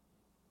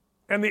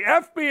 And the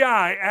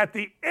FBI at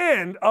the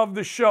end of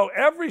the show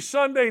every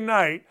Sunday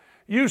night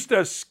used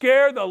to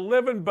scare the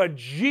living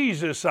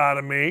bejesus out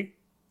of me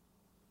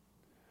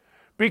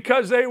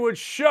because they would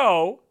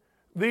show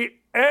the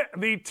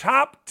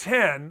top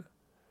 10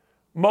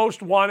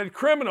 most wanted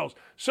criminals.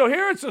 So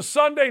here it's a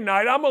Sunday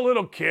night. I'm a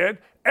little kid.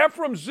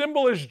 Ephraim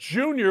Zimbalist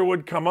Jr.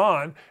 would come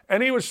on,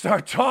 and he would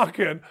start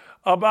talking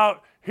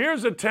about,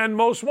 here's the 10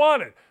 most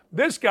wanted.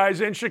 This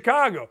guy's in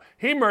Chicago.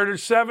 He murdered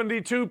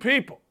 72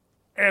 people.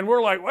 And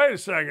we're like, wait a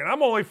second,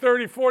 I'm only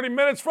 30, 40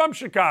 minutes from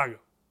Chicago.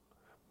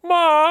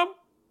 Mom!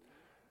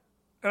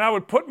 And I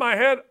would put my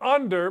head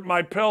under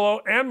my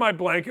pillow and my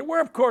blanket, where,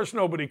 of course,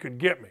 nobody could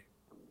get me.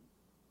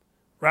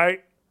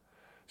 Right?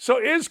 So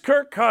is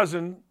Kirk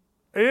Cousins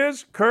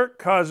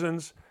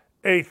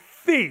a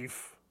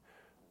thief?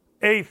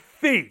 A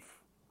thief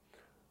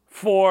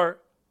for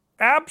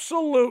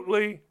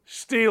absolutely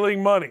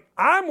stealing money?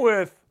 I'm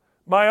with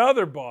my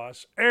other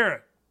boss,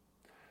 Aaron.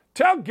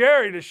 Tell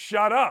Gary to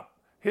shut up.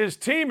 His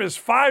team is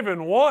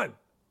 5-1.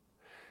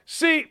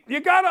 See,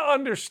 you got to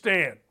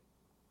understand.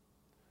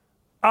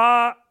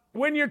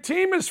 When your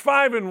team is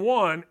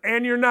 5-1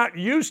 and you're not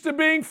used to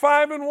being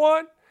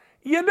 5-1,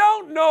 you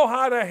don't know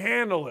how to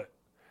handle it.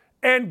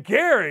 And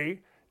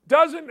Gary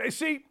doesn't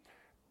see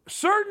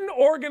certain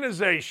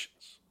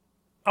organizations.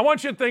 I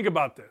want you to think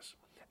about this.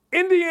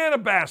 Indiana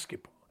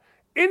basketball.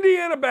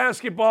 Indiana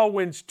basketball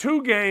wins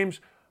 2 games.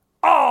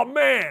 Oh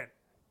man,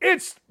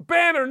 it's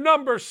banner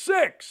number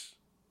 6.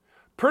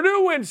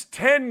 Purdue wins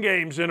 10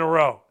 games in a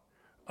row.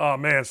 Oh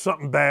man,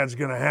 something bad's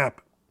going to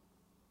happen.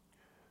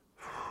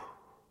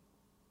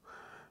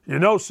 You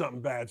know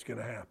something bad's going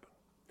to happen.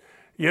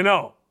 You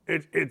know,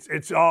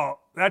 it's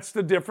all, that's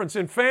the difference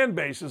in fan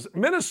bases.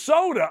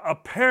 Minnesota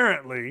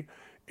apparently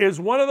is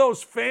one of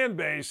those fan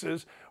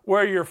bases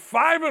where you're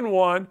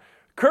 5-1,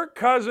 Kirk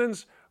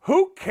Cousins,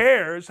 who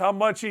cares how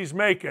much he's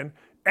making,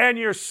 and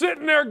you're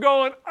sitting there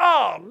going,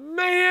 oh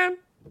man,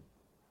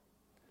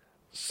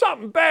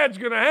 something bad's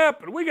going to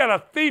happen. We got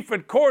a thief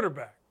at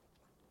quarterback.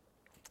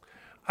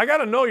 I got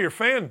to know your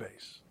fan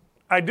base.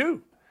 I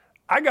do.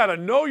 I got to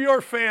know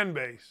your fan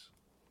base.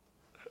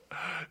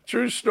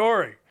 True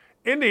story.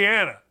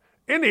 Indiana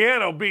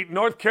will beat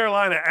North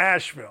Carolina,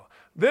 Asheville.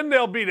 Then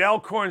they'll beat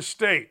Elkhorn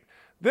State.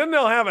 Then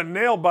they'll have a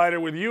nail-biter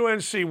with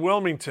UNC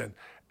Wilmington.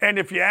 And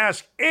if you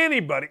ask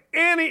anybody,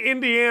 any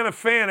Indiana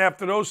fan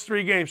after those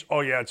 3 games,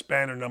 oh yeah, it's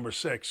banner number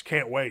 6.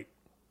 Can't wait.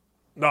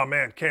 No,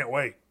 man, can't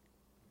wait.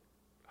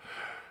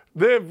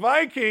 The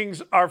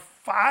Vikings are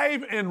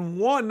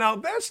 5-1. Now,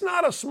 that's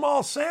not a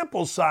small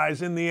sample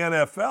size in the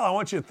NFL. I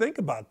want you to think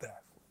about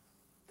that.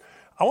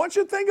 I want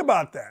you to think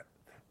about that.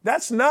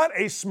 That's not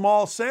a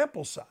small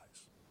sample size.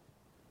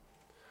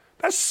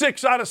 That's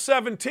 6 out of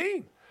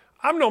 17.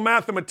 I'm no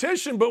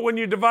mathematician, but when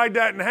you divide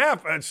that in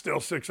half, that's still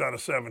 6 out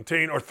of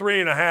 17, or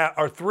 3.5,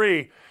 or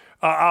 3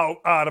 out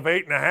of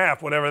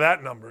 8.5, whatever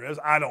that number is.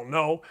 I don't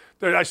know.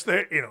 There's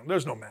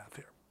no math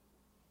here.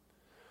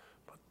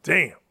 But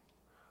damn,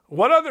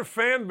 what other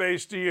fan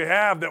base do you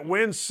have that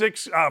wins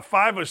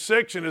 5 or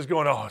 6 and is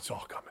going, oh, it's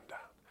all coming down?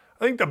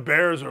 I think the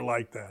Bears are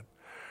like that.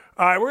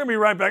 All right, we're gonna be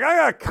right back. I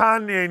got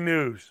Kanye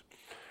news.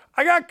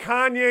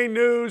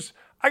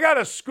 I got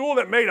a school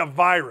that made a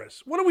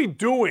virus. What are we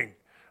doing?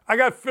 I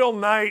got Phil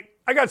Knight.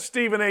 I got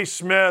Stephen A.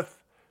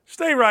 Smith.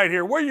 Stay right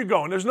here. Where are you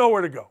going? There's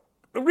nowhere to go.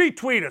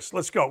 Retweet us.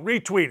 Let's go.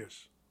 Retweet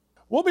us.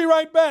 We'll be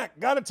right back.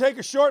 Got to take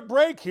a short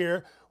break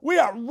here. We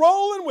are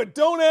rolling with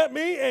Don't At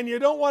Me, and you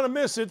don't want to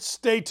miss it.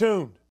 Stay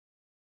tuned.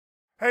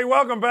 Hey,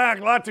 welcome back.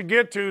 A lot to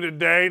get to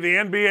today. The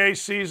NBA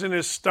season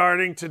is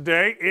starting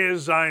today.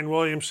 Is Zion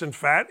Williamson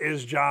fat?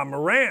 Is Ja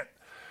Morant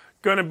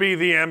going to be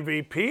the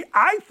MVP?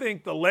 I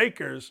think the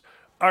Lakers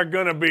are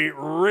going to be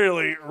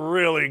really,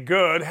 really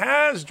good.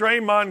 Has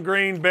Draymond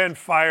Green been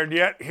fired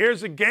yet?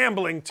 Here's a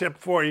gambling tip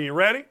for you. You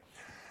ready?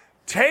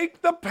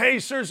 Take the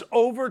Pacers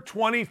over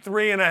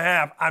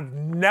 23.5. I've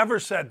never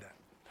said that.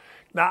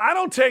 Now, I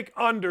don't take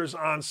unders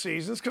on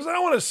seasons because I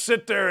don't want to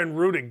sit there and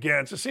root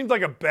against. It seems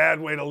like a bad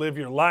way to live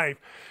your life.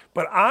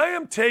 But I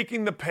am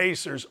taking the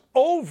Pacers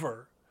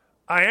over.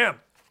 I am.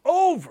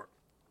 Over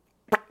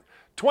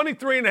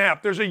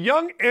 23.5. There's a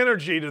young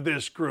energy to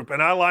this group,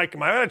 and I like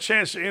them. I had a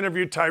chance to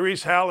interview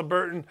Tyrese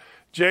Halliburton,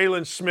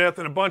 Jalen Smith,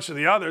 and a bunch of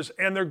the others,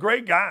 and they're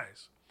great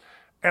guys.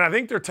 And I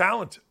think they're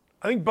talented.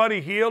 I think Buddy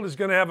Hield is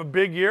going to have a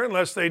big year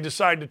unless they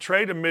decide to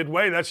trade him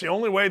midway. That's the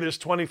only way this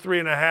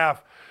 23.5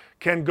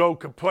 can go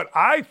kaput.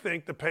 I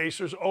think the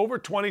Pacers over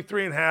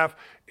 23.5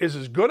 is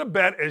as good a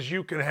bet as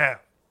you can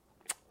have.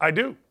 I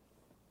do.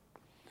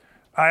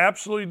 I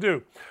absolutely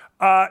do.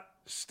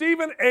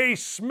 Stephen A.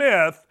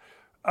 Smith,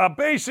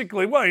 he said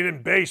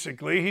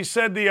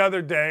the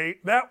other day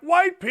that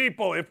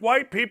if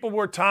white people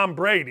were Tom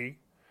Brady,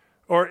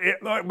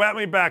 let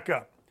me back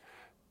up.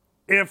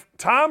 If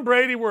Tom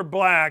Brady were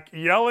black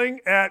yelling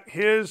at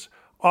his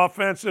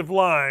offensive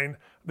line,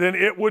 then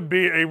it would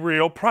be a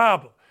real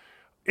problem.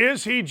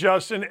 Is he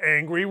just an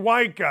angry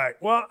white guy?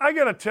 Well, I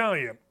got to tell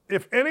you,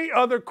 if any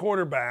other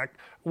quarterback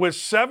with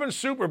 7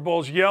 Super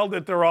Bowls yelled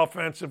at their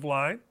offensive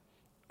line,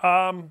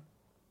 I'd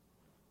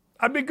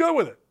be good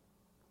with it.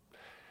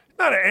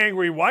 Not an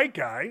angry white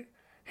guy.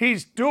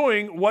 He's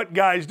doing what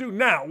guys do.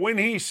 Now, when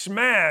he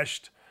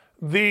smashed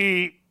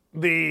the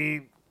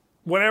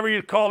whatever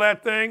you call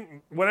that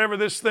thing, whatever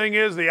this thing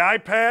is, the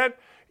iPad,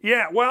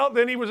 yeah, well,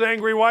 then he was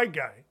angry white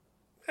guy.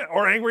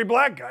 Or angry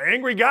black guy,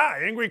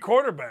 angry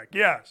quarterback,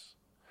 yes.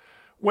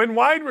 When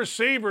wide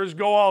receivers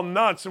go all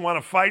nuts and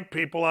want to fight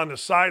people on the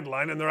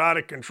sideline and they're out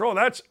of control,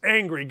 that's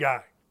angry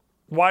guy,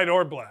 white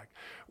or black.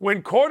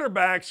 When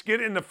quarterbacks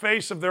get in the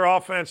face of their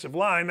offensive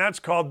line, that's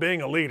called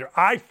being a leader,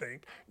 I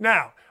think.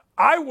 Now,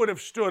 I would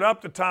have stood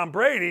up to Tom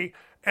Brady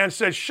and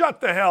said,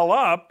 shut the hell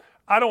up.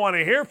 I don't want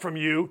to hear from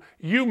you.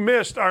 You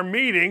missed our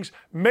meetings.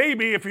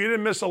 Maybe if you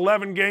didn't miss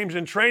 11 games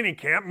in training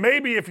camp,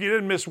 maybe if you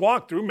didn't miss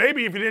walkthrough,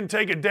 maybe if you didn't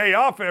take a day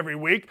off every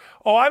week,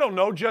 I don't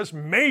know, just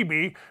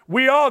maybe,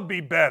 we all be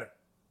better.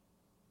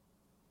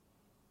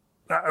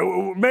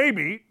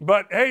 Maybe,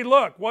 but hey,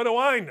 look, what do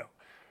I know?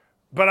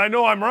 But I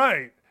know I'm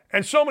right.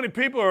 And so many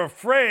people are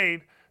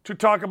afraid to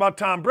talk about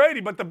Tom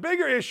Brady. But the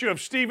bigger issue of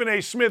Stephen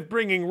A. Smith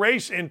bringing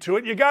race into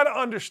it, you got to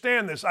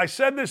understand this. I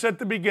said this at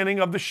the beginning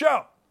of the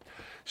show.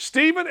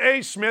 Stephen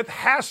A. Smith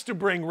has to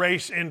bring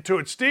race into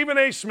it. Stephen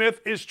A.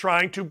 Smith is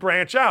trying to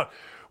branch out.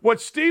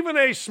 What Stephen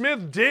A.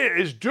 Smith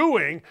is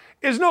doing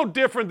is no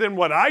different than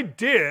what I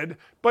did,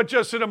 but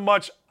just at a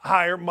much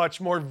higher,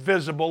 much more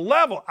visible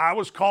level. I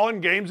was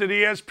calling games at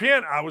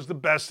ESPN. I was the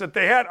best that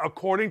they had,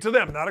 according to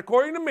them. Not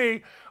according to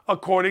me,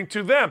 according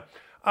to them.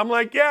 I'm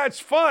like, yeah, it's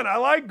fun. I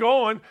like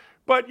going.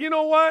 But you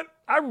know what?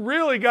 I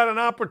really got an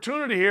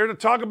opportunity here to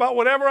talk about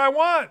whatever I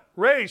want.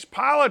 Race,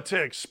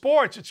 politics,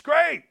 sports. It's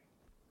great.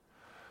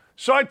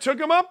 So I took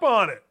him up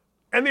on it.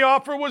 And the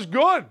offer was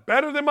good,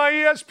 better than my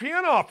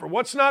ESPN offer.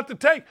 What's not to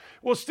take?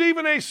 Well,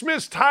 Stephen A.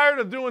 Smith's tired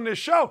of doing this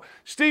show.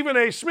 Stephen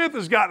A. Smith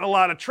has gotten a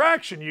lot of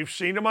traction. You've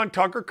seen him on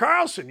Tucker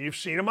Carlson. You've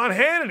seen him on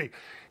Hannity.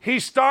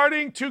 He's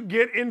starting to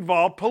get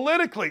involved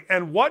politically.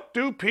 And what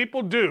do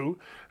people do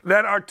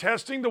that are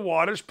testing the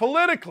waters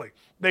politically?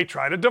 They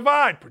try to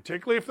divide,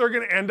 particularly if they're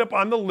going to end up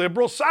on the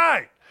liberal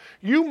side.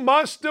 You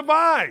must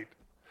divide.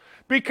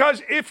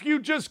 Because if you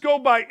just go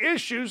by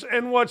issues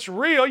and what's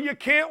real, you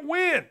can't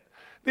win.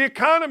 The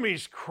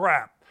economy's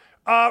crap.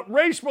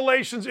 Race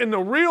relations in the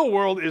real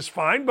world is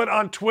fine, but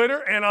on Twitter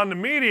and on the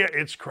media,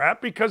 it's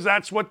crap because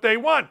that's what they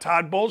want.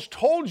 Todd Bowles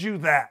told you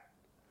that.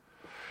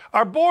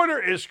 Our border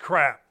is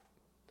crap.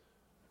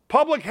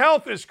 Public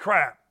health is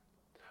crap.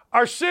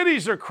 Our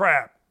cities are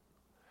crap.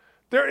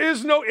 There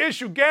is no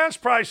issue. Gas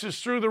prices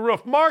through the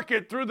roof.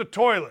 Market through the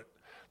toilet.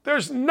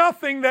 There's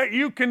nothing that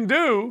you can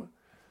do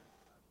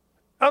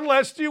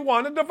unless you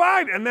want to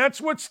divide. And that's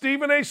what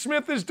Stephen A.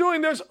 Smith is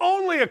doing. There's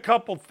only a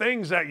couple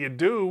things that you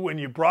do when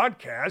you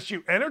broadcast.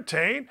 You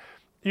entertain,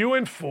 you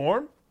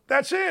inform,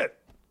 that's it.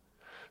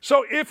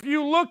 So if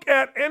you look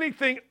at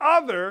anything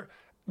other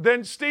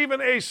than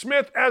Stephen A.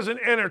 Smith as an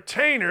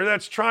entertainer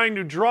that's trying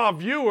to draw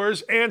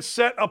viewers and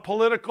set a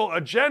political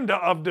agenda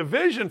of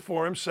division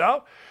for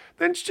himself,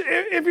 then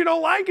if you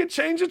don't like it,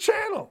 change the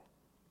channel.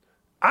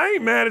 I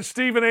ain't mad at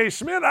Stephen A.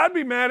 Smith. I'd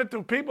be mad at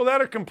the people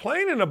that are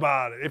complaining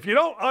about it. If you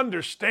don't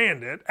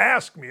understand it,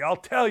 ask me. I'll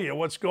tell you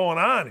what's going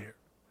on here.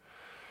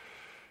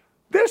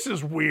 This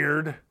is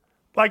weird.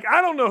 Like,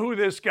 I don't know who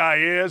this guy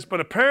is, but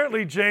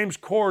apparently James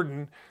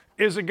Corden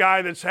is a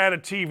guy that's had a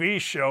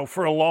TV show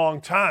for a long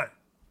time.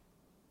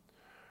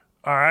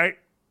 All right?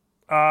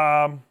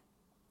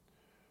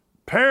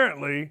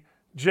 Apparently,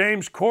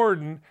 James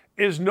Corden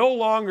is no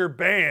longer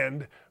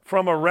banned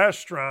from a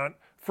restaurant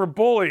for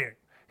bullying.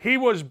 He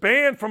was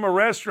banned from a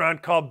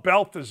restaurant called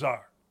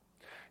Balthazar.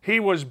 He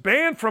was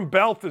banned from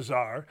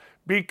Balthazar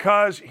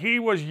because he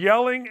was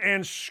yelling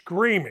and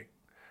screaming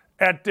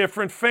at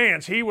different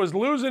fans. He was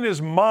losing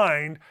his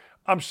mind,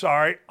 on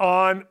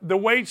the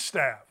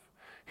waitstaff.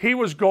 He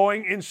was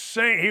going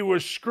insane. He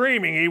was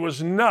screaming. He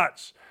was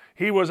nuts.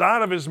 He was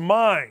out of his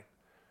mind.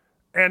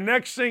 And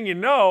next thing you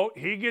know,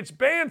 he gets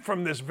banned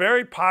from this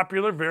very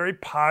popular, very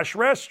posh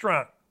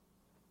restaurant.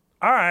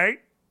 All right.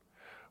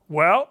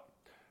 Well,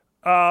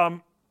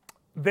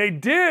 they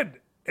did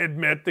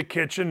admit the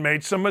kitchen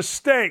made some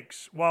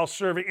mistakes while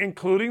serving,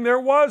 including there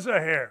was a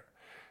hair.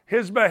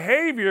 His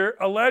behavior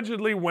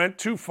allegedly went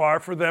too far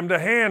for them to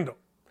handle.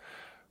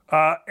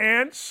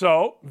 And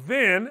so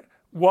then,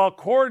 while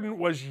Corden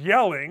was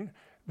yelling,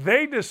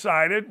 they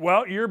decided,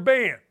 well, you're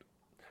banned.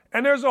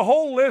 And there's a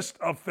whole list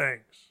of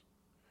things.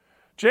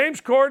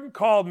 James Corden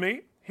called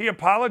me. He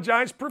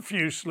apologized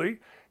profusely.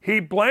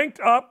 Having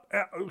blanked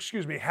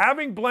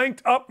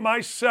up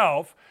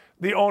myself,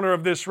 the owner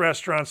of this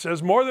restaurant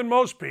says, more than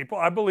most people,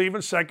 I believe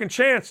in second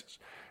chances.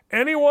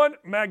 Anyone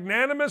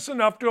magnanimous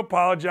enough to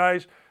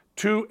apologize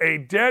to a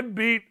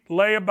deadbeat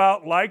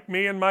layabout like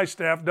me and my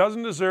staff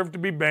doesn't deserve to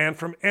be banned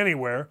from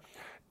anywhere,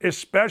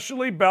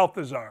 especially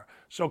Balthazar.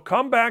 So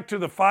come back to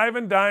the five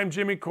and dime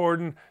Jimmy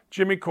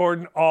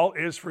Corden, all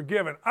is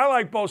forgiven. I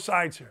like both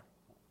sides here.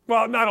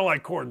 Well, I don't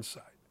like Corden's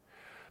side.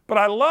 But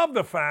I love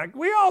the fact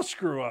we all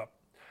screw up.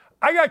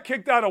 I got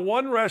kicked out of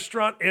one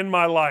restaurant in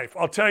my life.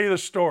 I'll tell you the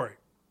story.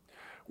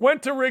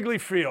 Went to Wrigley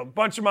Field,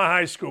 bunch of my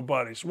high school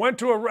buddies. Went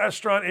to a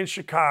restaurant in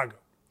Chicago.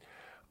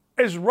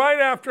 It's right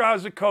after I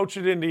was a coach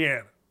at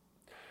Indiana.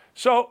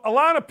 So a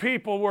lot of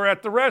people were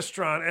at the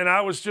restaurant, and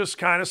I was just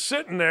kind of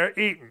sitting there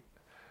eating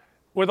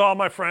with all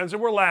my friends,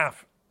 and we're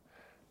laughing.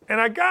 And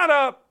I got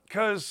up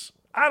because,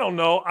 I don't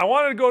know, I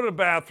wanted to go to the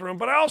bathroom,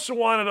 but I also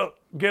wanted to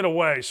get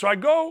away. So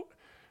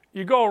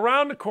you go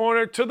around the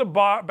corner to the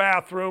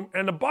bathroom,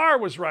 and the bar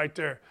was right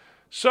there.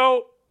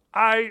 So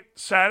I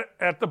sat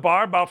at the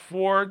bar about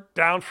 4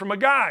 down from a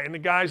guy, and the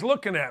guy's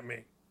looking at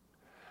me.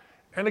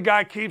 And the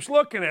guy keeps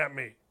looking at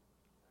me.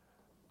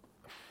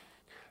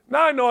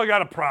 Now I know I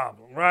got a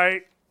problem,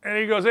 right? And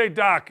he goes, hey,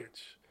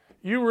 Dockage,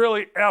 you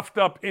really effed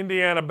up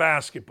Indiana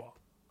basketball.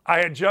 I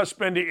had just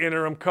been the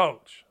interim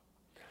coach.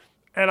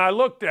 And I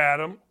looked at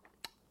him,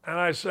 and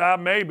I said,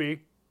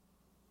 maybe.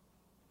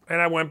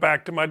 And I went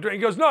back to my drink.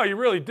 He goes, no, you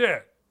really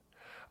did.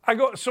 I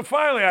go, so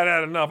finally I'd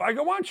had enough. I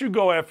go, why don't you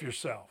go F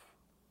yourself?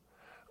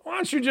 Why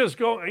don't you just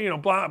go,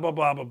 blah, blah,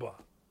 blah, blah, blah.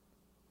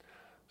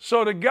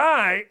 So the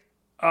guy,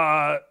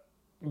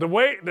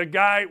 the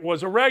guy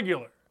was a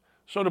regular.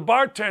 So the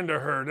bartender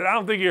heard it. I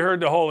don't think he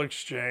heard the whole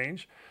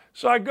exchange.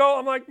 So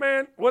I'm like,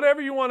 man,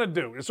 whatever you want to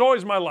do. It's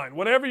always my line.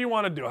 Whatever you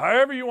want to do.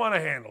 However you want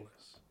to handle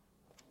this.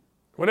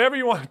 Whatever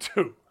you want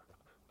to do.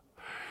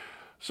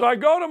 So I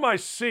go to my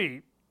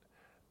seat,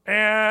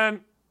 and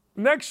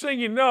next thing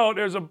you know,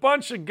 there's a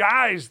bunch of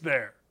guys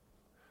there.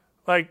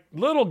 Like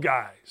little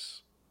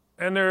guys.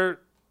 And the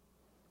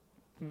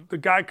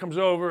guy comes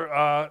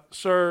over,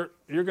 sir,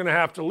 you're going to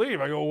have to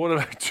leave. I go, what did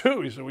I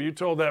do? He said, well, you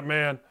told that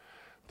man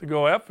to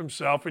go F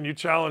himself and you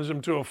challenged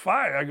him to a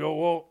fight. I go,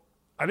 well,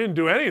 I didn't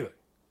do anything.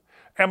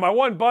 And my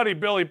one buddy,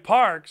 Billy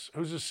Parks,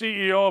 who's the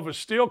CEO of a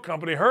steel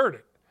company, heard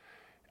it.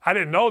 I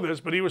didn't know this,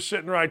 but he was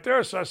sitting right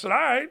there. So I said, all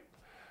right,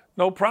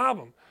 no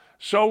problem.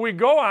 So we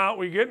go out,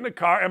 we get in the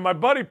car, and my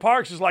buddy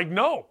Parks is like,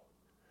 no,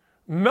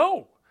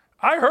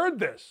 I heard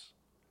this.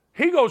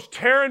 He goes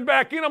tearing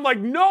back in. I'm like,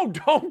 no,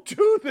 don't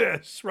do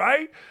this,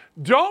 right?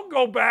 Don't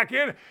go back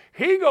in.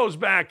 He goes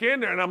back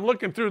in there, and I'm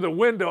looking through the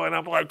window, and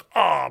I'm like,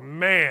 oh,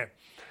 man.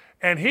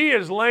 And he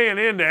is laying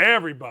into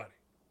everybody.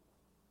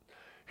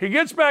 He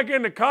gets back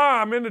in the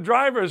car. I'm in the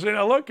driver's, and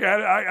I look at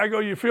it. I go,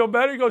 you feel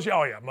better? He goes,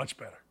 oh, yeah, much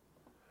better.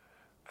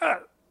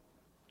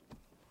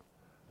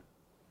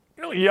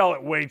 You don't yell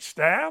at wait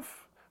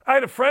staff. I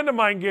had a friend of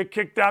mine get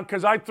kicked out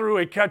because I threw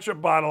a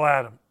ketchup bottle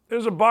at him.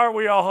 There's a bar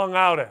we all hung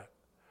out at.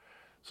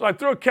 So I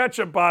threw a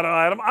ketchup bottle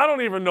at him. I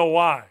don't even know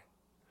why.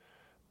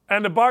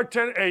 And the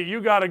bartender, hey,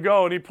 you got to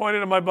go. And he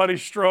pointed at my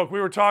buddy's stroke. We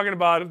were talking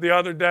about it the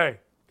other day.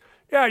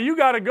 Yeah, you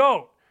got to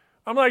go.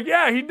 I'm like,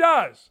 yeah, he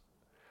does.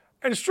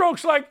 And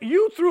Stroke's like,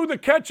 you threw the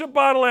ketchup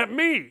bottle at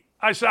me.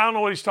 I said, I don't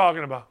know what he's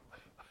talking about.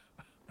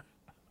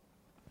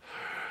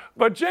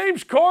 But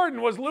James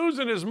Corden was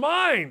losing his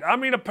mind. I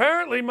mean,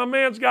 apparently my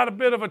man's got a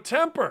bit of a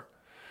temper.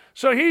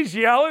 So he's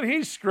yelling,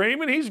 he's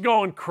screaming, he's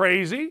going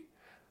crazy.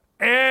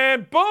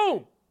 And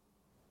boom,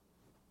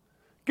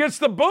 gets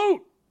the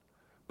boot.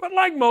 But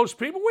like most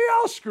people, we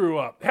all screw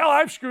up. Hell,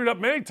 I've screwed up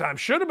many times.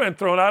 Should have been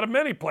thrown out of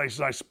many places,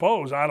 I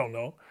suppose. I don't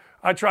know.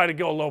 I try to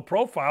go low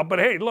profile. But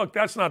hey, look,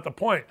 that's not the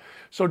point.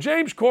 So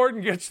James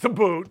Corden gets the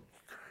boot.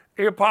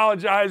 He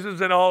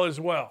apologizes and all is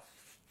well.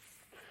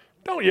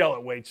 Don't yell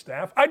at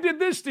waitstaff. I did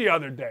this the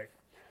other day.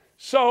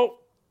 So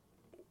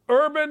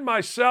Urban,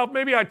 myself,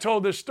 maybe I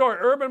told this story.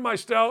 Urban,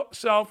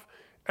 myself,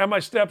 and my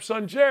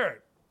stepson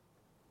Jared.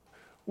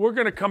 We're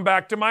going to come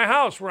back to my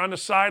house. We're on the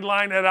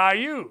sideline at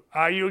IU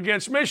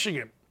against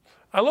Michigan.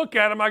 I look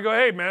at him, I go,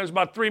 hey, man, there's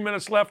about 3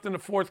 minutes left in the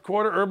fourth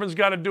quarter. Urban's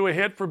got to do a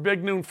hit for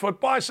Big Noon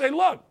Football. I say,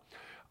 look,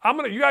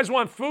 you guys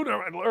want food?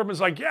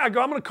 Urban's like, yeah. I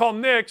go, I'm going to call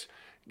Nick's,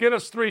 get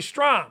us 3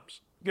 Stroms.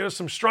 Get us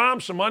some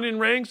Stroms, some onion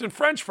rings, and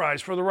French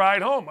fries for the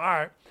ride home. All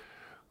right.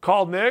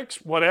 Call Nick's,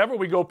 whatever.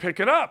 We go pick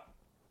it up.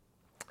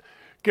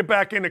 Get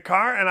back in the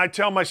car, and I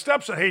tell my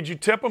stepson, hey, did you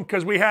tip him?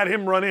 Because we had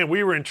him run in.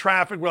 We were in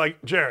traffic. We're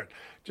like, Jared,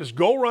 just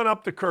go run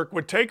up to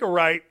Kirkwood, take a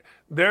right.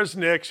 There's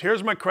Nick's.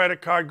 Here's my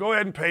credit card. Go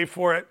ahead and pay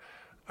for it.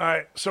 All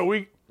right. So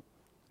we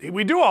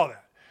do all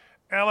that.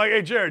 And I'm like,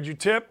 hey, Jared, you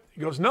tip?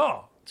 He goes,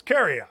 no, it's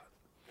carry out.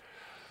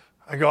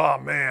 I go, oh,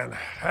 man,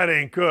 that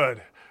ain't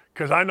good.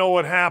 Because I know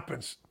what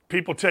happens.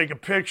 People take a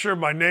picture,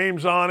 my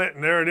name's on it,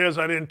 and there it is.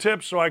 I didn't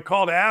tip, so I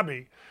called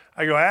Abby.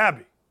 I go,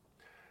 Abby,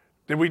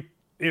 did we,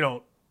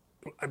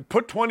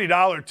 put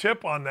 $20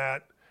 tip on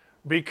that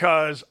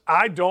because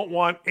I don't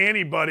want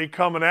anybody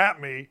coming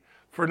at me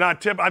for not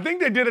tip. I think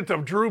they did it to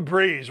Drew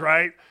Brees,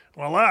 right?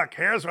 Well, look,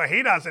 here's why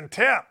he doesn't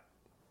tip.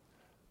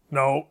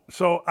 No,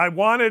 so I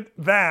wanted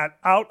that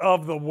out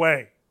of the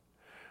way.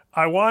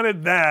 I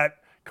wanted that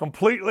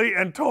completely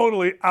and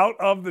totally out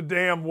of the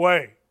damn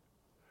way.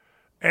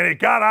 And it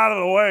got out of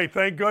the way,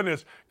 thank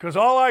goodness, because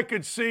all I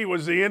could see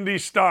was the Indy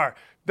Star.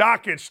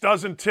 Dockich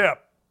doesn't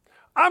tip.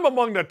 I'm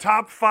among the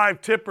top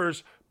 5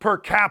 tippers per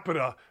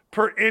capita,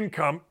 per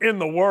income in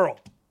the world.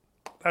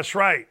 That's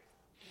right.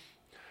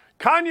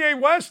 Kanye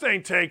West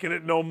ain't taking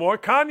it no more.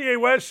 Kanye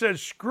West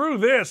says, screw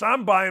this,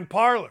 I'm buying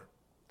Parler.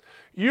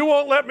 You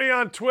won't let me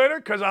on Twitter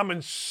because I'm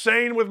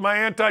insane with my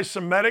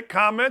anti-Semitic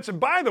comments. And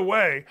by the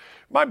way,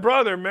 my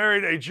brother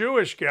married a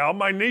Jewish gal.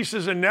 My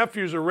nieces and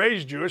nephews are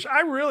raised Jewish.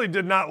 I really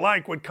did not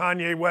like what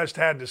Kanye West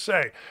had to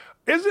say.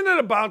 Isn't it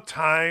about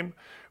time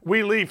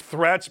we leave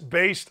threats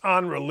based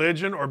on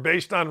religion or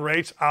based on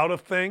race out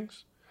of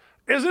things?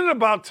 Isn't it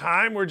about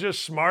time we're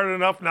just smart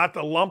enough not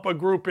to lump a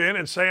group in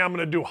and say I'm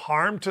going to do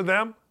harm to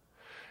them?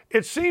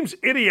 It seems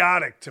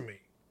idiotic to me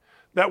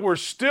that we're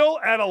still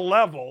at a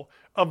level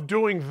of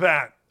doing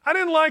that. I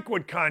didn't like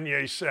what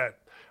Kanye said.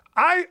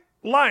 I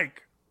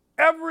like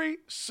every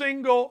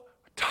single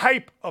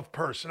type of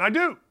person. I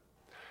do.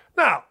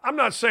 Now, I'm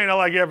not saying I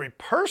like every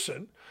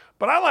person,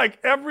 but I like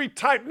every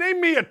type. Name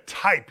me a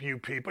type, you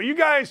people. You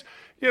guys,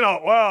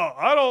 well,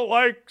 I don't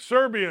like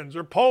Serbians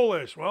or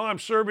Polish. Well, I'm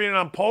Serbian and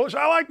I'm Polish.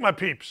 I like my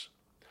peeps.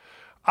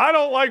 I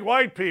don't like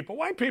white people.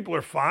 White people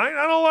are fine.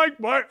 I don't like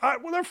white.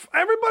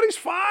 Everybody's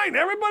fine.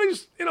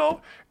 Everybody's,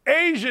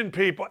 Asian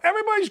people.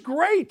 Everybody's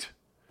great.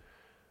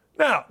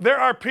 Now, there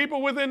are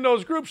people within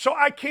those groups, so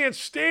I can't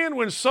stand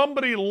when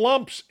somebody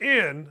lumps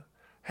in,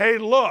 hey,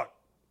 look,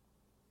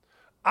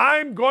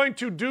 I'm going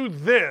to do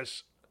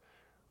this,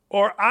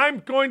 or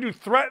I'm going to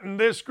threaten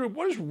this group.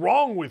 What is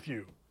wrong with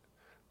you?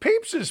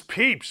 Peeps is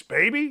peeps,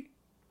 baby.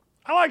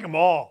 I like them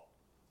all.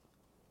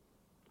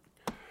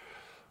 I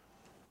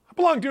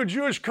belong to a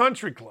Jewish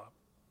country club.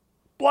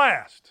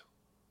 Blast.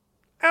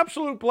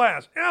 Absolute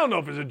blast. I don't know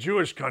if it's a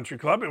Jewish country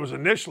club. It was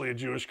initially a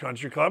Jewish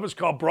country club. It's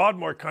called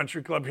Broadmoor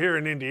Country Club here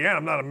in Indiana.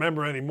 I'm not a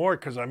member anymore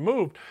because I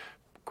moved.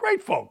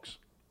 Great folks.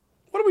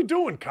 What are we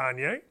doing,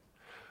 Kanye?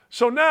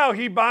 So now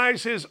he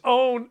buys his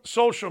own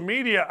social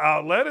media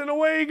outlet and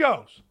away he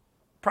goes.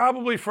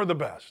 Probably for the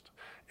best.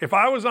 If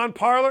I was on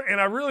Parler, and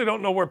I really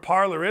don't know where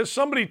Parler is,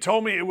 somebody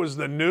told me it was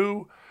the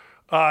new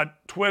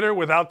Twitter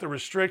without the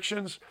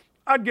restrictions,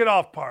 I'd get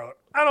off Parler.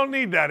 I don't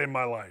need that in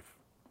my life.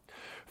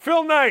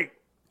 Phil Knight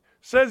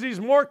says he's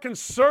more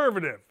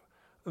conservative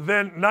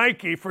than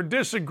Nike for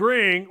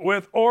disagreeing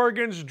with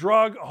Oregon's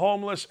drug,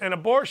 homeless, and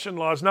abortion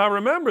laws. Now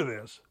remember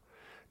this.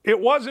 It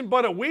wasn't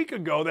but a week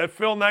ago that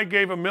Phil Knight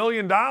gave $1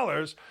 million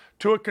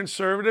to a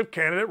conservative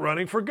candidate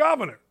running for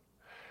governor.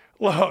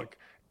 Look,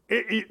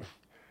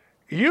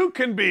 you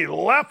can be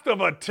left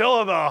of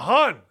Attila the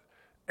Hun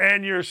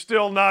and you're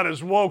still not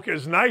as woke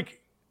as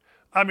Nike.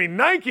 I mean,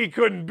 Nike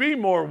couldn't be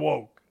more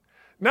woke.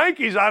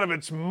 Nike's out of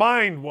its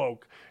mind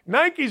woke.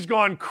 Nike's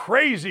gone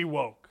crazy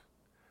woke.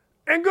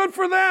 And good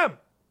for them.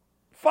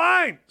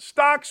 Fine,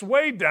 stock's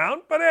way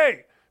down, but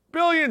hey,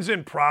 billions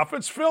in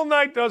profits. Phil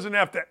Knight doesn't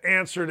have to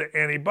answer to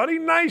anybody.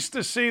 Nice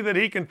to see that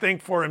he can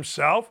think for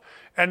himself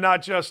and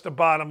not just the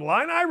bottom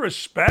line. I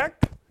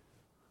respect,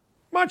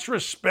 much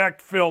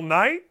respect Phil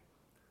Knight.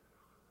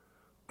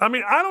 I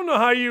mean, I don't know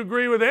how you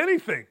agree with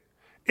anything.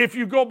 If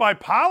you go by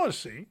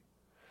policy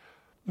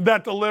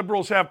that the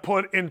liberals have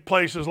put in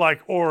places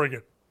like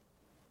Oregon,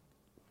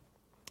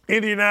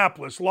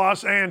 Indianapolis,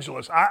 Los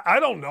Angeles, I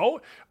don't know,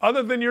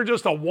 other than you're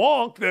just a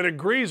wonk that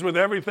agrees with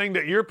everything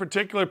that your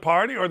particular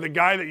party or the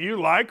guy that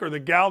you like or the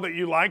gal that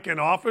you like in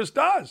office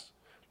does.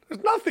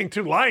 There's nothing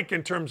to like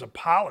in terms of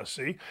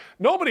policy.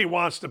 Nobody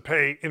wants to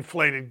pay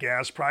inflated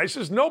gas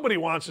prices. Nobody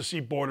wants to see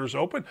borders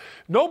open.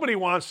 Nobody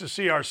wants to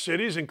see our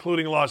cities,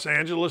 including Los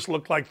Angeles,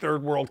 look like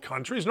third world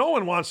countries. No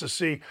one wants to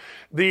see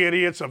the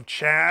idiots of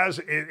Chaz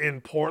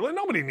in Portland.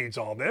 Nobody needs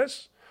all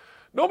this.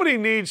 Nobody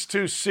needs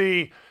to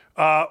see,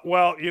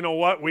 well, you know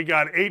what? We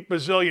got 8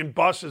 bazillion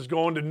buses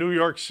going to New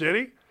York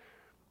City.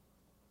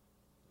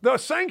 The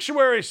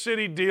sanctuary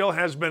city deal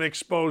has been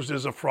exposed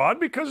as a fraud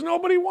because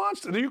nobody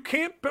wants it. You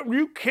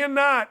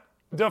cannot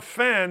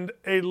defend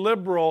a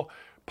liberal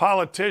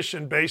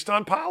politician based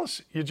on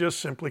policy. You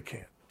just simply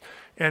can't.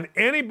 And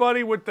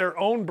anybody with their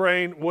own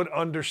brain would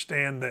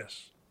understand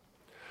this.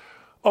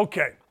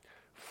 Okay,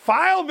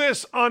 file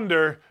this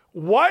under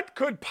what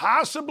could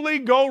possibly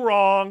go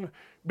wrong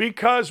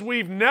because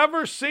we've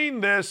never seen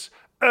this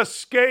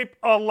escape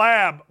a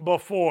lab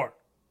before.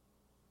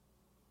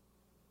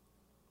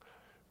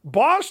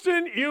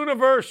 Boston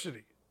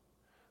University,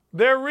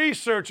 their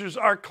researchers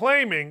are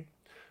claiming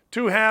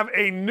to have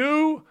a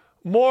new,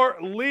 more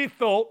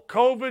lethal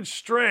COVID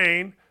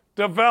strain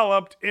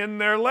developed in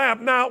their lab.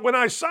 Now, when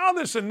I saw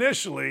this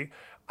initially,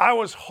 I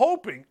was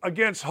hoping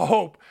against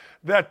hope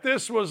that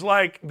this was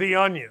like The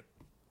Onion,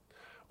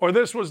 or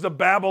this was the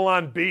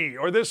Babylon Bee,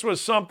 or this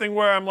was something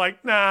where I'm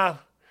like, nah,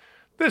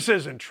 this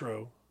isn't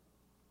true.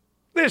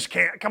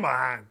 Come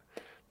on,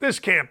 this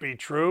can't be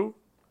true.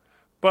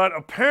 But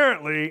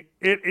apparently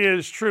it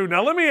is true.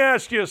 Now, let me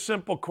ask you a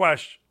simple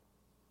question.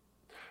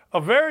 A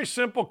very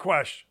simple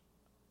question.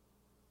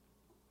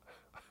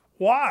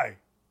 Why?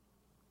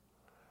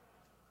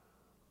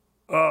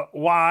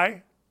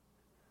 Why?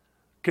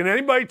 Can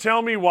anybody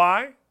tell me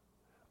why?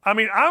 I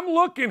mean, I'm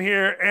looking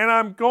here and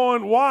I'm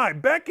going, why?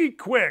 Becky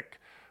Quick,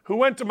 who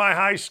went to my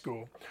high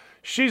school,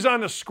 she's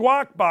on the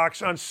Squawk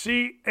Box on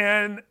CNBC.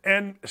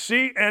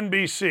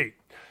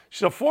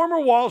 She's a former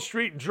Wall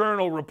Street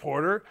Journal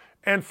reporter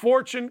and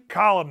Fortune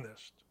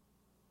columnist.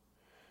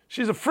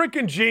 She's a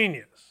freaking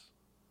genius.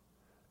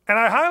 And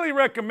I highly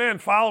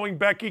recommend following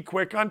Becky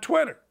Quick on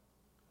Twitter.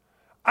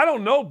 I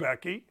don't know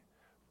Becky,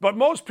 but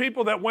most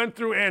people that went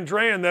through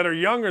Andrean that are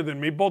younger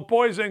than me, both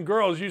boys and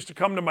girls, used to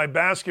come to my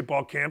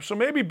basketball camp. So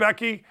maybe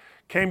Becky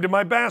came to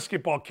my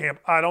basketball camp.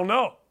 I don't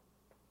know.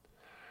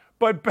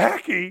 But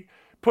Becky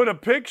put a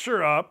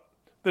picture up,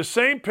 the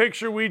same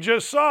picture we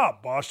just saw.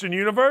 Boston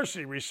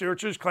University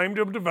researchers claim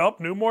to have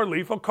developed new, more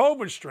lethal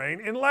COVID strain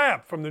in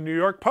lab, from the New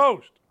York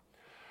Post.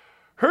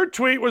 Her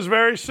tweet was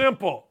very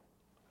simple.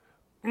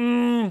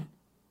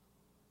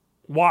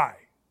 Why?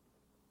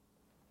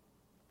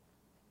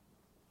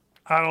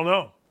 I don't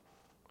know.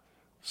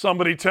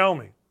 Somebody tell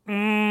me.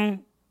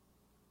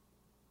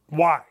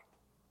 Why?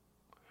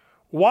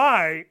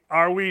 Why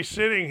are we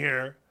sitting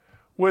here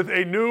with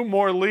a new,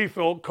 more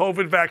lethal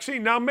COVID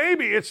vaccine? Now,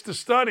 maybe it's to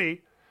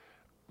study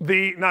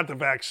the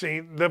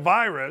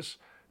virus,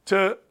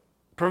 to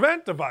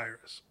prevent the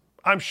virus.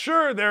 I'm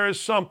sure there is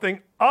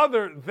something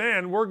other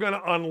than we're going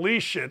to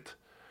unleash it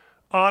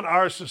on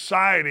our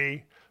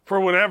society for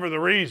whatever the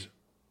reason.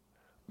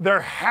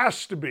 There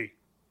has to be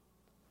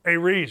a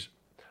reason.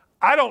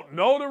 I don't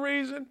know the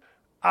reason.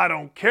 I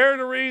don't care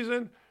the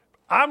reason.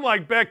 I'm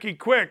like Becky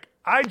Quick.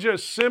 I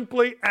just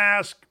simply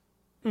ask,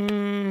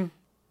 why?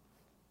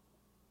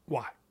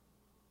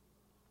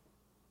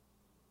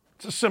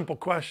 It's a simple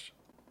question.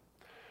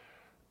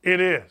 It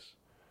is.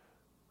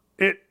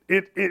 It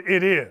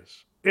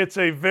is. It's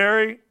a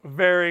very,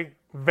 very,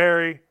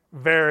 very,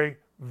 very,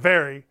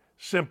 very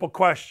simple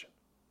question.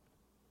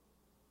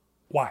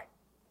 Why?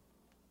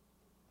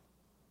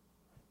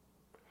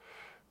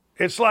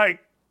 It's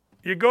like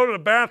you go to the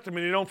bathroom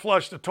and you don't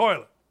flush the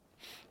toilet.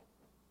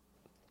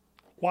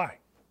 Why?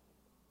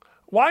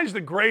 Why is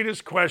the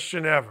greatest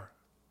question ever?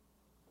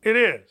 It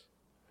is.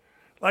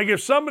 Like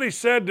if somebody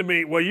said to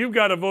me, well, you've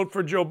got to vote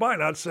for Joe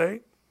Biden, I'd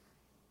say,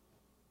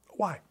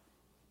 why?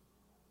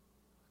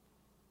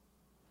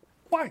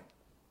 Why?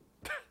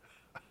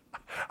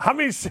 I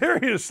mean,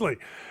 seriously,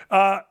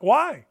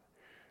 why?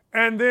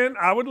 And then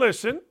I would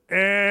listen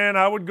and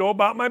I would go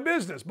about my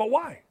business. But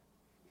why?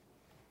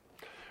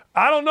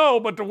 I don't know,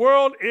 but the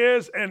world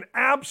is an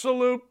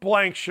absolute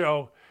blank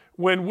show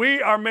when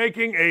we are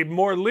making a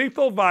more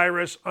lethal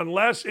virus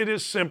unless it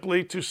is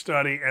simply to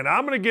study. And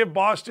I'm going to give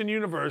Boston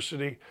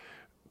University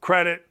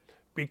credit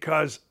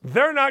because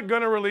they're not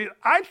going to release.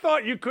 I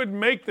thought you could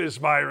make this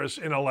virus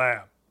in a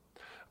lab.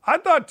 I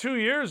thought 2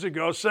 years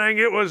ago saying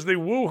it was the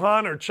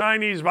Wuhan or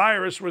Chinese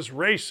virus was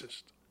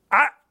racist.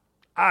 I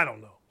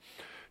don't know.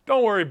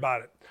 Don't worry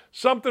about it.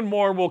 Something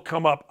more will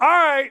come up. All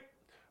right,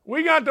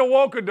 we got the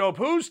woke-a-dope.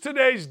 Who's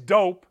today's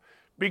dope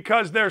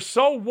because they're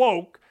so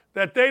woke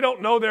that they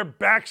don't know their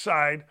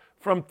backside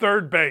from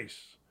third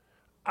base?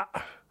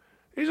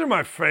 These are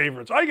my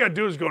favorites. All you got to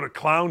do is go to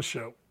Clown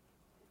Show.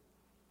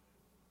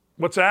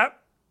 What's that?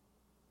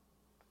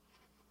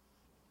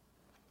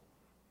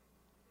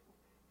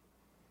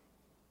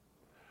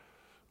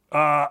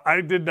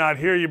 I did not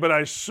hear you, but I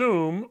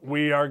assume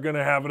we are going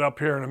to have it up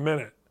here in a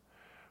minute.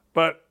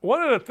 But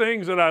one of the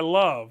things that I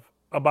love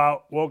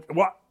about, well,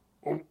 what?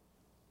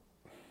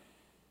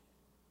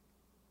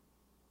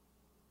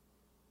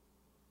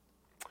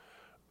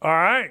 All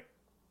right.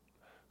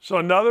 So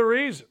another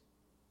reason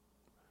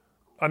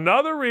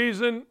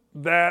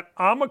that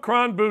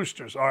Omicron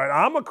boosters, all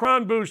right,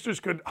 Omicron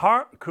boosters could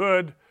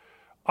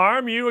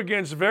arm you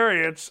against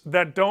variants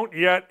that don't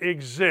yet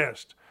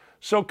exist.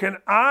 So can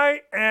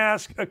I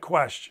ask a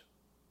question?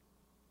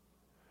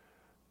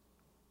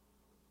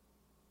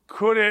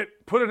 Could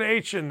it, put an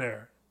H in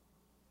there,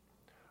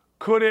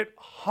 could it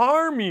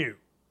harm you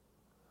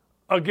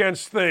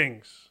against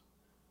things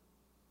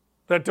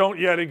that don't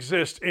yet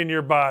exist in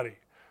your body?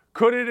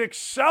 Could it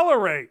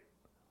accelerate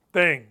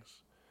things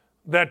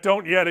that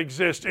don't yet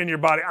exist in your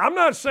body? I'm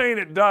not saying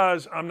it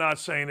does. I'm not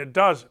saying it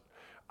doesn't.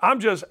 I'm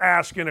just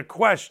asking a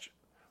question.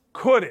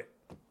 Could it?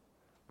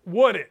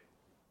 Would it?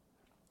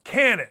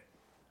 Can it?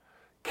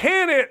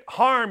 Can it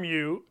harm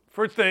you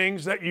for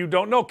things that you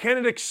don't know? Can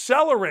it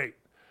accelerate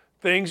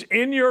things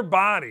in your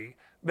body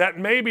that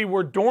maybe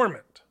were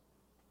dormant?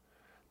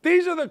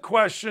 These are the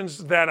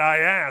questions that I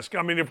ask.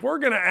 I mean, if we're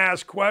going to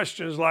ask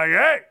questions like,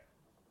 hey,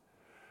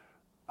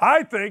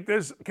 I think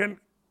this can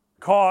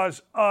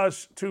cause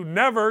us to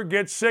never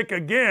get sick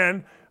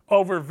again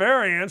over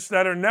variants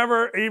that are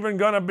never even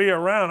going to be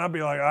around, I'd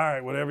be like, all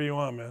right, whatever you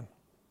want, man.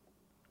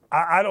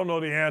 I don't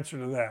know the answer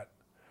to that.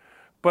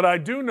 But I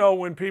do know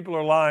when people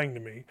are lying to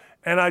me,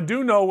 and I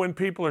do know when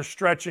people are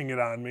stretching it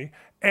on me,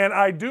 and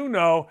I do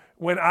know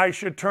when I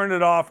should turn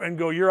it off and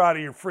go, you're out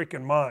of your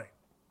freaking mind.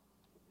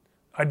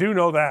 I do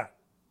know that.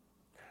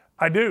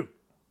 I do.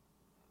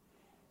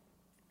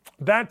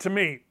 That to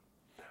me,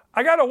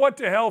 I got a what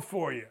the hell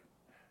for you.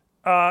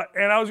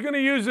 And I was going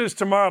to use this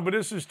tomorrow, but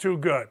this is too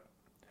good.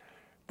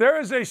 There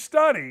is a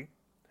study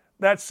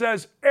that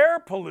says air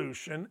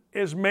pollution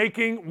is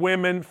making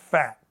women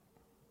fat.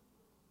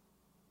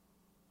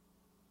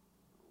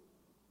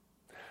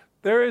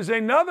 There is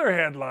another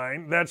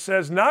headline that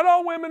says not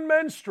all women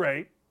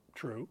menstruate.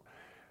 True.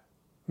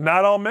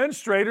 Not all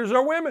menstruators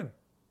are women.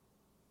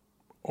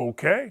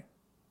 Okay.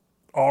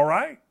 All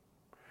right.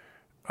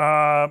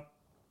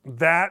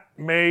 That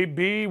may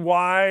be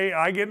why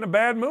I get in a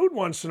bad mood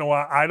once in a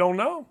while. I don't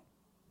know.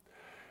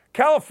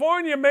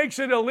 California makes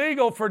it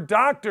illegal for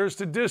doctors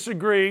to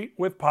disagree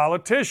with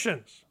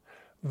politicians.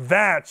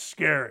 That's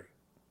scary.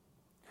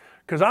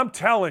 Because I'm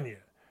telling you,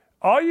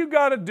 all you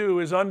got to do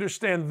is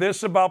understand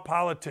this about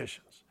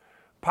politicians.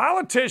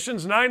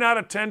 Politicians, 9 out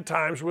of 10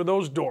 times, were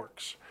those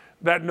dorks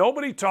that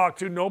nobody talked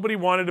to, nobody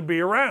wanted to be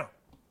around.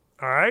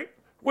 All right?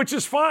 Which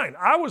is fine.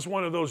 I was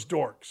one of those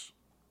dorks.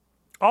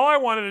 All I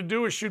wanted to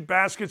do was shoot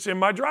baskets in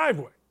my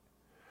driveway.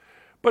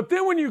 But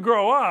then when you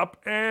grow up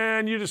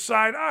and you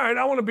decide, all right,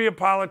 I want to be a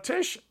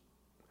politician,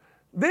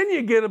 then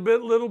you get a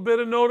little bit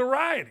of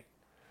notoriety.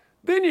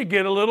 Then you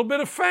get a little bit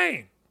of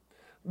fame.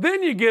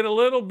 Then you get a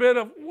little bit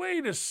of,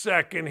 wait a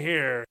second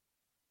here.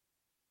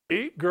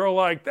 A girl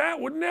like that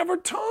would never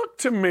talk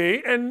to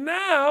me, and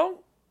now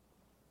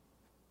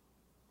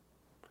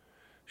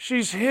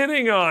she's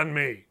hitting on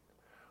me.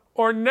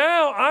 Or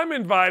now I'm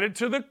invited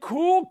to the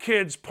cool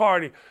kids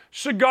party.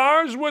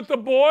 Cigars with the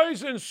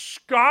boys and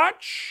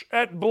scotch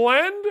at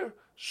Blend?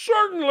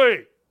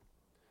 Certainly.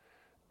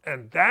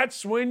 And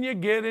that's when you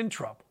get in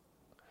trouble.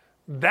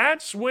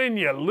 That's when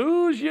you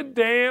lose your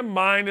damn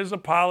mind as a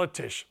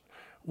politician.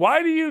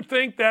 Why do you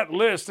think that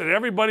list that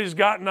everybody's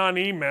gotten on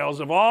emails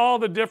of all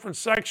the different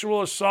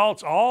sexual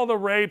assaults, all the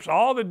rapes,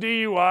 all the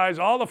DUIs,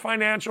 all the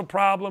financial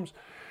problems,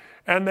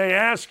 and they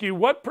ask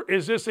you,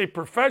 is this a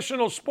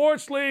professional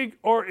sports league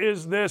or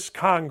is this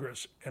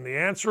Congress? And the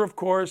answer, of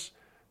course,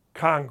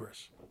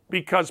 Congress.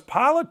 Because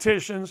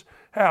politicians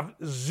have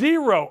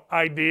zero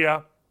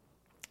idea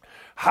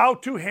how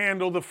to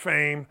handle the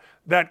fame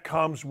that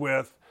comes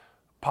with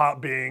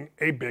being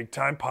a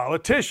big-time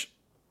politician.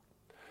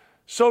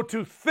 So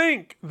to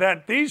think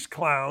that these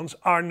clowns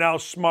are now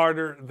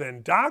smarter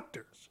than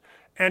doctors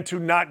and to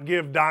not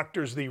give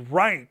doctors the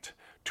right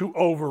to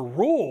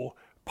overrule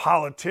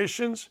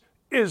politicians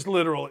is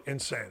literal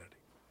insanity.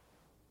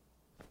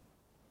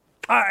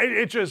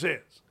 It just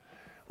is.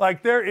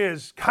 Like there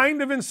is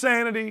kind of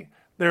insanity,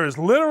 there is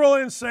literal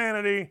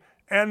insanity,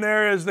 and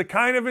there is the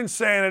kind of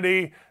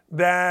insanity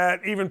that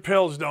even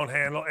pills don't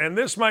handle. And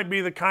this might be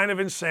the kind of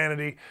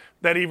insanity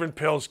that even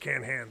pills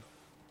can't handle.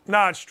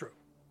 No, it's true.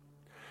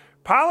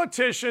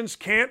 Politicians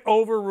can't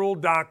overrule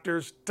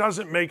doctors,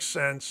 doesn't make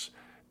sense,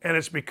 and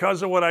it's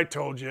because of what I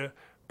told you.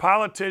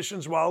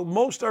 Politicians, while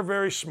most are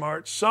very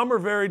smart, some are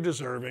very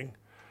deserving,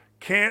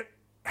 can't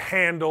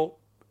handle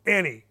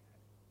any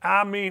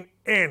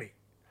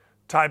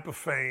type of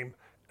fame,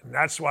 and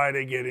that's why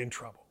they get in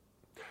trouble.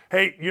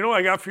 Hey, you know what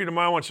I got for you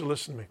tomorrow? I want you to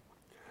listen to me.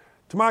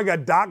 Tomorrow I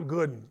got Doc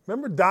Gooden.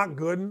 Remember Doc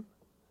Gooden?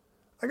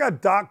 I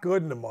got Doc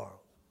Gooden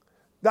tomorrow.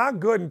 Doc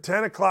Gooden,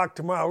 10 o'clock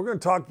tomorrow. We're going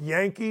to talk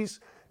Yankees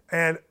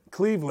and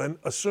Cleveland,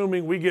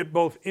 assuming we get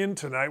both in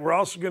tonight. We're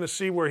also going to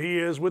see where he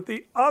is with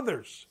the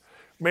others.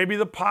 Maybe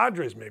the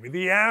Padres, maybe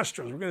the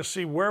Astros. We're going to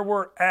see where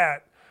we're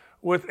at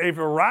with a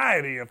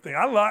variety of things.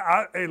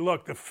 Hey,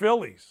 look, the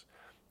Phillies.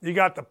 You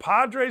got the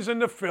Padres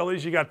and the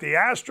Phillies. You got the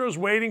Astros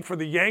waiting for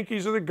the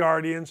Yankees or the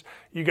Guardians.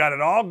 You got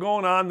it all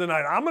going on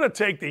tonight. I'm going to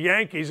take the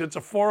Yankees. It's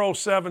a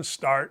 4:07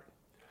 start.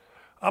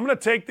 I'm going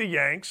to take the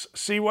Yanks,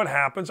 see what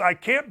happens. I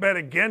can't bet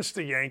against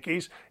the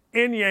Yankees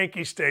in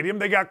Yankee Stadium.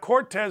 They got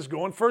Cortez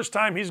going. First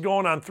time he's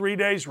going on 3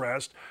 days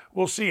rest.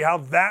 We'll see how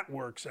that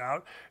works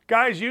out.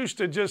 Guys used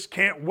to just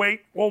can't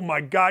wait. Oh,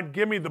 my God,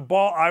 give me the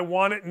ball. I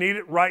want it, need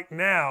it right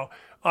now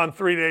on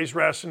 3 days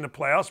rest in the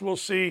playoffs. We'll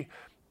see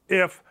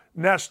if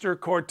Nestor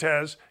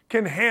Cortez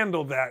can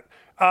handle that.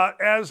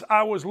 As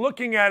I was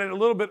looking at it a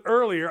little bit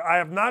earlier, I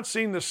have not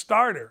seen the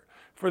starter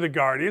for the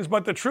Guardians,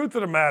 but the truth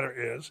of the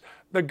matter is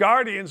the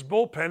Guardians'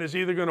 bullpen is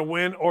either going to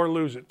win or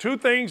lose it. Two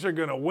things are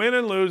going to win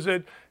and lose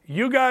it.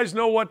 You guys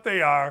know what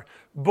they are: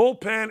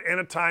 bullpen and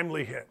a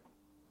timely hit.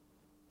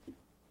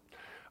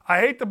 I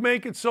hate to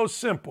make it so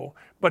simple,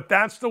 but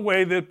that's the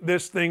way that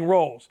this thing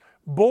rolls.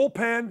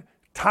 Bullpen,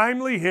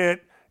 timely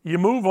hit, you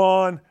move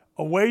on,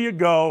 away you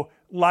go,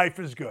 life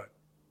is good.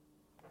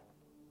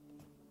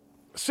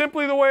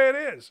 Simply the way it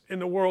is in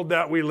the world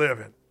that we live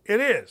in. It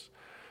is.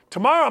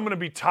 Tomorrow I'm going to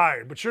be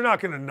tired, but you're not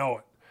going to know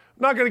it.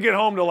 I'm not going to get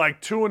home till like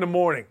 2 in the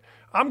morning.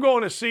 I'm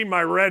going to see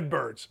my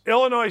Redbirds.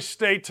 Illinois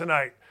State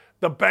tonight,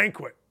 the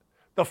banquet,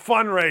 the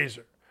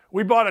fundraiser.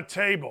 We bought a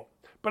table,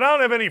 but I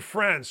don't have any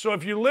friends. So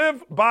if you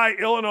live by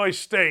Illinois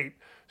State,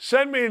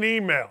 send me an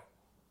email.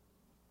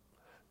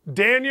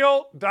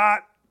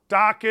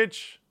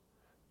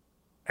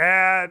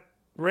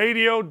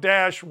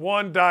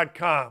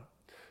 daniel.dockich@radio-1.com.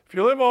 If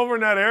you live over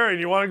in that area and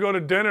you want to go to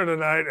dinner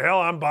tonight, hell,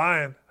 I'm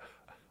buying.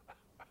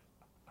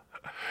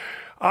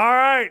 All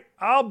right,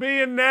 I'll be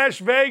in Nash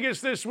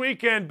Vegas this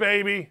weekend,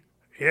 baby.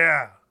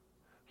 Yeah,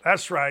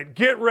 that's right.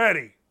 Get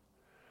ready.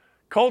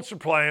 Colts are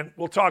playing.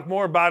 We'll talk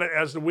more about it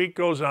as the week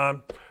goes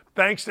on.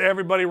 Thanks to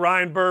everybody.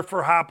 Ryan Burr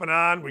for hopping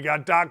on. We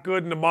got Doc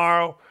Gooden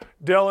tomorrow.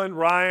 Dylan,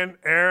 Ryan,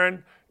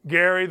 Aaron,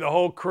 Gary, the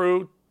whole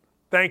crew.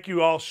 Thank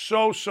you all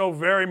so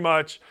very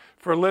much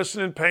for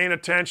listening, paying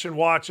attention,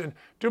 watching.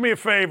 Do me a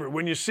favor.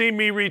 When you see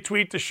me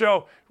retweet the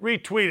show,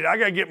 retweet it. I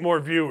got to get more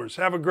viewers.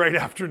 Have a great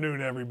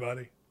afternoon,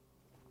 everybody.